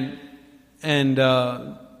and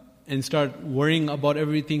start worrying about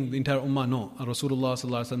everything, the entire ummah. No. Rasulullah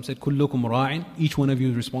sallallahu alaihi wasallam said, "Kullukum ra'in." Each one of you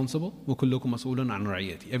is responsible. Wa kullukum mas'ulun an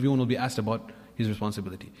ra'iyati. Everyone will be asked about his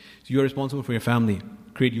responsibility. So you are responsible for your family.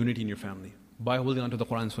 Create unity in your family by holding on to the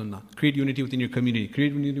Quran and Sunnah. Create unity within your community.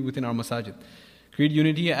 Create unity within our masajid. Create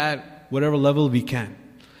unity at whatever level we can.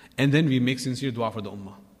 And then we make sincere dua for the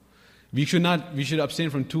ummah. We should abstain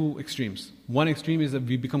from two extremes. One extreme is that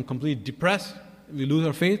we become completely depressed, we lose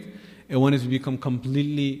our faith, and one is we become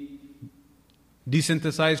completely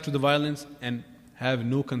desensitized to the violence and have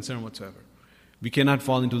no concern whatsoever. We cannot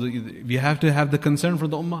fall into either. We have to have the concern for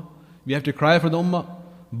the ummah. We have to cry for the ummah,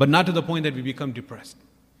 but not to the point that we become depressed.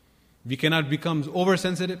 We cannot become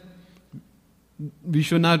oversensitive. We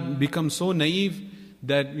should not become so naive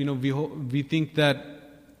that we think that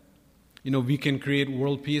we can create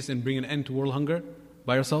world peace and bring an end to world hunger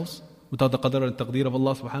by ourselves without the qadr and taqdeer of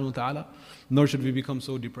Allah subhanahu wa ta'ala. Nor should we become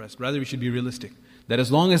so depressed. Rather, we should be realistic. That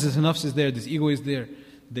as long as this nafs is there, this ego is there,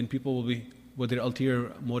 then people will be, with their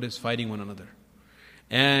ulterior motives, fighting one another.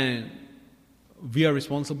 And we are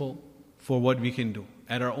responsible for what we can do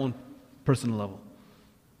at our own personal level.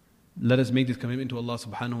 Let us make this commitment to Allah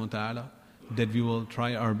subhanahu wa ta'ala that we will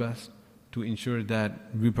try our best to ensure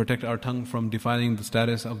that we protect our tongue from defiling the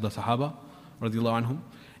status of the Sahaba radiyallahu anhum,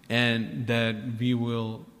 and that we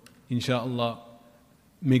will, inshaAllah,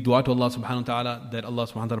 make dua to Allah subhanahu wa ta'ala that Allah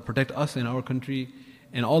subhanahu wa ta'ala protect us and our country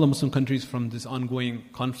and all the Muslim countries from this ongoing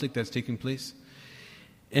conflict that's taking place.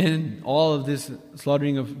 And all of this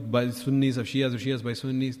slaughtering by Sunnis of Shias or Shias by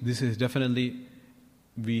Sunnis, this is definitely,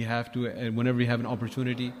 we have to, whenever we have an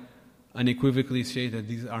opportunity, unequivocally say that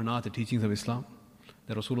these are not the teachings of Islam.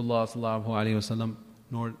 That Rasulullah sallallahu alaihi wasallam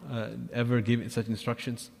nor ever gave such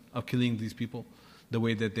instructions of killing these people the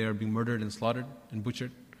way that they are being murdered and slaughtered and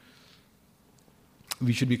butchered.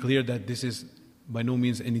 We should be clear that this is by no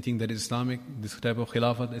means anything that is Islamic. This type of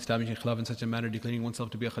khilafah, establishing khilafah in such a manner, declaring oneself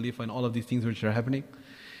to be a khalifa, and all of these things which are happening.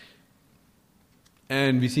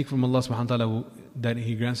 And we seek from Allah subhanahu wa ta'ala that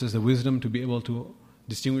He grants us the wisdom to be able to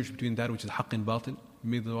distinguish between that which is haqq and batil. We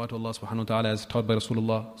make dua to Allah subhanahu wa ta'ala as taught by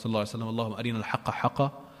Rasulullah sallallahu alaihi wasallam. Allahumma arina al-haqqa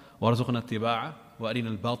haqqa wa arzuqna ittiba'a wa arina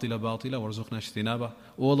al-batila batila wa arzuqna ijtinaba.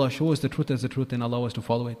 Oh Allah, show us the truth as the truth and allow us to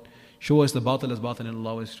follow it. Show us the batil as batil and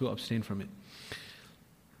allow us to abstain from it.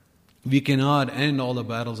 We cannot end all the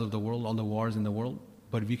battles of the world, all the wars in the world,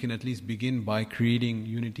 but we can at least begin by creating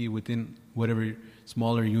unity within whatever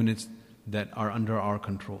smaller units that are under our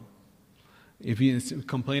control. If we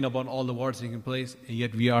complain about all the wars taking place, and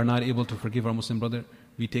yet we are not able to forgive our Muslim brother,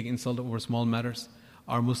 we take insult over small matters,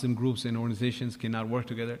 our Muslim groups and organizations cannot work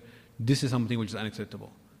together, this is something which is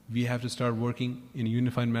unacceptable. We have to start working in a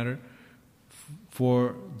unified manner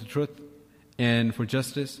for the truth and for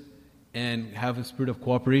justice, and have a spirit of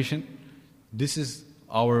cooperation This is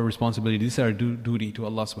our responsibility. This is our duty to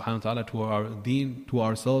Allah subhanahu wa ta'ala, to our deen, to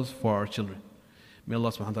ourselves, for our children. May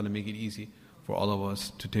Allah subhanahu wa ta'ala make it easy for all of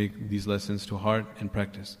us to take these lessons to heart and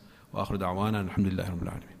practice. Wa akhiru da'wana alhamdulillahi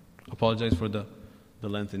rabbil alamin. Apologize for the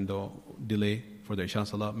length and the delay for the Isha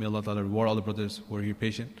Salah. May Allah ta'ala reward all the brothers who are here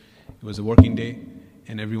patient. It was a working day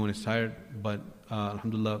and everyone is tired, but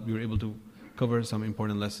alhamdulillah we were able to cover some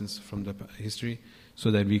important lessons from the history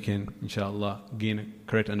so that we can inshallah gain a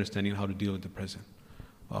correct understanding of how to deal with the present.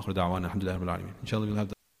 Wa akhiru da'wana alhamdulillahi rabbil alamin. Inshallah we'll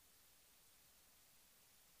have